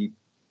see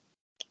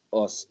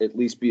us at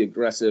least be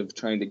aggressive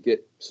trying to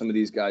get some of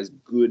these guys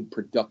good,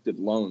 productive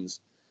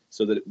loans,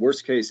 so that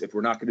worst case, if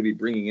we're not going to be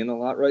bringing in a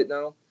lot right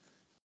now,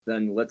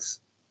 then let's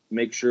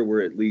make sure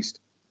we're at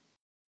least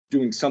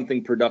doing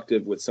something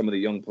productive with some of the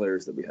young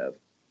players that we have.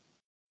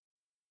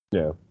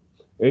 Yeah.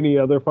 Any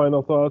other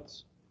final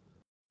thoughts?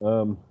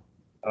 I'm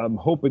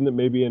hoping that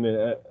maybe in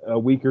a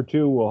week or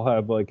 2 we'll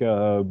have like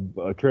a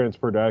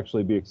transfer to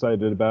actually be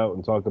excited about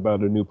and talk about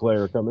a new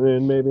player coming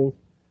in maybe.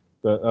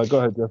 But go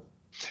ahead, Jeff.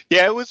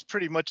 Yeah, it was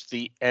pretty much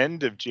the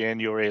end of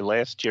January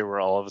last year where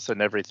all of a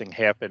sudden everything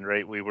happened,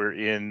 right? We were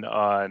in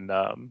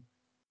on,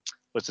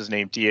 what's his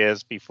name,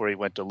 Diaz, before he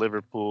went to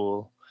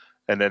Liverpool.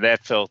 And then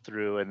that fell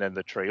through, and then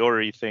the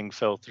Traore thing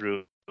fell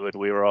through, and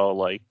we were all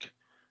like,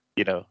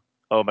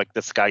 oh my,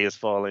 the sky is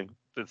falling.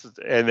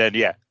 And then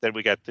then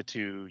we got the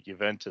 2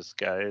 Juventus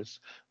guys,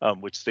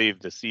 which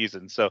saved the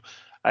season. So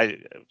I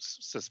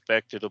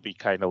suspect it'll be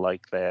kind of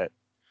like that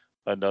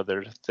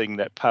another thing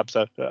that pops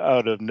up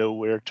out of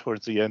nowhere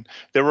towards the end.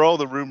 There were all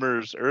the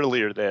rumors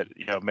earlier that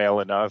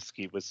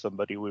Malinowski was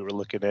somebody we were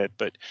looking at,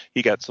 but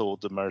he got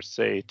sold to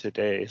Marseille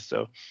today,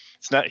 so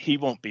he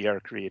won't be our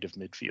creative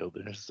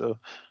midfielder. So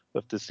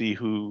we'll have to see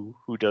who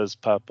does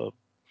pop up.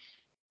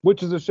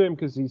 Which is a shame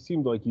because he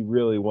seemed like he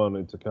really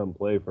wanted to come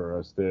play for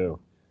us too.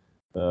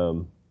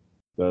 When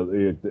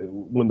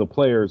the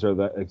players are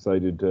that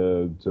excited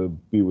to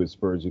be with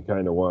Spurs, you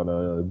kind of want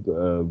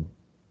to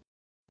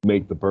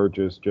make the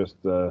purchase.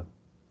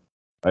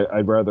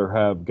 I'd rather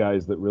have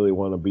guys that really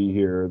want to be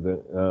here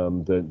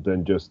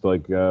than just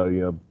like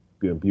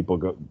people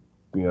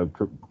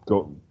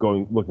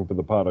going looking for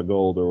the pot of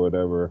gold or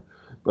whatever.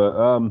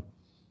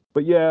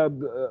 But yeah,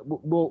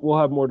 we'll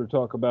have more to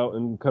talk about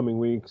in coming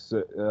weeks.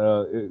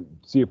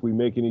 See if we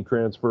make any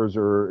transfers,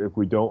 or if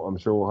we don't, I'm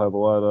sure we'll have a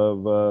lot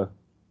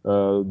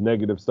of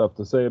negative stuff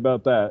to say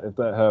about that if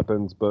that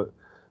happens. But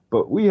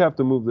we have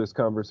to move this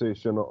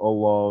conversation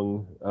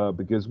along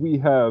because we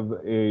have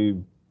a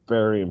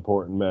very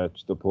important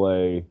match to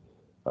play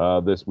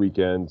this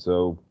weekend.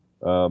 So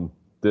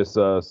this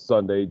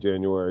Sunday,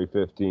 January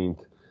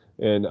 15th.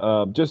 And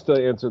just to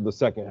answer the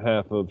second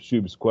half of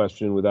Shub's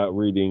question without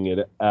reading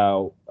it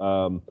out,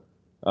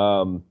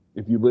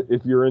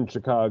 if you're in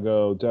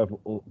Chicago,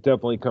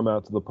 definitely come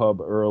out to the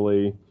pub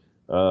early.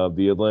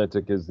 The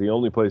Atlantic is the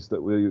only place that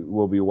we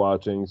will be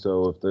watching.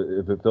 So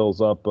if it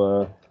fills up,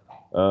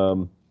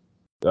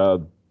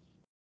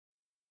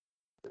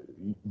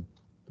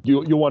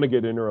 you'll want to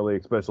get in early,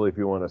 especially if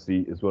you want to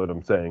see. Is what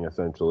I'm saying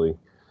essentially.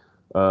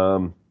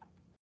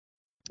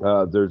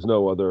 There's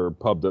no other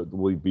pub that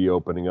will be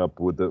opening up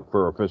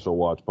for official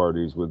watch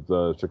parties with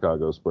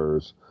Chicago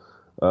Spurs.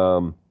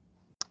 But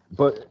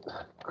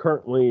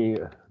currently,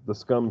 the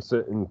Scum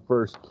sit in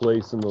first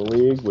place in the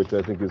league, which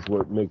I think is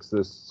what makes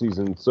this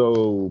season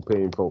so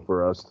painful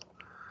for us.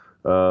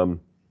 And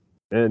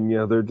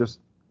they're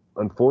just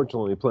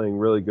unfortunately playing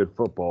really good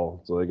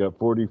football. So they got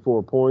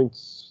 44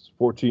 points,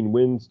 14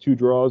 wins, 2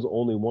 draws,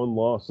 only 1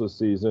 loss this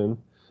season.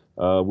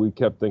 We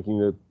kept thinking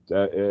that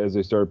as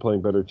they started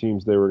playing better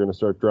teams, they were going to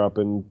start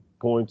dropping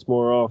points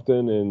more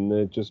often, and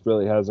it just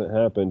really hasn't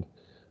happened.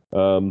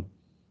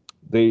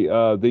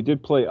 They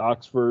did play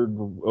Oxford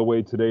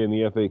away today in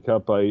the FA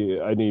Cup. I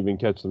didn't even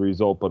catch the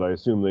result, but I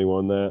assume they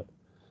won that.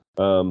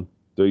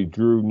 They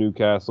drew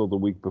Newcastle the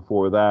week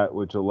before that,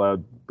 which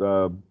allowed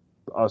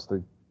us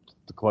to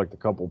collect a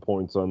couple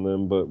points on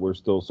them, but we're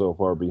still so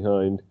far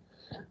behind.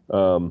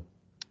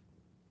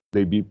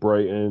 They beat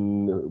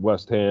Brighton,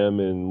 West Ham,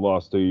 and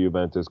lost to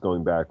Juventus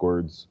going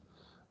backwards.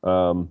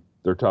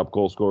 Their top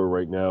goal scorer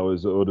right now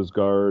is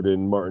Odegaard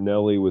and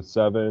Martinelli with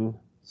 7.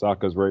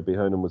 Saka's right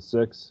behind him with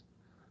 6.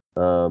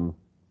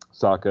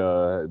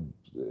 Saka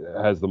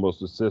has the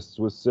most assists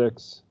with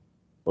 6.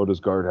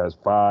 Odegaard has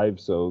 5.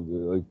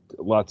 So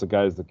lots of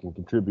guys that can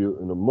contribute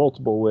in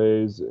multiple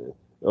ways.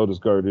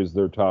 Odegaard is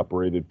their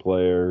top-rated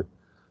player.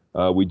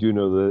 We do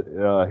know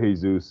that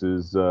Jesus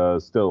is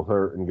still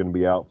hurt and going to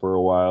be out for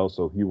a while,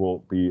 so he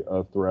won't be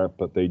a threat,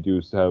 but they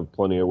do have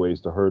plenty of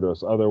ways to hurt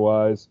us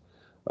otherwise.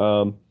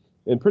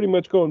 And pretty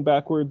much going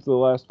backwards the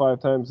last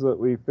 5 times that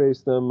we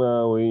faced them,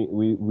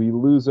 we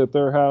lose at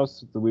their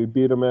house. We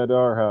beat them at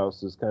our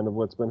house is kind of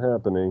what's been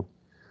happening.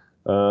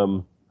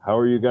 How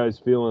are you guys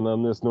feeling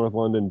on this North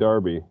London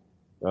derby?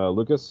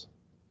 Lucas?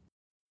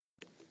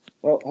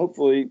 Well,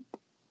 hopefully,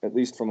 at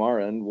least from our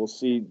end, we'll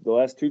see. The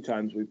last 2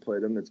 times we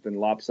played them, it's been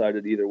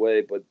lopsided either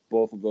way, but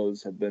both of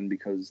those have been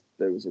because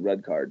there was a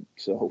red card.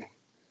 So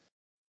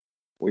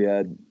they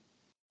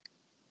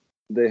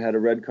had a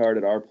red card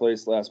at our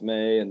place last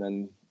May, and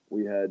then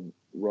we had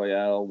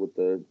Royale with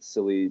the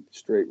silly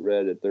straight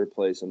red at their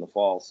place in the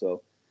fall.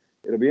 So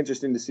it'll be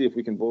interesting to see if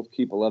we can both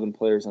keep 11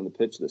 players on the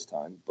pitch this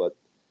time. But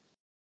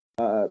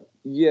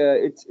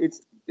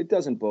it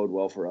doesn't bode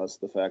well for us.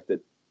 The fact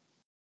that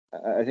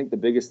I think the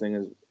biggest thing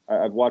is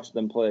I've watched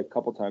them play a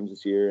couple times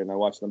this year, and I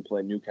watched them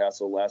play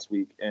Newcastle last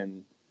week,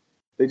 and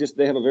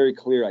they have a very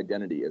clear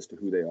identity as to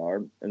who they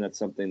are, and that's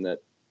something that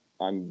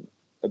I'm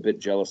a bit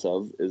jealous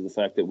of, is the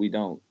fact that we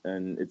don't.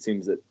 And it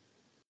seems that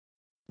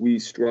we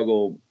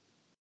struggle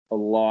a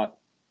lot.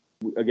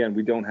 Again,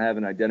 we don't have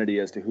an identity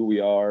as to who we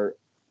are,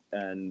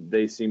 and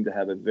they seem to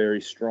have a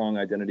very strong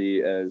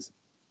identity as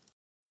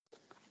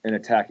an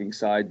attacking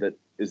side that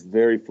is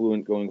very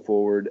fluent going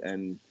forward.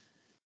 And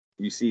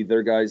you see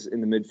their guys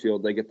in the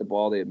midfield, they get the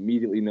ball, they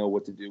immediately know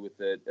what to do with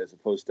it, as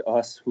opposed to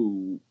us,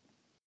 who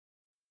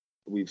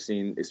we've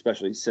seen,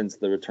 especially since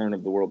the return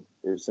of the World,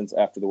 or since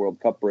after the World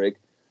Cup break.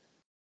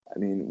 I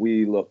mean,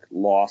 we look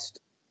lost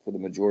for the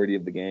majority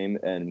of the game,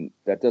 and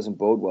that doesn't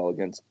bode well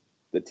against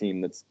the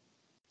team that's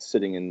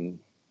sitting in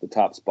the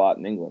top spot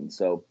in England.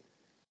 So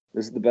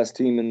this is the best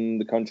team in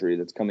the country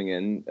that's coming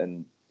in,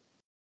 and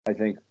I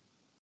think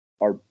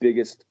our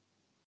biggest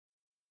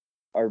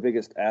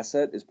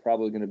asset is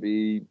probably going to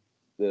be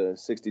the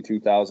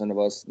 62,000 of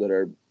us that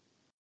are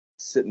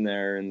sitting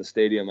there in the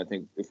stadium. I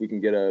think if we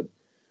can get a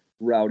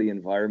rowdy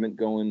environment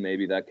going,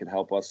 maybe that could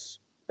help us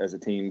as a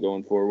team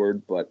going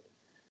forward. But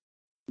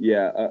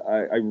yeah,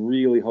 I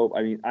really hope.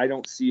 I mean, I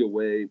don't see a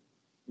way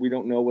we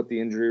don't know what the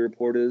injury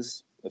report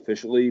is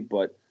officially,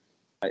 but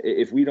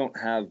if we don't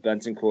have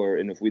Bentancur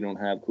and if we don't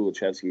have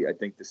Kulichevsky, I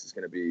think this is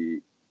going to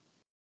be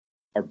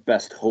our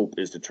best hope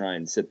is to try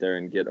and sit there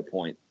and get a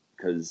point,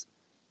 because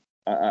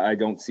I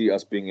don't see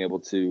us being able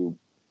to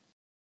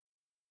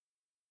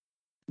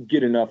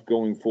get enough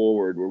going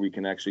forward where we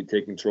can actually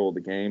take control of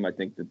the game. I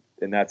think that,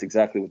 and that's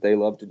exactly what they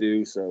love to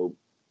do. So,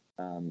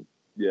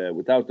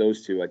 without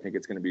those two, I think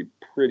it's going to be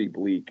pretty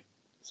bleak.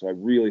 So I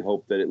really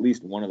hope that at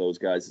least one of those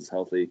guys is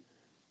healthy,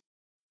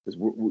 because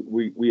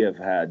we have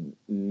had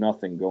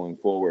nothing going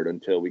forward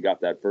until we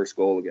got that first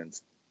goal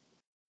against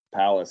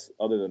Palace.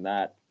 Other than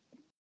that,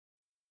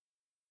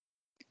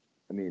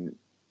 I mean,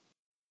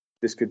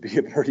 this could be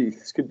a pretty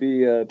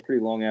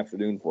long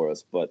afternoon for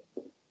us. But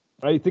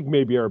I think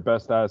maybe our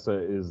best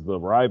asset is the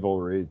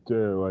rivalry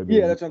too. I mean,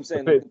 yeah, that's what I'm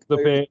saying.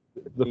 The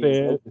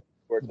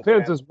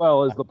fans as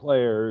well as the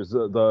players.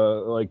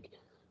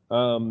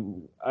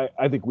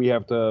 I think we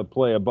have to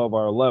play above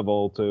our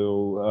level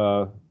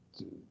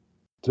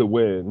to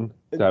win,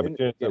 to have a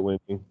chance at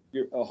winning.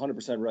 You're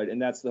 100% right, and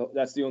that's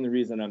the only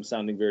reason I'm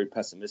sounding very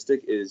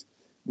pessimistic is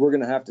we're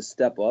going to have to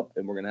step up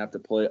and we're going to have to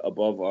play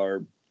above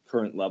our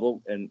current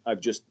level. And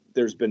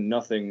there's been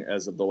nothing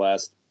as of the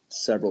last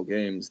several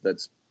games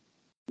that's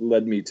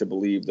led me to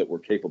believe that we're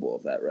capable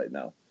of that right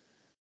now.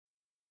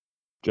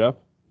 Jeff?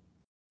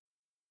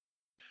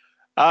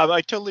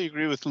 I totally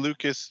agree with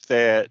Lucas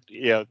that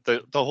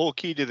the whole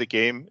key to the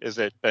game is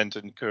that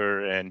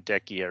Bentancur and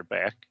Decky are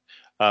back.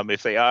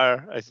 If they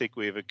are, I think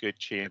we have a good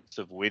chance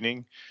of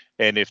winning.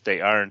 And if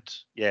they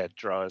aren't,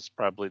 draw is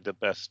probably the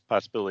best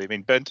possibility. I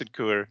mean,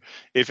 Bentancur,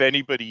 if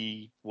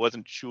anybody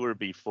wasn't sure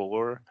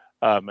before,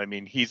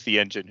 he's the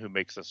engine who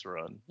makes us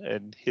run,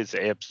 and his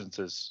absence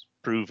has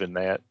proven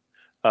that.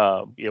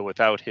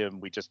 Without him,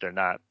 we just are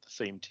not the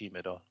same team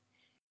at all.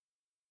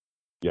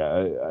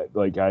 Yeah,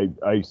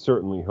 I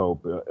certainly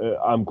hope.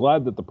 I'm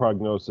glad that the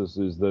prognosis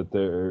is that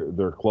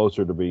they're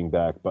closer to being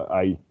back, but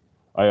I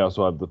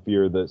also have the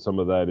fear that some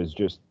of that is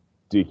just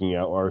deking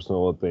out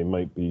Arsenal, that they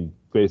might be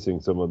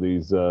facing some of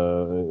these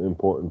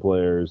important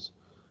players.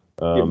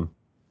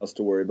 Us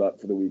to worry about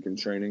for the week in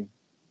training.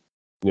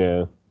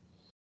 Yeah.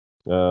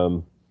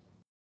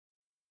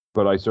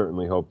 But I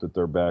certainly hope that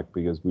they're back,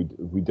 because we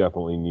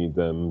definitely need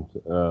them.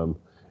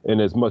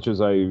 And as much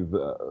as I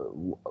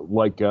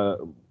like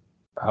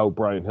how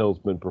Brian Hill's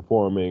been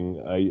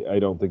performing, I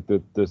don't think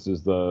that this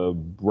is the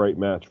right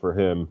match for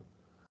him.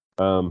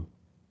 I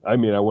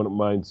wouldn't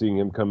mind seeing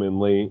him come in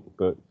late,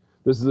 but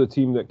this is a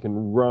team that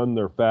can run.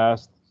 They're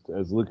fast.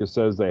 As Lucas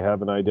says, they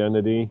have an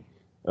identity.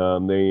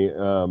 They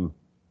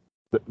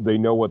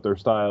know what their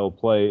style of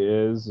play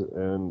is,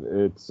 and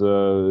it's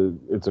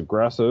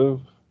aggressive,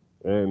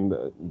 and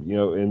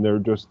and they're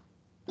just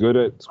good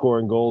at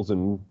scoring goals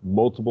in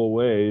multiple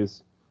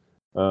ways.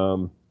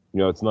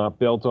 It's not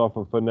built off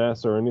of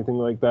finesse or anything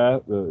like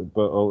that,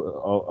 but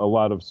a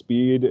lot of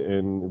speed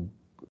and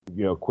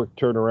quick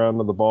turnaround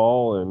of the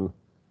ball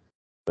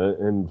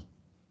and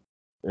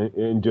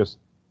just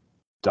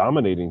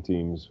dominating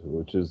teams,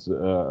 which is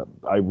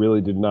I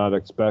really did not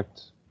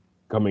expect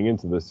coming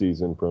into the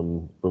season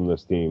from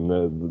this team,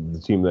 the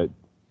team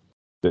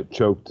that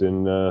choked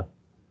and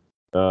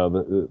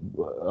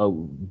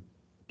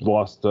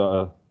lost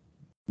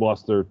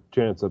their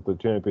chance at the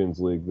Champions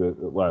League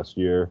last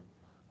year.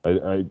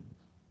 I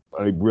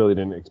really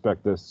didn't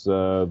expect this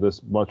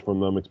much from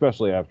them,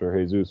 especially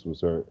after Jesus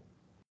was hurt.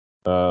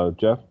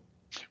 Jeff?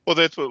 Well,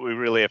 that's what we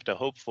really have to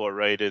hope for,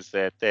 right? Is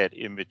that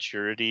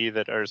immaturity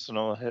that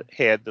Arsenal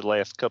had the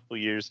last couple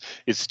of years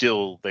is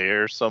still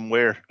there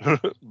somewhere,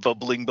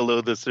 bubbling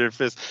below the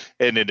surface.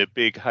 And in a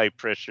big high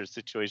pressure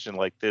situation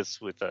like this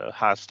with a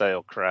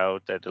hostile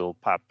crowd, that it'll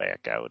pop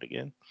back out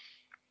again.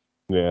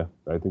 Yeah,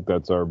 I think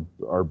that's our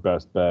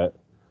best bet.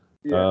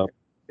 Yeah,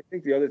 I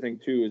think the other thing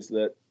too is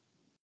that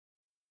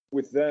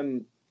with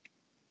them,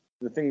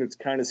 the thing that's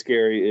kind of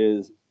scary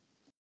is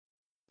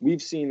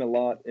we've seen a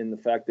lot in the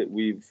fact that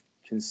we've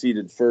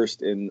conceded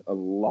first in a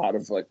lot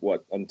of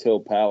until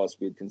Palace,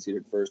 we had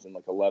conceded first in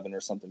 11 or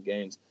something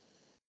games.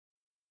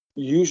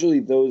 Usually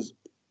those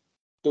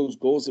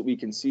goals that we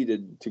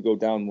conceded to go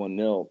down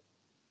 1-0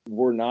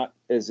 were not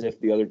as if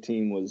the other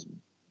team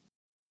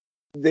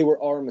they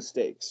were our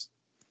mistakes.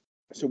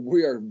 So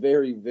we are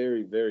very,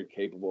 very, very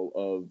capable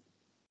of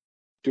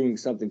doing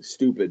something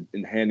stupid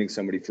and handing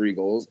somebody 3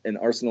 goals, and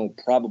Arsenal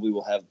probably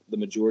will have the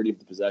majority of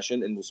the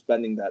possession and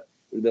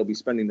they'll be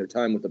spending their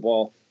time with the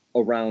ball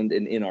around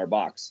and in our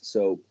box.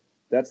 So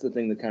that's the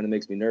thing that kind of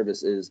makes me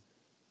nervous is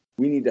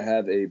we need to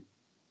have a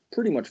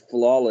pretty much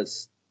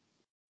flawless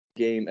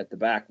game at the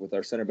back with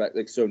our center back.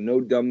 So no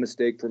dumb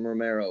mistake from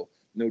Romero,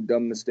 no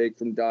dumb mistake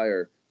from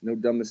Dyer, no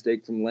dumb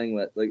mistake from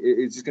Langlet.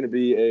 It's just going to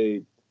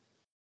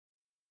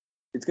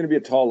be a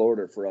tall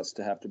order for us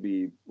to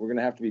we're going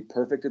to have to be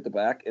perfect at the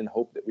back and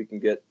hope that we can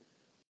get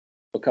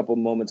a couple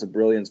moments of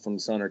brilliance from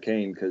Son or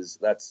Kane, because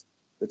that's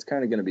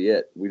kind of going to be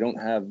it. We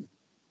don't have,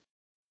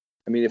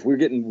 if we're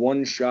getting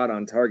one shot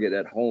on target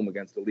at home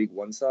against the League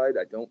One side,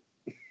 I don't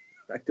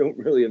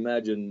really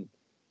imagine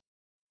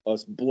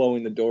us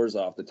blowing the doors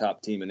off the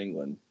top team in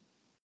England.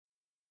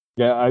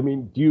 Yeah, I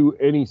mean,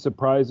 any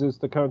surprises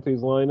to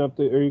Conte's lineup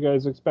that are you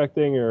guys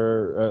expecting,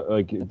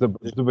 or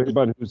depending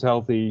on who's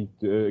healthy,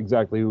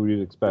 exactly who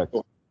you'd expect?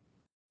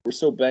 We're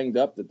so banged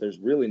up that there's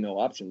really no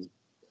options.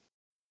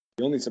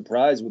 The only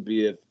surprise would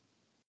be if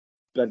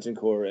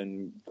Bentancur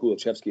and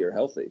Kulusevski are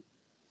healthy.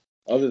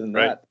 Other than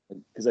that,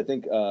 because I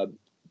think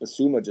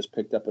Basuma just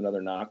picked up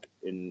another knock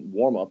in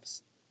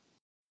warm-ups.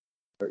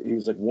 He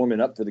was like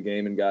warming up for the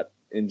game and got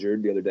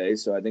injured the other day,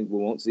 so I think we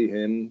won't see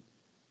him.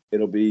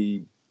 It'll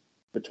be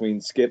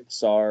between Skip,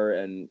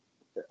 Sarr, and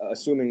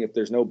assuming if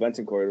there's no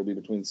Bentancur, it'll be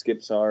between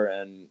Skip, Sarr,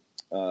 and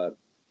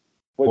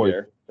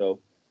Højbjerg. So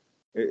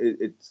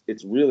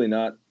it's really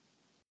not.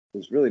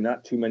 There's really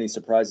not too many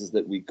surprises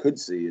that we could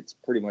see. It's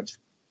pretty much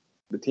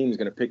the team's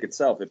going to pick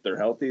itself. If they're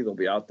healthy, they'll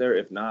be out there.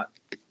 If not,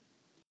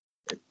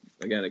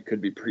 again, it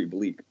could be pretty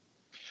bleak.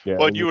 Yeah,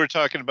 well, you were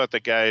talking about the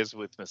guys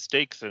with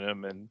mistakes in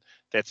them, and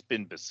that's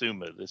been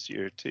Basuma this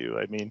year too.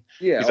 I mean,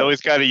 he's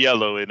always got a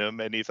yellow in him,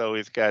 and he's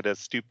always got a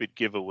stupid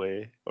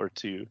giveaway or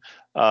two.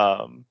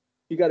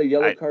 He got a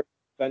yellow card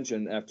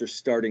suspension after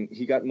starting.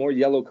 He got more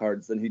yellow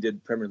cards than he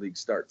did Premier League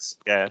starts.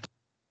 Yeah.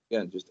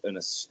 Again, just an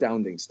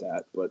astounding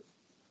stat, but.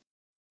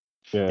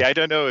 Yeah, I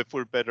don't know if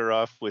we're better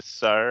off with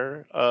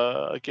Sarr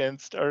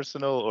against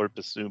Arsenal or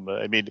Basuma.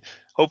 I mean,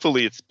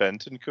 hopefully it's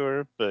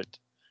Bentancur, but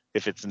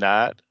if it's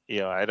not,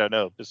 I don't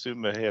know.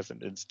 Basuma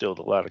hasn't instilled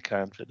a lot of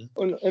confidence.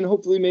 And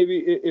hopefully, maybe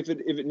if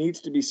it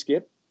needs to be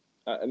Skip,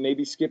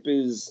 maybe Skip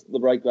is the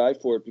right guy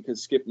for it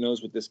because Skip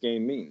knows what this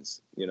game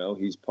means.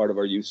 He's part of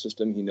our youth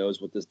system. He knows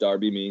what this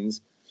derby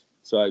means.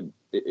 So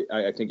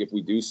I think if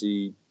we do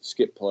see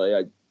Skip play,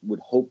 I would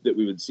hope that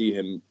we would see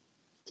him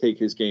take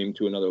his game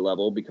to another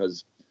level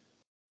because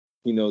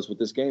he knows what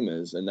this game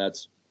is, and that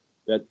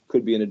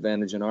could be an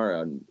advantage in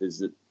our end. Is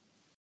that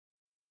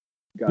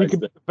guys he can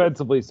be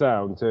defensively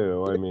sound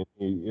too? I mean,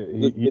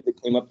 he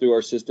came up through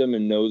our system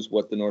and knows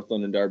what the North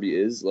London Derby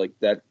is. Like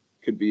that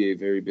could be a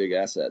very big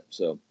asset.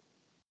 So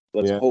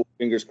let's hope,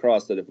 fingers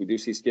crossed, that if we do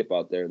see Skip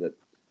out there, that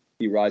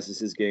he rises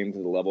his game to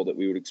the level that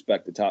we would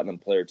expect a Tottenham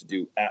player to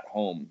do at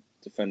home,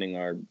 defending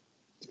our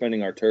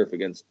turf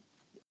against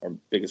our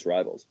biggest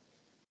rivals.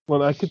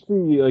 Well, I could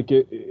see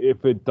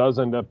if it does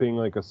end up being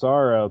like a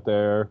Sarr out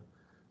there.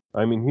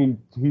 I mean,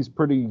 he's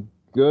pretty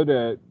good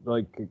at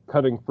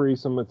cutting free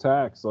some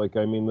attacks.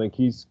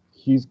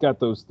 He's got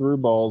those through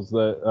balls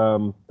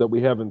that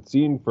we haven't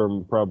seen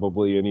from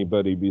probably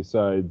anybody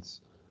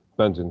besides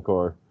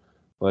Bentancur.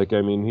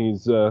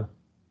 He's or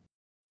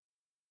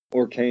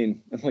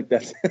Kane.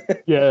 That's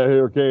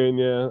or Kane.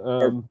 Yeah.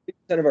 10%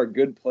 of our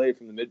good play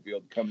from the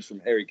midfield comes from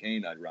Harry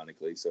Kane,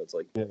 ironically. So it's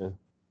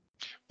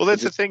well,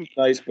 that's the thing.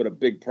 Nice, but a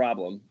big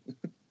problem.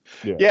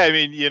 Yeah, I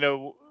mean,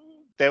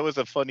 that was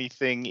a funny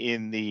thing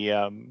in the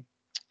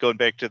going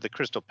back to the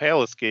Crystal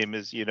Palace game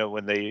is,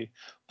 when they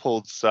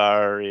pulled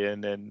Sarr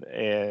in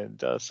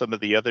and some of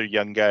the other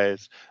young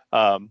guys,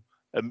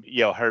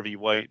 Harvey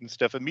White and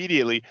stuff.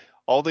 Immediately,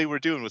 all they were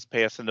doing was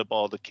passing the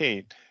ball to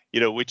Kane,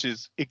 which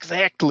is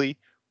exactly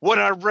what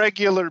our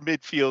regular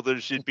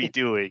midfielders should be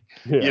doing,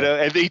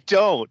 and they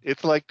don't.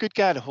 It's like, good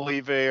God,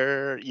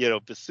 Højbjerg,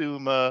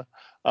 Basuma.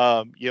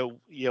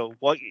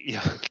 What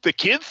the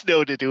kids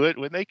know to do it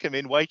when they come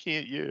in. Why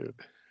can't you?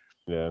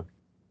 Yeah.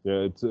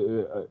 It's.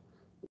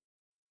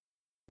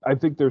 I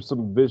think there's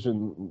some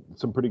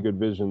pretty good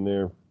vision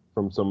there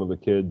from some of the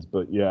kids,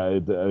 but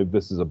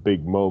this is a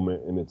big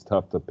moment, and it's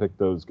tough to pick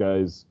those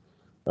guys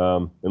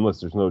unless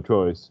there's no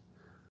choice.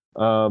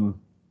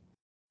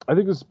 I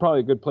think this is probably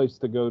a good place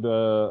to go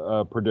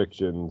to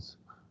predictions.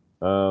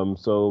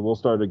 So we'll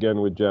start again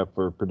with Jeff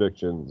for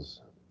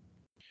predictions.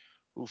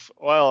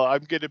 Well,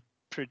 I'm gonna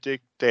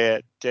predict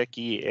that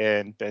Decky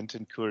and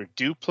Bentancur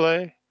do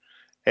play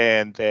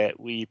and that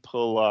we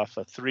pull off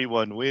a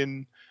 3-1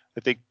 win.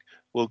 I think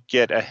we'll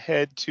get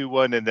ahead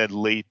 2-1 and then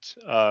late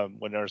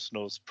when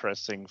Arsenal's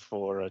pressing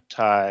for a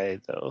tie,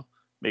 they'll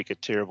make a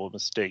terrible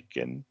mistake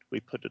and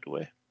we put it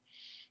away.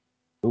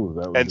 Ooh,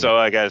 so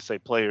I got to say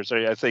players.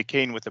 I say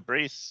Kane with a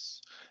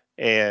brace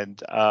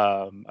and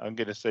I'm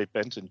going to say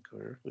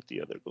Bentancur with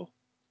the other goal.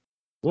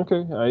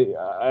 Okay,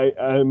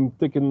 I'm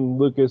thinking,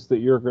 Lucas, that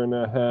you're going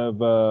to have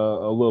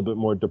a little bit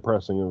more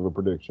depressing of a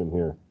prediction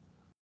here.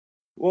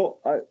 Well,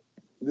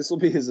 this will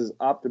be as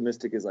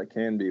optimistic as I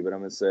can be, but I'm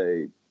going to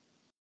say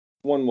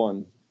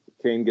 1-1.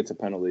 Kane gets a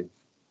penalty,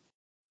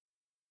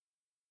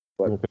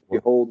 but we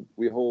hold,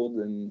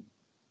 and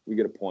we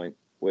get a point.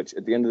 Which,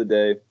 at the end of the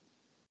day,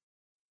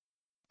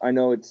 I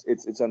know it's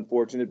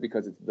unfortunate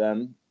because it's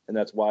them, and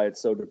that's why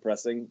it's so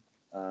depressing.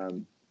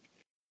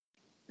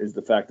 Is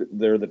the fact that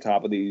they're the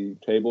top of the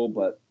table,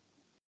 but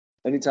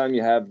anytime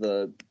you have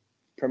the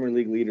Premier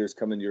League leaders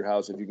come into your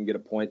house, if you can get a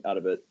point out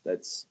of it,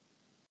 it's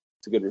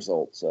a good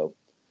result. So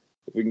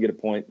if we can get a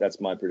point,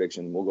 that's my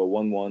prediction. We'll go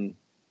 1-1.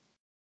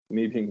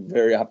 Me being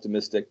very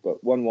optimistic,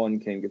 but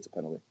 1-1, Kane gets a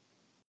penalty.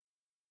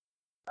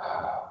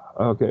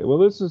 Okay, well,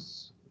 this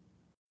is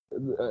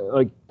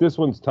this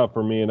one's tough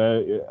for me, and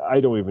I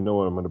don't even know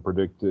what I'm going to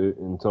predict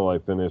until I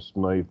finish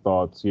my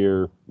thoughts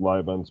here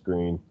live on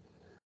screen.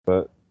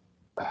 But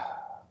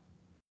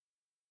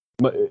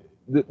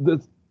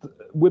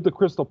with the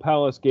Crystal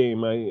Palace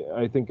game,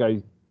 I think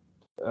I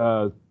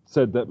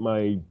said that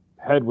my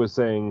head was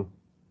saying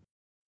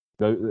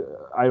that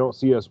I don't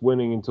see us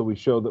winning until we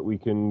show that we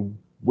can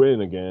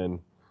win again.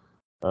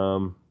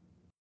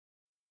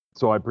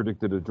 So I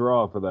predicted a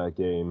draw for that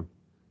game.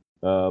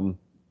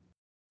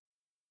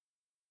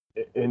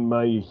 And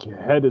my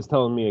head is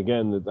telling me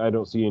again that I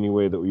don't see any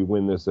way that we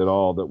win this at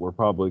all, that we're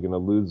probably going to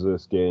lose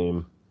this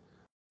game.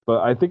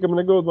 But I think I'm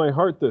going to go with my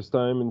heart this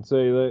time and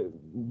say that,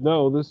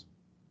 no, the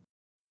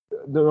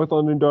North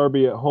London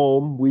Derby at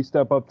home, we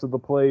step up to the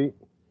plate.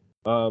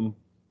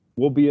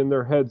 We'll be in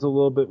their heads a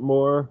little bit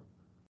more.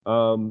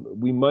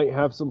 We might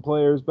have some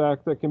players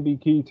back that can be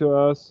key to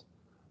us.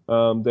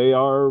 They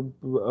are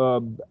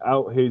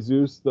out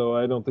Jesus, though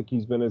I don't think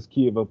he's been as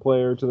key of a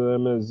player to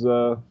them as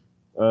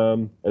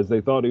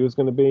they thought he was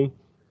going to be.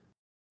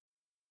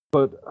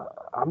 But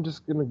I'm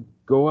just going to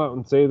go out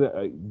and say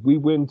that we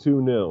win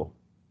 2-0.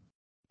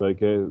 Like,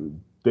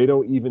 they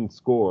don't even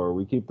score.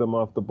 We keep them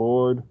off the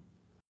board.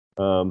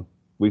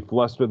 We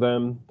fluster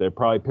them. They're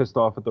probably pissed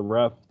off at the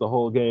ref the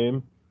whole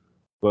game.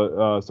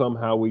 But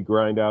somehow we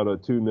grind out a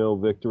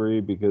 2-0 victory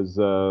because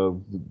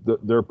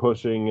they're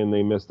pushing and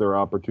they miss their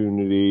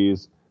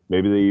opportunities.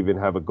 Maybe they even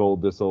have a goal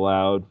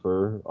disallowed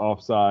for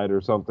offside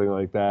or something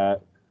like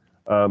that.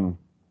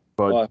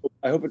 But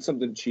I hope it's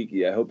something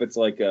cheeky. I hope it's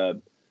like a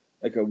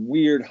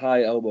weird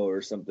high elbow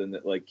or something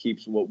that like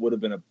keeps what would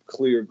have been a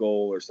clear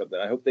goal or something.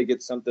 I hope they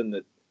get something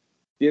that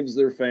gives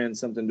their fans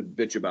something to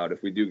bitch about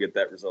if we do get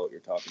that result you're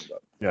talking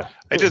about. Yeah.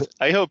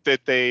 I hope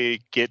that they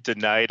get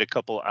denied a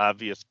couple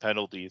obvious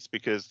penalties,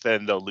 because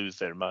then they'll lose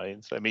their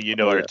minds. I mean,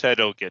 Arteta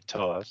will get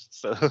tossed.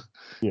 So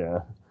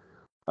yeah.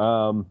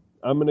 I'm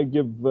going to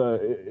give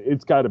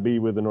it's got to be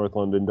with the North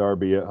London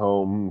Derby at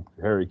home.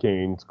 Harry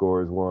Kane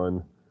scores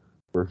one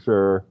for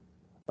sure.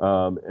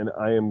 And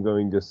I am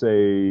going to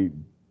say,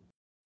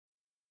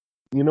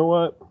 you know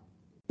what?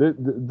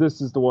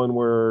 This is the one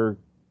where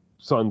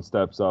Son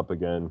steps up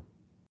again.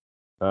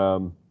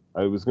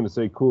 I was going to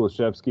say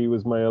Kulusevski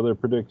was my other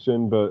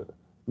prediction, but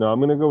no, I'm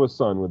going to go with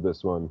Son with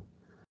this one.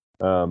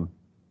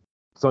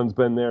 Son's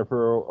been there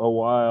for a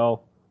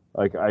while.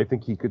 Like, I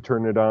think he could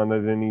turn it on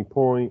at any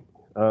point,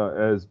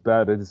 as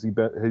bad as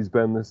he's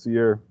been this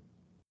year.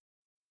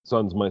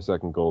 Son's my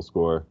second goal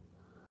scorer.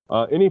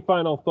 Any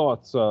final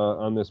thoughts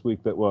on this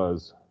week that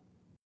was?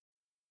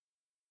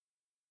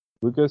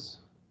 Lucas?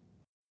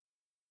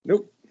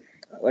 Nope.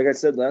 Like I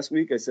said last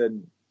week, I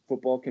said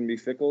football can be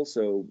fickle.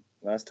 So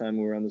last time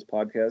we were on this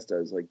podcast, I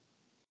was like,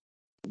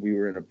 we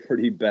were in a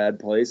pretty bad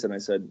place. And I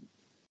said,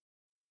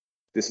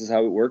 this is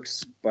how it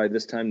works. By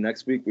this time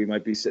next week, we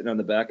might be sitting on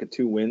the back of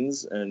 2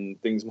 wins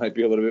and things might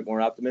be a little bit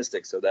more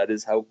optimistic. So that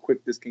is how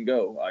quick this can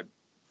go. I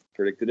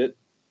predicted it.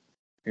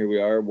 Here we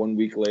are 1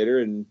 week later,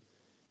 and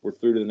we're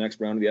through to the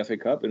next round of the FA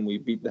Cup, and we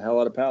beat the hell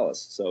out of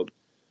Palace. So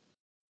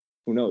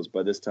who knows?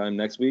 By this time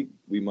next week,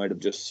 we might have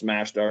just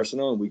smashed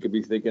Arsenal, and we could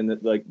be thinking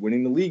that like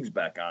winning the league's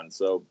back on.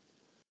 So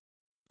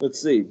let's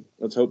see.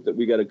 Let's hope that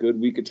we got a good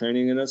week of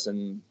training in us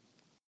and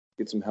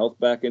get some health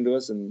back into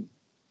us and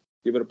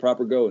give it a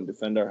proper go and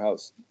defend our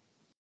house.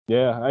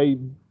 Yeah, I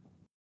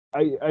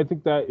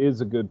think that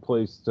is a good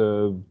place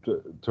to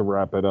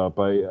wrap it up.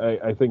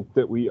 I think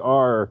that we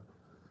are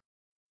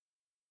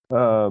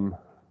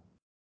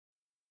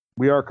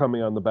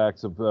coming on the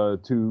backs of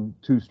two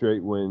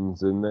straight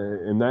wins, and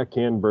that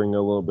can bring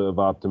a little bit of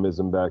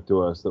optimism back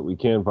to us, that we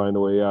can find a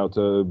way out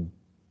to,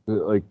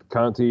 like,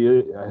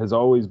 Conte has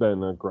always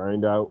been a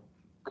grind out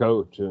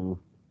coach, and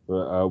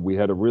we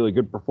had a really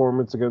good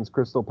performance against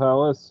Crystal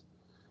Palace,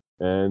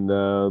 and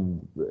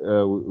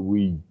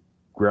we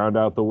ground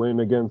out the win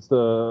against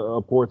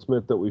a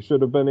Portsmouth that we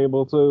should have been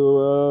able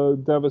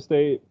to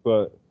devastate,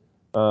 but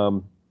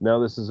now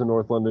this is a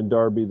North London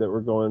derby that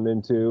we're going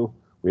into.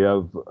 We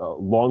have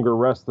longer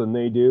rest than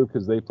they do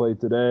because they play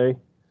today.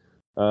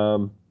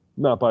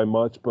 Not by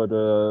much, but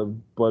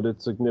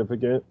it's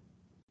significant.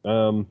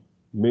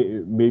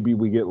 Maybe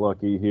we get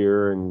lucky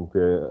here and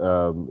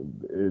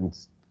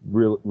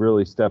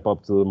really step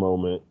up to the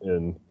moment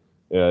and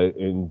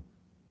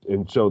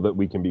show that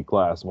we can be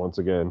class once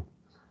again.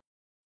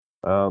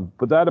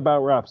 But that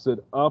about wraps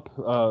it up.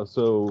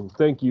 So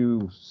thank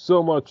you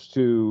so much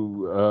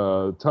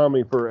to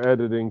Tommy for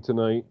editing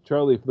tonight,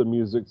 Charlie for the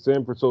music,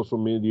 Sam for social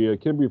media,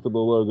 Kimby for the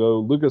logo,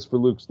 Lucas for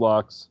Luke's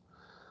Locks.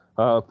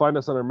 Find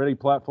us on our many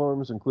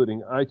platforms,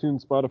 including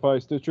iTunes,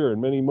 Spotify, Stitcher,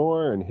 and many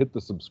more, and hit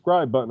the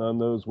subscribe button on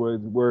those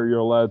where you're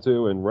allowed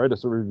to, and write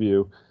us a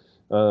review.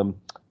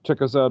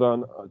 Check us out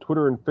on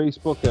Twitter and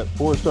Facebook at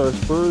 4Star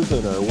Spurs,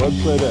 and our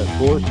website at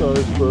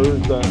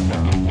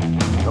 4starspurs.com.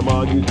 Come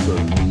on, you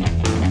Spurs.